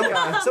 someone who's that's that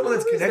guy? someone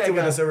that's Who's that connected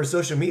with guy? us over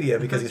social media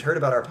because he's heard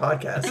about our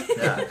podcast.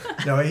 Yeah.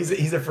 No,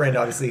 he's a friend,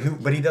 obviously,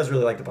 but he does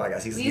really like the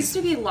podcast. We used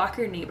to be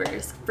locker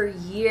neighbors for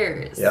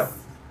years. Yep.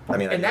 I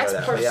mean, I And didn't that's know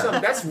that, part but yeah.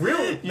 that's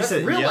real. That's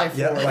said, real yeah. life.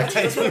 Yeah, lore. like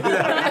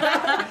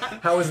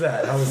how was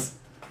that? How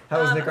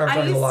was Nick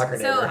Armstrong in the locker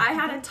neighbor? So I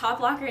had a top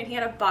locker and he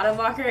had a bottom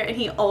locker, and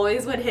he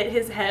always would hit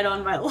his head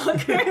on my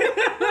locker.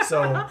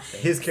 So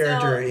his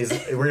character is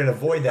we're gonna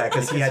avoid that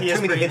because he had He too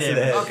is many hits to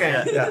the pretty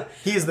head. Okay. Yeah.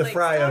 He is the Like,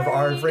 Fry of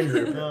our sorry. friend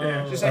group.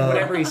 Just like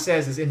whatever he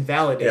says is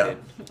invalidated.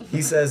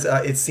 He says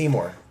it's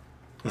Seymour.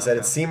 He said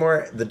it's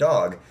Seymour the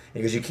dog. And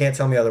he goes, you can't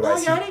tell me Oh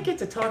otherwise. yeah, I didn't get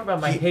to talk about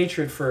my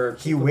hatred for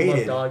he people who love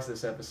waited. dogs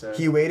this episode.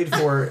 He waited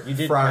for You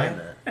did Fry. find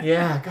that.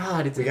 Yeah,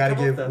 God, it's We gotta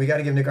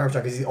give Nick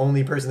Armstrong because he's the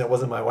only person that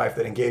wasn't my wife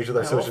that engaged with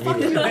our social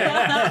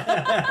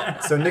media.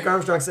 So Nick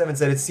Armstrong 7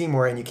 said it's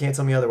Seymour, and you can't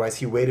tell me otherwise.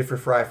 He waited for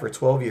Fry for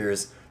 12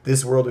 years.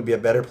 This world would be a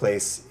better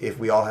place if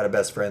we all had a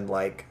best friend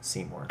like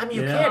Seymour. I mean,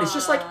 you Yeah. can't. It's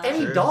just like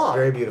any Sure. dog.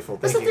 Very beautiful.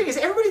 That's Thank the you. thing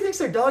is, everybody thinks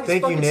their dog is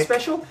Thank you, fucking Nick.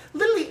 special.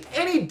 Literally,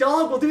 any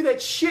dog will do that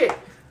shit.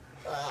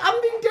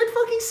 I'm being dead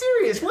fucking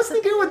serious. What's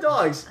the deal with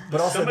dogs? But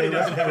also, Somebody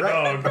doesn't have a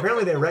dog.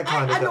 Apparently, they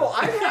retconned it. I know. though.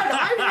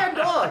 I've had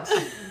dogs.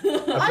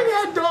 I've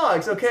had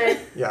dogs. Okay.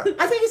 Yeah.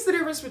 I think it's the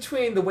difference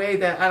between the way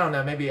that I don't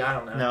know. Maybe I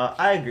don't know. No,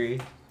 I agree.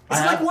 It's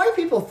like white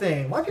people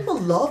thing. White people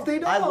love their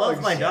dogs. I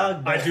love my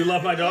dog. I do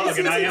love my dog,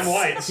 and I am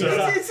white, so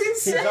It's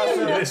insane.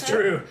 it's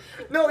true.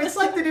 No, it's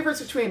like the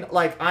difference between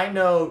like I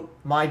know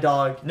my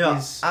dog No,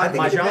 is I think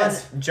my it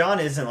depends. depends. John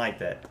isn't like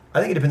that. I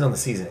think it depends on the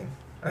seasoning.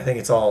 I think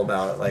it's all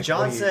about like. John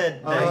what do you-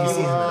 said how that you he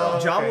season the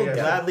dog. John will Okay,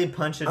 yeah. gladly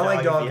punch a I dog,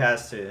 like dog. if he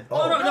has to.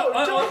 Oh, no,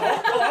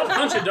 I'll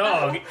punch a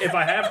dog if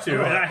I have to,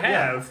 and I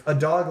have. A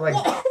dog like.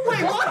 Wait,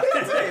 what?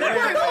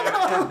 Wait,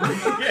 hold on.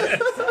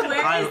 Where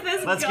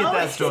Let's get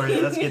that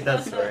story. Let's get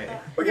that story.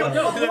 Okay,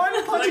 why are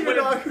you punching your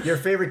dog? Your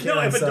favorite kid.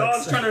 No, if a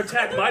dog's trying to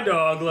attack my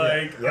dog,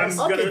 like Yes.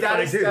 I'm Okay, gonna that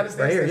like, is that is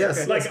right here, yes.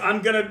 okay. like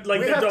I'm gonna like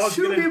We the have dog's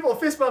two gonna. people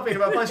fist bumping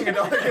about punching a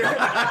dog.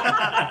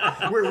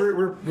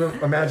 We're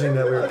imagining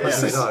that we're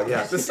punching a dog.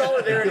 Yeah. The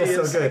solidarity It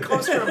feels so good. it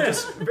comes from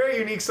just very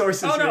unique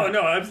sources. Oh no, here.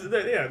 no,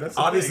 yeah, that's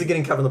the Obviously thing.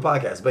 getting covered in the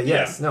podcast, but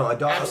yes, Yeah. no, a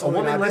dog, Absolutely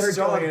a woman not. let her This is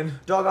going-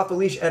 dog off the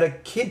leash at a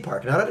kid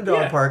park, not at a dog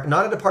Yeah. park,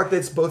 not at a park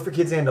that's both for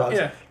kids and dogs,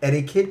 Yeah. at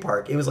a kid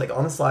park. It was like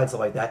on the slide, stuff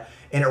like that,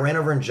 and it ran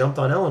over and jumped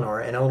on Eleanor,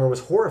 and Eleanor was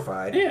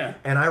horrified. Yeah.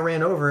 And I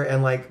ran over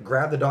and like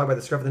grabbed the dog by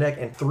the scruff of the neck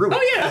and threw it.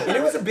 Oh, yeah. And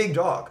it was a big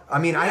dog. I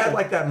mean, I had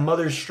like that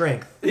mother's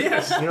strength.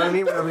 Yes. You know what I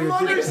mean? Whenever you're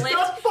Mother's kids.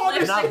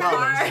 Lift Not the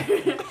car.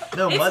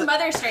 No, It's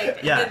mother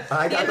strength. Yeah.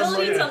 I The got the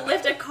ability mother- to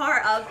lift a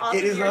car up off It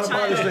of is your not a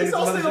child. mother's strength. It's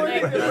also the only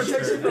thing that That's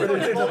protects you true. from Whether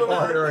it's a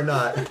father or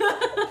not.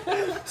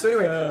 So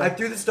anyway, I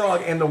threw this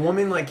dog, and the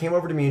woman like came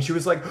over to me, and she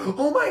was like,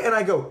 "Oh my!" And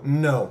I go,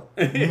 "No,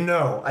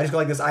 no." I just go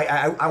like this.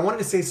 I wanted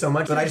to say so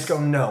much, but I just go,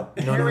 "No,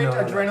 no, no, Your no,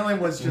 no." adrenaline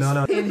was just No,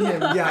 no. in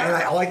him. Yeah,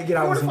 and all I could get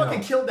out I would was have no.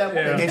 fucking killed that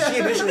woman. Yeah. And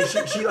she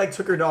eventually, she like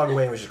took her dog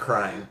away and was just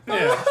crying.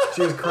 Yeah.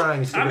 She was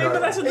crying. She took I her mean, dog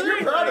but that's away. the And you're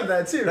thing. proud of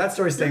that too. That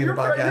story's staying in the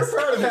You're podcast.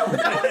 proud of that one.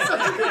 That was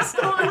such a good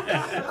story.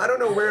 I don't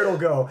know where it'll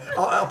go.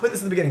 I'll put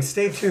this in the beginning.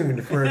 Stay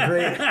tuned for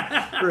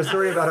a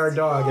story about our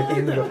dog at the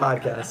end of the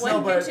podcast.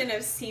 One but- mention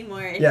of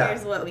Seymour, and Yeah.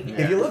 here's what we can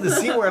If do. you love the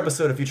Seymour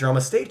episode of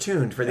Futurama, stay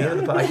tuned for the end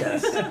of the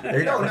podcast. There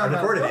you go. I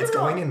recorded it. It's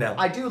going in now.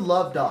 I do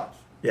love dogs.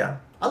 Yeah.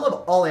 I love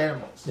all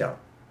animals. Yeah.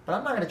 But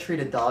I'm not gonna treat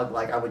a dog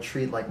like I would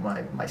treat like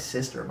my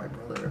sister, my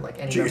brother, or like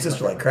any. Treat your member of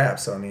sister my like family. crap,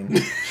 so I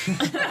mean.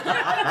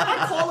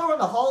 I call her on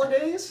the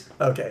holidays.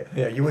 Okay.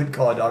 Yeah, you wouldn't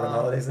call a dog on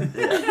holidays then?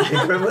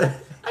 Equivalent.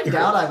 I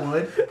doubt I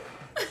would.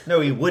 No,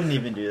 he wouldn't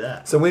even do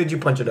that. So when did you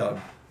punch a dog?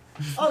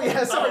 Oh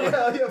yeah, sorry,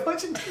 yeah,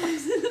 punching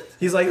dogs.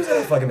 He's like, it was at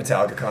a fucking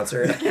Metallica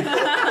concert.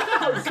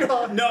 Oh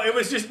god. No, it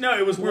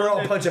was We're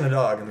all punching a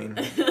dog. I mean,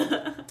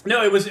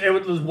 No, it was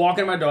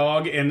walking my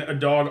dog and a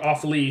dog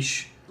off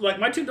leash. Like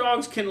my two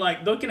dogs can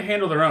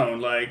handle their own.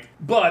 Like,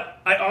 but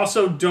I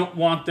also don't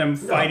want them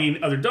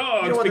fighting other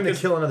dogs you don't want them to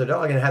because kill another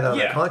dog and have that on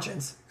their Yeah.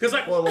 conscience.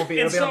 like Well, it'll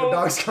be on the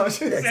dog's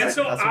conscience. and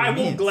so That's what I it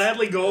will means.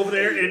 gladly go over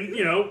there and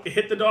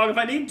hit the dog if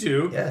I need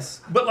to.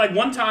 Yes. But like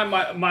one time,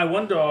 my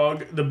one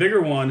dog, the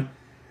bigger one,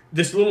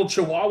 this little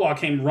Chihuahua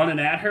came running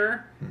at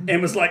her and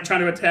was like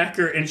trying to attack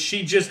her, and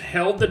she just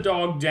held the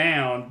dog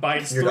down by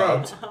its Your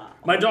throat.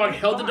 My dog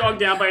held the dog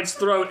down by its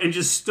throat and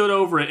just stood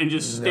over it and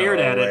just stared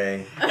No at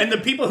way. it. And the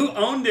people who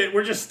owned it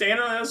were just standing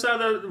on the other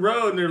side of the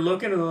road and they're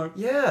looking and they're like,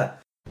 Yeah.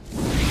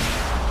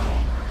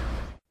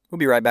 We'll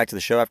be right back to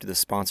the show after the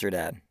sponsored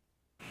ad.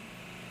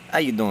 How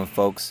you doing,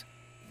 folks?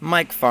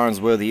 Mike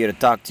Farnsworth here to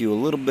talk to you a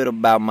little bit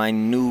about my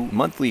new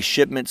monthly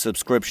shipment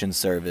subscription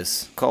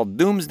service called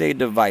Doomsday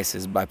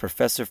Devices by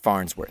Professor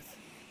Farnsworth.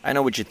 I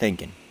know what you're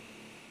thinking.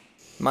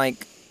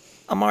 Mike,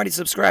 I'm already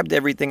subscribed to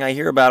everything I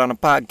hear about on a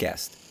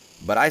podcast.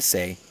 But I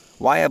say,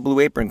 why have Blue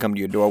Apron come to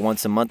your door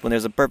once a month when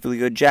there's a perfectly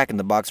good Jack in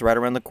the Box right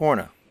around the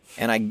corner?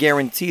 And I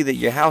guarantee that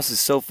your house is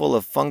so full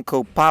of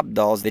Funko Pop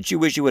dolls that you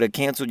wish you would have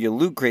canceled your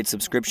Loot Crate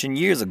subscription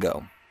years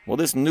ago. Well,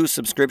 this new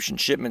subscription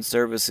shipment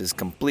service is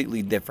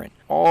completely different,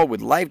 all with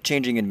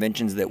life-changing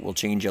inventions that will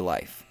change your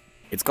life.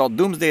 It's called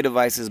Doomsday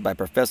Devices by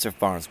Professor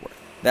Farnsworth.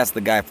 That's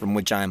the guy from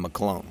which I am a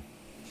clone.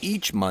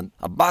 Each month,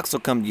 a box will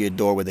come to your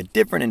door with a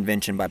different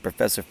invention by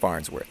Professor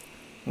Farnsworth.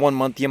 One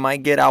month you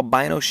might get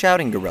albino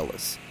shouting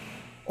gorillas,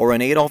 or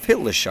an Adolf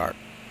Hitler shark.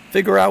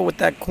 Figure out what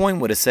that coin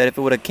would have said if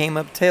it would have came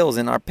up tails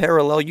in our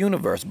parallel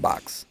universe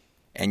box.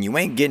 And you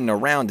ain't getting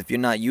around if you're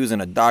not using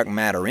a dark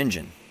matter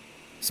engine.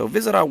 So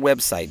visit our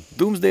website,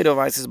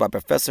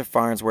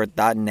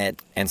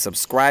 doomsdaydevicesbyprofessorfarnsworth.net, and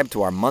subscribe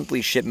to our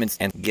monthly shipments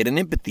and get an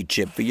empathy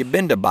chip for your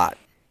BenderBot.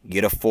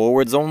 Get a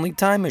forwards-only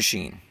time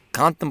machine.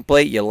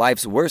 Contemplate your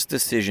life's worst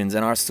decisions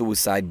in our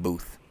suicide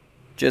booth.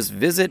 Just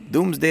visit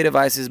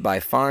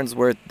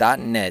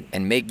doomsdaydevicesbyfarnsworth.net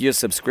and make your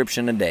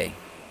subscription a day.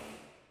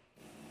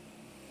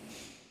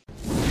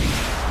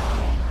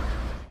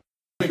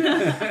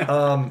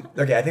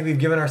 Okay, I think we've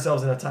given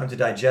ourselves enough time to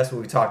digest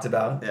what we talked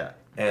about. Yeah.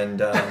 And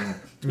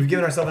we've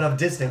given ourselves enough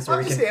distance where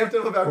I'm we just can amped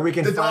up about where we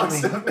can the dog finally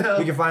stuff now.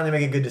 we can finally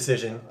make a good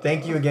decision.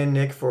 Thank you again,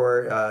 Nick,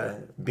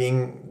 for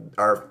being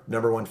our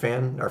number one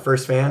fan, our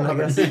first fan, I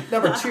guess.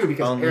 Number two,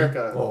 because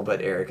Erica. Well,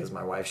 but Erica's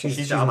my wife.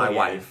 She's my obligated.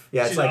 wife.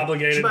 Yeah, She's it's like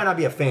obligated. she might not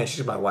be a fan.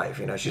 She's my wife.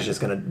 You know, she's just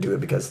gonna do it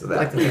because of that. I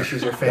like to think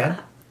she's your fan.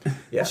 Yeah.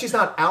 Well, she's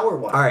not our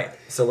wife. All right,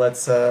 so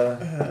let's.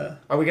 Are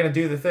we gonna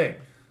do the thing?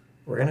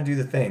 We're gonna do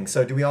the thing.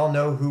 So, do we all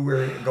know who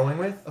we're going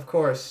with? Of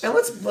course. And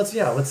let's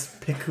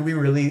pick who we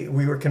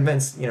were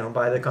convinced,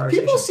 by the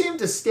conversation. People seem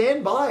to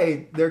stand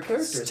by their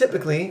characters.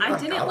 Typically, I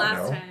didn't don't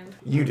last know. time.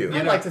 You do.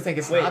 I'd like to think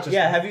it's Wait, not just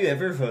yeah, have you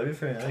ever voted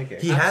for another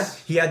character?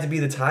 He had to be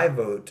the tie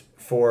vote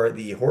for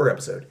the horror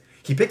episode.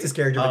 He picked his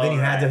character, but then he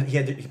had to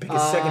pick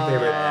his second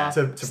favorite to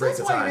So break that's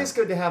the why tie. it is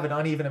good to have an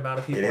uneven amount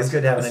of people. It is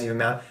good to have an uneven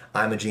amount.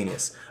 I'm a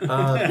genius.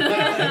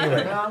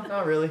 Anyway, No,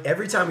 not really.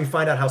 every time we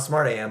find out how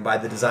smart I am by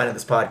the design of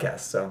this podcast.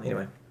 So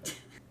anyway,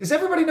 Does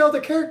everybody know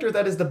the character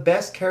that is the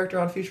best character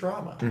on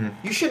Futurama? Mm-hmm.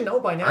 You should know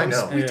by now. I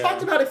know. We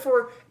talked about it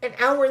for an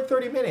hour and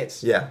 30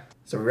 minutes. Yeah.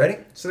 So we ready?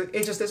 So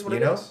it just is what You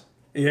it know? is.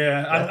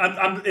 Yeah,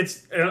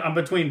 I'm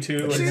between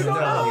two. So you No,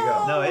 know. you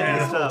go. No, Yeah.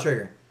 it's Pull the up.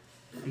 trigger.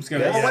 I'm just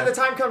gonna. Well, Yeah. when the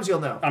time comes, you'll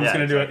know. I'm just Yeah,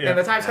 gonna do it. Yeah. And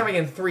the time's coming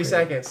in 3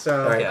 seconds,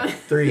 so... All right. Yeah.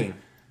 3,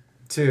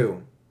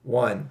 2,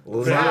 1.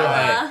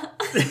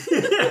 Zap.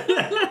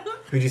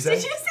 Who'd you say?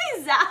 Did you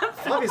say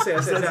Zap? Obviously, I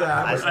said Said Zap.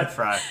 Zap. I said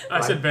Fry.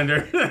 I said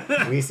Bender.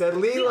 We said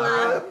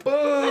Leela.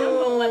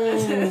 Boom.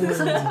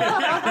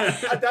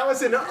 That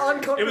was an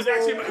uncomfortable It was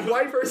actually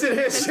white person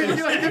history.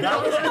 Like, I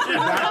was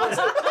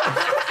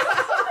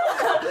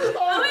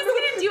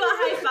gonna do a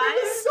high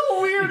it's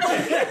so weird.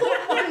 Like,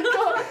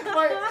 oh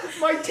my god,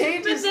 my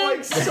taint is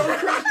like so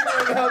crazy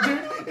right now,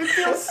 dude. It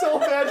feels so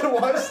bad to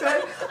watch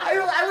that.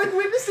 I like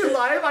witnessed it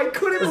live. I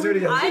couldn't Let's do it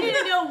believe again. five. I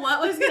didn't know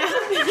what was gonna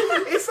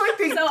happen, It's like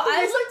they. so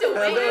I it's looked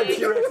like away.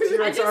 I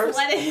T-Rex arms. just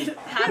let it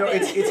happen. No,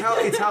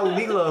 it's how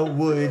Leela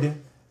would be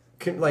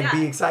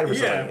Yeah. excited for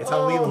something. Yeah. It's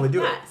how Leela would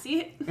do it. Yeah,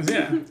 see,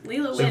 Yeah.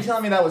 Lila So you're wins.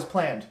 telling me that was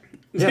planned?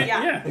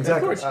 Yeah. Exactly.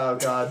 Of course. Oh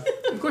god,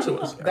 Of course it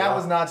was. that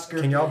was not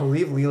screwed. Can y'all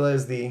believe Leela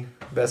is the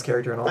best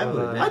character in all I of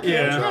believe the... it.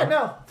 Yeah.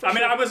 No. I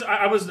mean,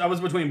 I was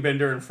between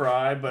Bender and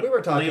Fry, but We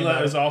were talking Leela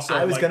about is it. also.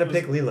 I was like, gonna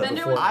pick Leela Bender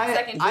before. was-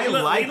 Second I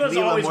Leela- like Leela's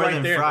Leela always more right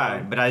than there, Fry,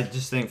 though. but I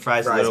just think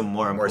Fry's a Fry's little more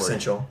more important.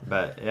 essential.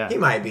 But yeah. He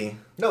might be.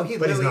 No, he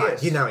But he's literally not.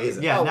 is. He now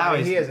isn't. Yeah, Oh, now I mean,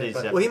 he's, he isn't, he's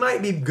but- Well, he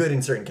might be good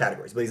in certain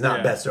categories, but he's not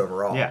Yeah. best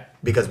overall. Yeah.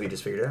 Because we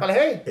just figured it out. But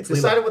hey, It's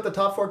decided Leela. what the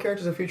top 4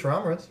 characters of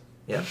Futurama is.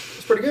 Yeah.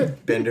 It's pretty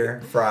good.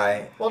 Bender,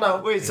 Fry, Well,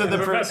 no. Wait, so the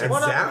Professor. and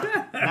Well, no.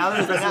 Zap. now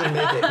there's Professor didn't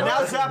make it.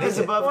 now Zap is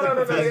above Well, the no, no,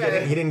 no, Professor. yeah.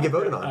 He didn't get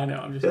voted on. I know.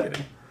 I'm just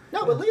kidding.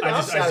 No, but Leela, I I'm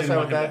just didn't satisfied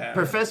want with him to that. have.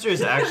 Professor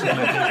is actually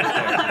my favorite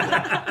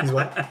character. He's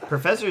what?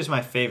 Professor is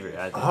my favorite.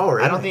 I think. Oh,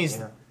 really? I don't think he's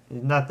Yeah.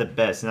 not the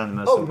best, not the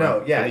most. Oh, no,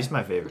 important, yeah. But he's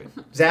my favorite.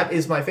 Zap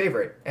is my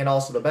favorite and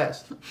also the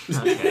best.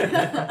 Okay.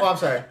 Oh, I'm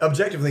sorry.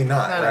 Objectively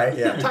not, No, no. right?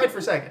 Yeah. Tied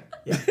for second.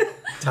 Yeah.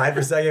 Tied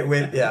for second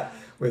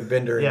with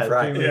Bender and Yeah,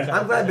 Fry. three with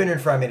I'm glad Bender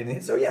and Fry made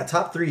it. So yeah,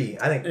 top 3.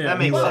 I think Yeah. That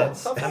makes Well,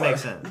 sense. top That four.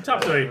 makes sense.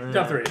 Top three.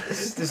 Top three.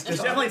 Just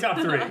Definitely top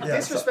three. Yeah.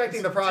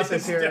 disrespecting the process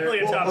It's here. definitely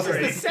a top This is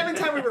three. the 7th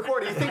time we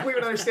recorded. You think we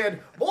would understand?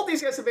 Both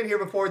these guys have been here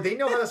before. They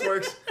know how this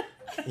works.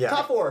 Yeah.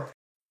 Top 4.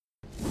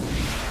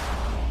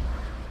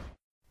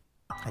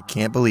 I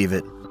can't believe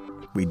it.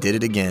 We did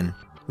it again.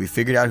 We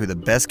figured out who the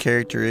best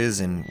character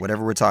is in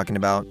whatever we're talking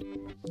about,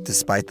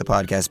 despite the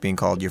podcast being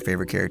called Your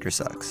Favorite Character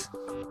Sucks.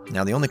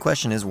 Now the only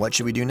question is, what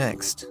should we do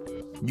next?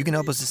 You can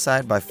help us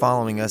decide by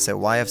following us at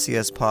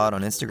YFCS Pod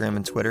on Instagram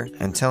and Twitter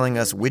and telling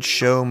us which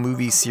show,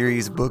 movie,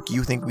 series, book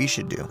you think we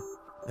should do.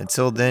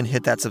 Until then,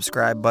 hit that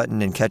subscribe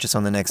button and catch us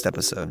on the next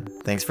episode.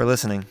 Thanks for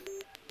listening.